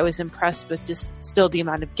bigger, I was impressed with just still the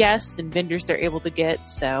amount of guests and vendors they're able to get.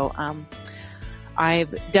 So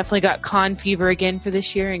I've definitely got con fever again for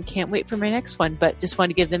this year and can't wait for my next one, but just want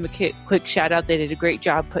to give them a quick shout out. They did a great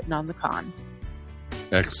job putting on the con.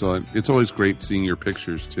 Excellent. It's always great seeing your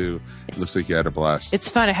pictures too. It looks like you had a blast.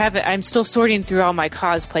 It's fun. I'm still sorting through all my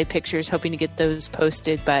cosplay pictures, hoping to get those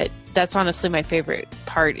posted, but that's honestly my favorite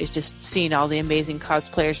part, is just seeing all the amazing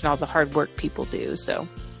cosplayers and all the hard work people do. So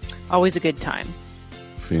always a good time.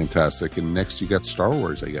 Fantastic. And next you got Star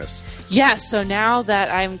Wars, I guess. Yeah, so now that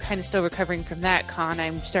I'm kind of still recovering from that con,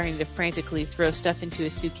 I'm starting to frantically throw stuff into a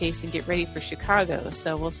suitcase and get ready for Chicago.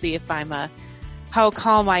 So we'll see if I'm how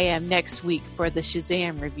calm I am next week for the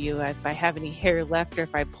Shazam review, if I have any hair left or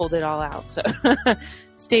if I pulled it all out. So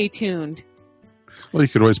stay tuned. Well, you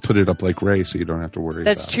could always put it up like Ray, so you don't have to worry.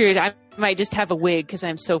 That's true. I might just have a wig because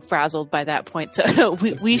I'm so frazzled by that point. So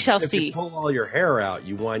we shall see. If you pull all your hair out,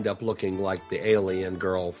 you wind up looking like the alien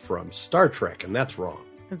girl from Star Trek, and that's wrong.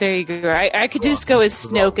 There you go. I could just go as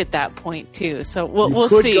Snoke at that point too. So we'll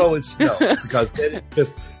see. You could go as Snoke because then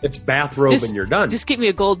it's bathrobe and you're done. Just get me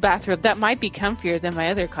a gold bathrobe. That might be comfier than my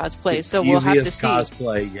other cosplays. So we'll have to see.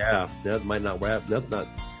 Cosplay, yeah. That might not.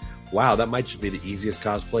 Wow, that might just be the easiest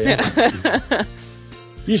cosplay ever.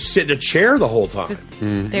 You sit in a chair the whole time.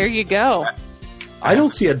 There you go. I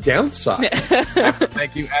don't see a downside.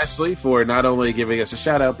 Thank you, Ashley, for not only giving us a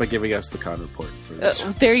shout out, but giving us the con report for this.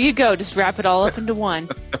 There you go. Just wrap it all up into one.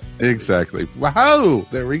 Exactly. Wow.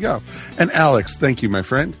 There we go. And Alex, thank you, my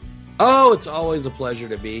friend. Oh, it's always a pleasure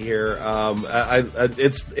to be here.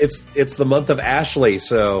 It's the month of Ashley,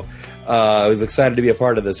 so I was excited to be a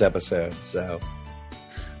part of this episode. So,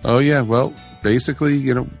 oh yeah, well, basically,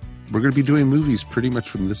 we're going to be doing movies pretty much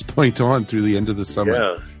from this point on through the end of the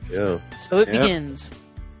summer. Yeah. So it begins.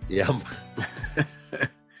 Yeah.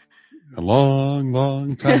 A long,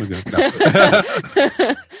 long time ago.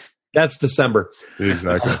 No. That's December.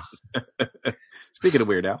 Exactly. Speaking of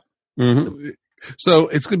Weird Al. Mm-hmm. So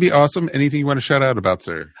it's going to be awesome. Anything you want to shout out about,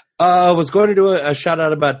 sir? I was going to do a shout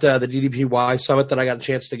out about the DDPY summit that I got a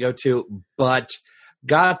chance to go to, but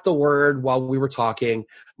got the word while we were talking.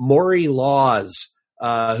 Maury Laws,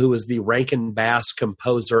 who was the Rankin Bass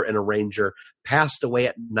composer and arranger, passed away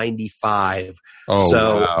at 95. Oh,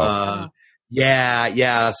 so, wow.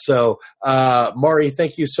 Yeah. So, Maury,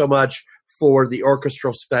 thank you so much for the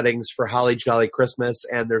orchestral settings for Holly Jolly Christmas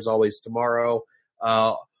and There's Always Tomorrow.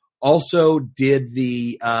 Also did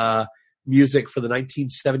the music for the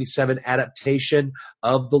 1977 adaptation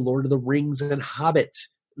of the Lord of the Rings and Hobbit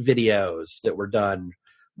videos that were done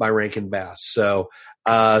by Rankin Bass. So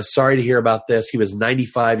sorry to hear about this. He was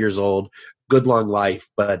 95 years old. Good long life,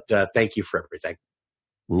 but thank you for everything.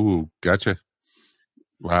 Ooh, gotcha.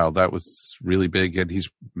 Wow, that was really big, and he's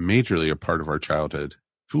majorly a part of our childhood.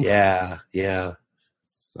 Oof. Yeah.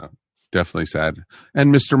 So definitely sad.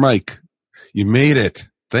 And Mr. Mike, you made it.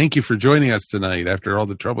 Thank you for joining us tonight after all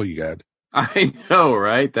the trouble you had. I know,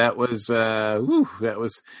 right? That was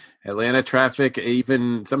Atlanta traffic.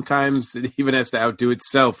 Even sometimes it even has to outdo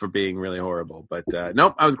itself for being really horrible. But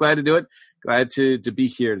nope, I was glad to do it. Glad to be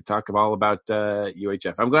here to talk all about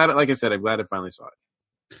UHF. I'm glad, like I said, I'm glad I finally saw it.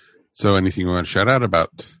 So anything you want to shout out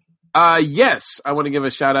about? Yes, I want to give a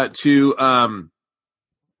shout out to I'm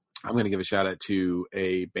going to give a shout out to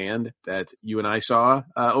a band that you and I saw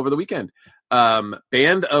over the weekend.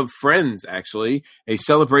 Band of Friends, actually, a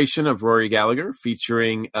celebration of Rory Gallagher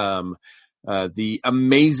featuring the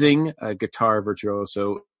amazing guitar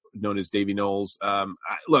virtuoso known as Davey Knowles.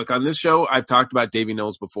 Look, on this show, I've talked about Davey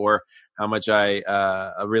Knowles before, how much I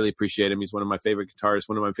really appreciate him. He's one of my favorite guitarists,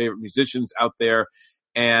 one of my favorite musicians out there.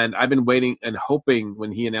 And I've been waiting and hoping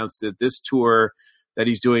when he announced that this tour that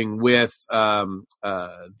he's doing with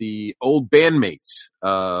the old bandmates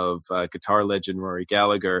of guitar legend Rory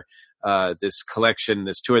Gallagher, this collection,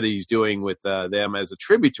 this tour that he's doing with them as a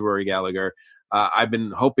tribute to Rory Gallagher, I've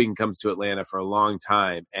been hoping comes to Atlanta for a long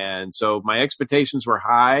time. And so my expectations were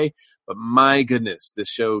high, but my goodness, this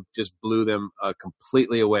show just blew them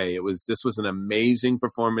completely away. This was an amazing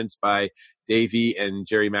performance by Davey and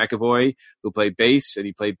Jerry McAvoy, who played bass, and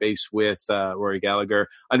he played bass with Rory Gallagher.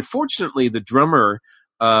 Unfortunately, the drummer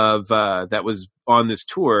of that was on this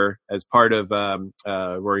tour as part of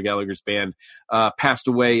Rory Gallagher's band passed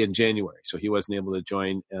away in January, so he wasn't able to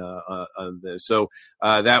join on this. So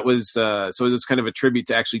that was so it was kind of a tribute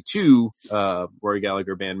to actually two Rory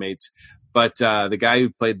Gallagher bandmates. But the guy who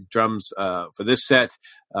played the drums for this set,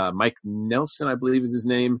 Mike Nelson, I believe is his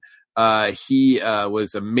name. He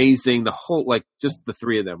was amazing. The whole, just the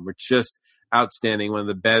three of them were just outstanding. One of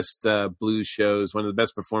the best blues shows, one of the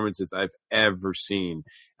best performances I've ever seen.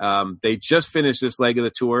 They just finished this leg of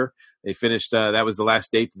the tour. They finished, that was the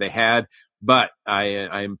last date that they had, but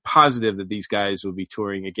I'm positive that these guys will be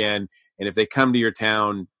touring again. And if they come to your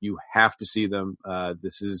town, you have to see them.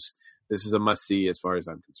 This is a must see as far as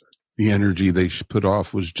I'm concerned. The energy they put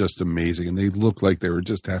off was just amazing. And they looked like they were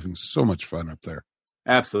just having so much fun up there.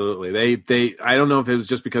 Absolutely. They I don't know if it was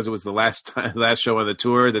just because it was the last show on the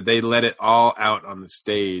tour that they let it all out on the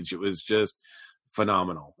stage. It was just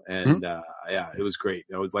phenomenal. And yeah, it was great.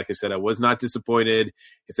 Like I said, I was not disappointed.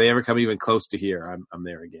 If they ever come even close to here, I'm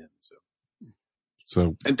there again.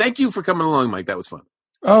 So and thank you for coming along, Mike. That was fun.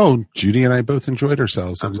 Oh, Judy and I both enjoyed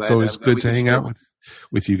ourselves. And it's always good to hang out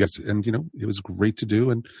with you guys. And, it was great to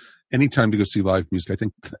do. And anytime to go see live music, I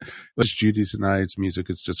think that's Judy's and I's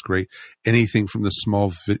music. It's just great. Anything from the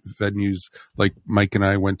small venues like Mike and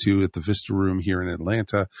I went to at the Vista Room here in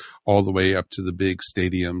Atlanta, all the way up to the big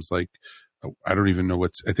stadiums. Like, I don't even know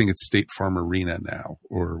I think it's State Farm Arena now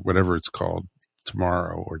or whatever it's called.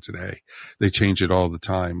 Tomorrow or today. They change it all the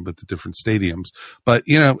time, but the different stadiums. But,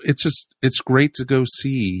 it's great to go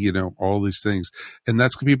see, all these things. And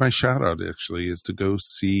that's going to be my shout out actually, is to go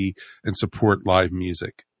see and support live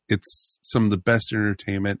music. It's some of the best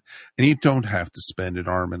entertainment, and you don't have to spend an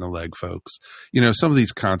arm and a leg, folks. Some of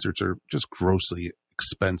these concerts are just grossly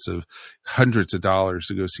expensive, hundreds of dollars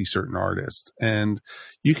to go see certain artists. And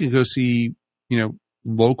you can go see,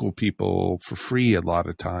 local people for free a lot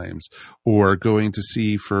of times, or going to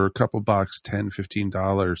see for a couple bucks, $10,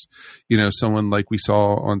 $15, someone like we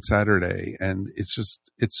saw on Saturday. And it's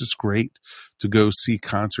just great to go see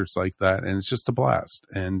concerts like that. And it's just a blast.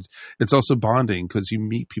 And it's also bonding because you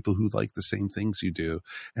meet people who like the same things you do.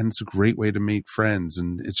 And it's a great way to make friends.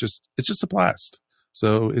 And it's just a blast.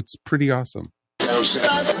 So it's pretty awesome.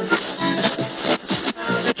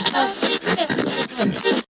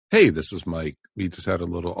 Hey, this is Mike. We just had a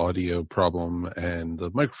little audio problem and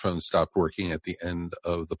the microphone stopped working at the end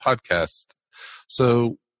of the podcast.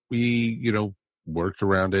 So we, worked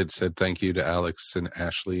around it, said thank you to Alex and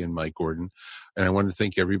Ashley and Mike Gordon. And I want to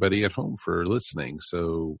thank everybody at home for listening.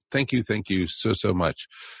 So thank you so much.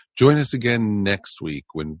 Join us again next week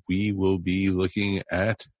when we will be looking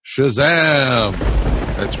at Shazam!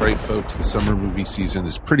 That's right, folks. The summer movie season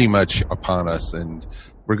is pretty much upon us, and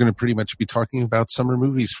we're going to pretty much be talking about summer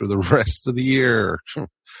movies for the rest of the year.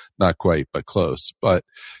 Not quite, but close. But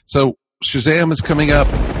so Shazam is coming up.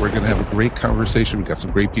 We're going to have a great conversation. We've got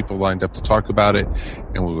some great people lined up to talk about it,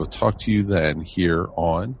 and we will talk to you then here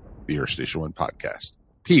on the Earth Station 1 podcast.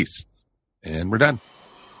 Peace. And we're done.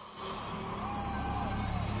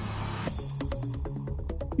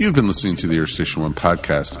 You've been listening to the Earth Station 1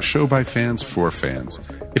 podcast, a show by fans for fans.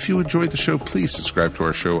 If you enjoyed the show, please subscribe to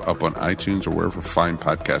our show up on iTunes or wherever fine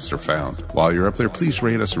podcasts are found. While you're up there, please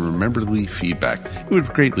rate us and remember to leave feedback. It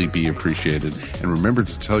would greatly be appreciated. And remember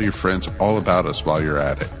to tell your friends all about us while you're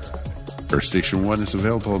at it. Earth Station 1 is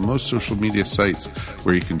available on most social media sites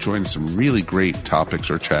where you can join some really great topics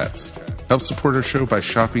or chats. Help support our show by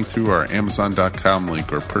shopping through our Amazon.com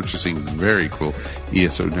link or purchasing very cool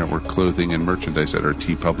ESO Network clothing and merchandise at our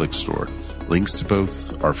TeePublic store. Links to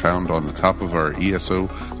both are found on the top of our ESO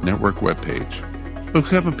Network webpage.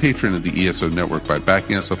 Become a patron of the ESO Network by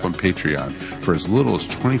backing us up on Patreon for as little as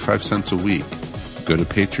 25 cents a week. Go to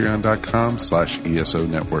patreon.com/ESO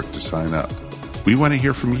Network to sign up. We want to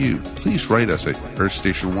hear from you. Please write us at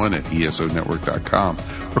earthstation1@esonetwork.com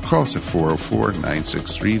or call us at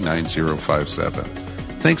 404-963-9057.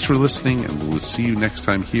 Thanks for listening, and we'll see you next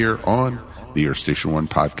time here on the Earth Station 1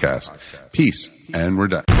 podcast. Peace, and we're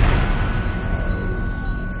done.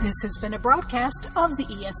 This has been a broadcast of the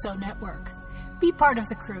ESO Network. Be part of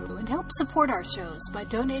the crew and help support our shows by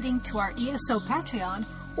donating to our ESO Patreon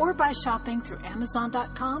or by shopping through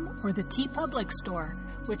Amazon.com or the TeePublic store,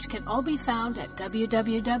 which can all be found at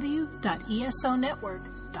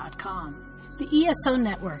www.esonetwork.com. The ESO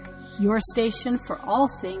Network, your station for all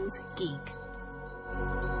things geek.